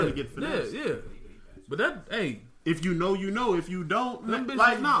 Yeah, gonna get finessed. yeah. But that, hey, If you know, you know. If you don't, Them bitches-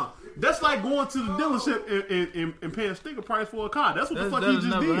 like, nah. That's like going to the dealership and paying sticker price for a car. That's what the fuck he that'll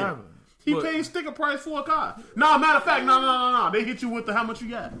just never did. happen. He But- paid sticker price for a car. No, matter of fact, no. They hit you with the how much you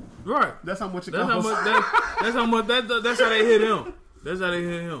got. right. That's how much it That's how costs. much. That's how much. That's how they hit him. That's how they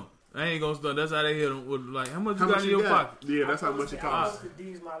hit him. I ain't gonna start. That's how they hit him with like how much you How got much in you your got? pocket. Yeah, that's how much it I costs. posted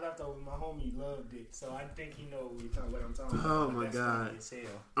these my leftovers. My homie loved it, so I think he know what I'm talking about. Oh, But my that's God. funny as hell.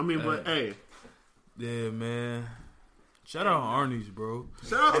 I mean, but hey, Yeah, man. Shout out Arnie's, bro.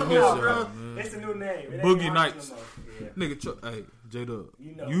 shout out to miss him, y'all, bro. man. It's the new name. It ain't Boogie Arnold Nights. no more. Yeah. Nigga, hey, J-Dub.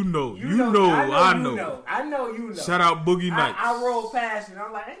 You know. You know. I know. I know you know. Shout out Boogie Nights. I rolled past and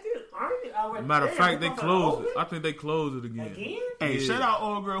I'm like, ain't this Arnie? I went, Matter of damn, fact, this they motherfucker closed open? it. I think they closed it again. Again? Hey, Yeah. shout out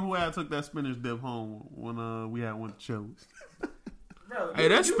old girl who had took that spinach dip home when we had went to Chili's. Bro, Hey, you,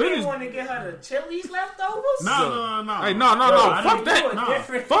 that you spinach- didn't want to get her the Chili's leftovers? No. Hey, no. I Fuck didn't that. do it Nah.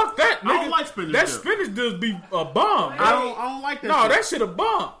 different. Fuck that, nigga. I don't like spinach That dip. spinach does be a bomb. I don't like that. No, shit. that shit a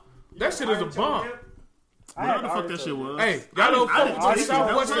bomb. That shit is a Artichoke bomb. dip? I Whatever had the fuck that artichoke shit dip. was. Hey, y'all don't fuck with the artichoke. That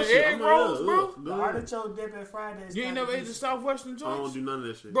Southwestern was my shit. egg I'm rolls, like, bro? ugh, The ugh. artichoke dip at Fridays. You ain't never ate the Southwestern I don't joints? do none of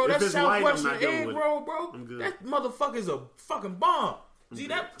that shit. Bro, If that it's light, I'm Southwestern not dealing egg with it. roll, bro. I'm good. That motherfucker's a fucking bomb. See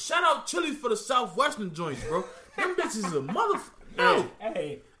that? Shout out Chili's for the Southwestern joints, bro. Them bitches is a motherfucker. No.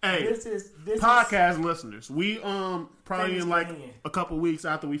 Hey, Hey, this podcast listeners, we probably Fingers in like in hand. a couple weeks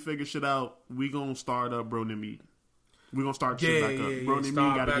after we figure shit out, we gonna start up Bro Them Eating. We gonna start shit back up. Bro Them Eating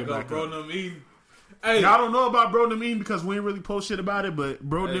Start gotta get back bro. up. Them eating. Hey, Y'all don't know about Bro Them Eating because we ain't really post shit about it, but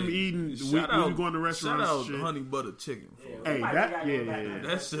Bro hey, Them Eating, we shout out- going to restaurants. Shout and out shit. honey butter chicken. Hey, that yeah.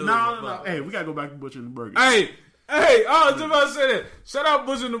 That shit. No. Hey, we gotta go back to butchering the burger. Hey, I was just about to say that. Shout out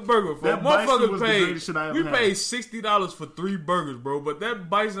Butcher the Burger. For That bison motherfuckers was the paid. greatest shit I ever We had. paid $60 for 3 burgers, bro. But that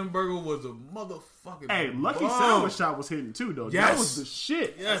bison burger was a motherfucking. Hey, Lucky bomb. Sandwich Shop was hitting too, though. Yes. That was the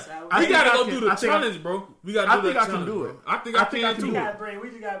shit. Yes, I we think gotta I go can- do the I think challenge, bro. We gotta I do think that I can challenge, do bro. it. I think I I think I can can too. do We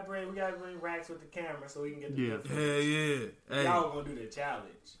just got bring racks with the camera so we can get the Yeah. good Hell yeah. Hey, Y'all gonna do the challenge.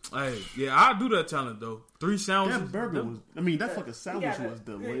 hey, yeah, I'll do that challenge though. 3 sandwiches. That burger was. I mean, that fucking sandwich We gotta- was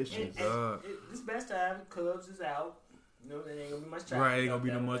delicious. This best time, Cubs is out. You know, there ain't gonna be much traffic. Right, ain't gonna out be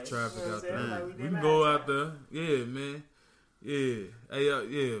no that much way. traffic You know out what I'm there. saying? Like we We did can last go time. out there. Yeah, man. Yeah. Hey,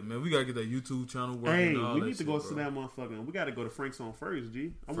 yeah, man. We gotta get that YouTube channel working. Hey, and all we that need to shit, go bro. to that motherfucking. We got to go to Frank's on first,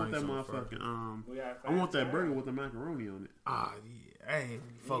 G. I want Frank's that on motherfucking. We got I want that Friday. burger with the macaroni on it. Ah, yeah. I ain't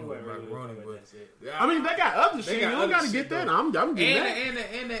fucking with macaroni, but I mean, they got other shit. You got don't other got to shit, get that. though. I'm getting that.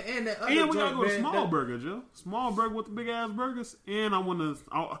 And the other And we gotta joint, go to man, Small that- Burger, Joe. Small Burger with the big ass burgers. And I want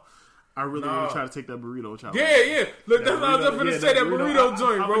to. I really want to try to take that burrito challenge. Yeah. Look, that's what I was just burrito- gonna yeah, say. That that burrito burrito-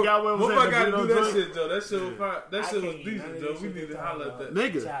 joint, I bro. forgot what was Motherfucker that, gotta the do burrito that joint? shit, Joe. That shit was fire. That I shit was can't eat none decent, of Joe. this We shit need to they holler at talking that.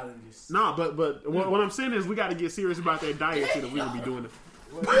 about. Nigga. Challenges. Nah, but what I'm saying is we got to get serious about that diet shit if we gonna be doing it.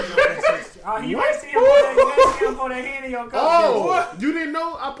 Oh, you might see him put that hand in your cup. Oh, you didn't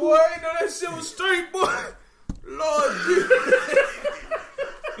know? I Boy, pulled. I ain't know that shit was straight, boy. Lord Jesus.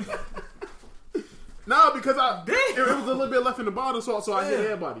 Nah, because it was a little bit left in the bottle, so I hit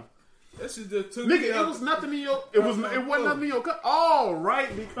everybody. That shit just took Nigga, me it out. was nothing in your. It wasn't nothing in your cup. Oh, right,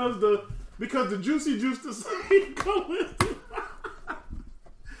 because the juicy juice the same color.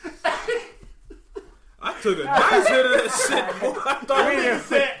 I took a nice hit of that shit. Boy. I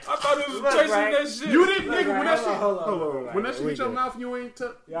thought it was chasing right. that shit. You didn't, nigga. Right, When that shit, hold on. when that shit hit your Good. mouth, you ain't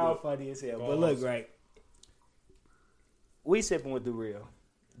took. Y'all funny as hell. But look, right. We sipping with the real.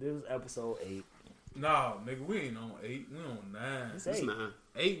 This was episode 8. Nah, nigga, we ain't on 8. We on 9. It's It's 8. 9.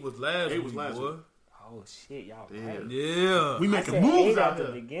 8 was last week, last boy. week. Oh shit, y'all. Damn. Right. Yeah. We I making said moves 8 out at the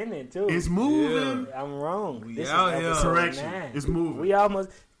there. beginning too. It's moving. I'm wrong. We This out is here. episode Correction. 9. It's moving. We almost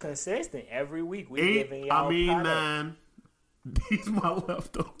consistent every week. We 8. giving y'all product. 9. These my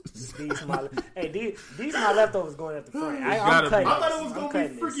leftovers. These my these my leftovers going at the front. I'm gotta cutting. be. I thought it was I'm gonna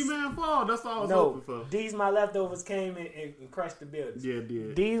cutting be Freaky this. Man Fall. That's all I was No, hoping for. these my leftovers came in and crushed the building. Yeah, it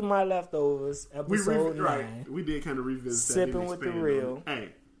did. These my leftovers, episode 9. Right. We did kind of revisit that. Sipping didn't with the expand real. on it. Hey,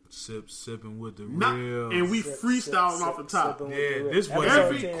 Sipping with the not, real. and we freestyling off the top. sipping with Yeah, the real. this was Episode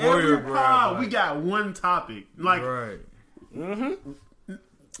Every 10. choreographed, pod, like- we got one topic. Like right.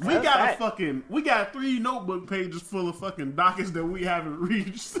 we That's got fact. a fucking, we got 3 notebook pages full of fucking dockets that we haven't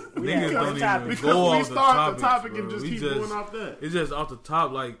reached. We Niggas had don't one even topic. Because go we off the start topics, the topic and bro. just We keep going off that. It's just off the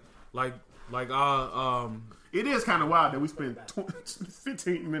top, like our It is kind of wild that we spent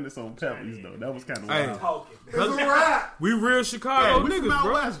 15 minutes on Peppies though. That was kind of Hey. wild. Talking. It's a wrap. we real Chicago Yeah, we niggas, from out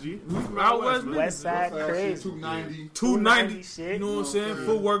bro. west, G. We from Out west, man. West Side What's that crazy. shit? 290. 290 shit. You know what I'm saying?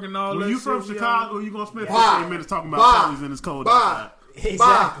 Footwork and all When that. you from shit, we Chicago, you gonna spend Bye. 15 minutes talking about Bye. Peppies and it's cold Bye. outside.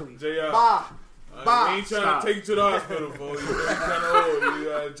 Exactly. JR. Bye. We Bye. ain't trying Stop. to take you to the hospital, for you. You kind of old. You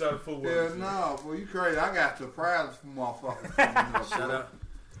gotta try to footwork. Yeah, no, boy, you crazy. I got surprises for motherfuckers. coming up, Shout boy. out.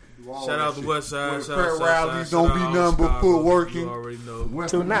 Do all Shout that out the shit. West Side. When Shout prayer out South rallies Side, don't shout be out nothing but Chicago. footworking. You already know. Went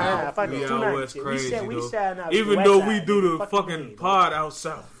from 2-9. south. Fuck We it. out 2-9. west We crazy, said we though. shouting out Even the though West we Side, do nigga. the Fuck you fucking mean, pod out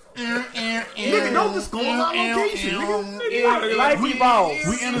south. Nigga, don't disclose our location, nigga. Life evolves.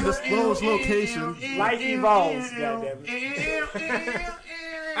 We in a disclosed location. Life evolves. Goddamn it.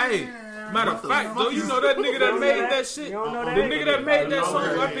 Hey, matter of fact, though, you know that nigga that made that shit? You don't know The that? nigga that made that song,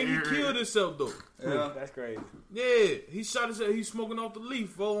 Okay. I think he killed himself, though. Yeah. That's crazy. Yeah, he shot himself. He's smoking off the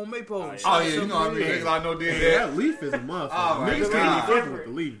leaf, bro, on Maypole. Oh, yeah, you know what I mean? Niggas I know did Yeah, that. that leaf is a motherfucker. Oh, my Niggas God. can't be fucking with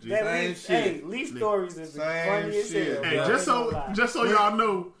the leaf, G. That Same leaf, shit. hey, leaf stories is Same funny as shit. hell. Hey, bro. just so y'all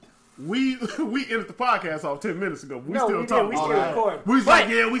know, we ended the podcast off 10 minutes ago. We No, still we did. talking. We still Alright. recording. We was But like,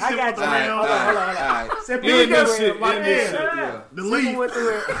 yeah, we I sip got with the you. real. Hold on, hold on. Alright. Sipping In with this the shit, real. My in this man. shit. Yeah. The Sipping leaf. with the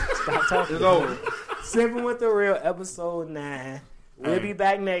real. Stop talking. It's over. Sipping with the real, episode 9. We'll Hey. be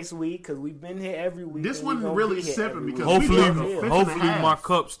back next week because we've been here every week. This and we wasn't gonna really be here sipping every because week. we Hopefully, drunk a fifth and a hopefully half. my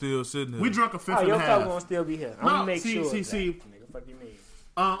cup's still sitting there. We drunk a fifth Oh, and your a cup half. gonna still be here. I'm No, gonna make see, sure. see, of see. that. Nigga, fuck you mean?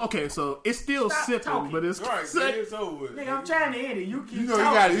 Okay, so it's still sipping, talking. but it's Right, sick. it's over with. Nigga, I'm trying to end it. You keep You know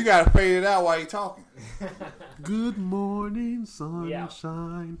talking. you gotta fade it out while you talking. Good morning, Yeah.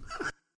 sunshine.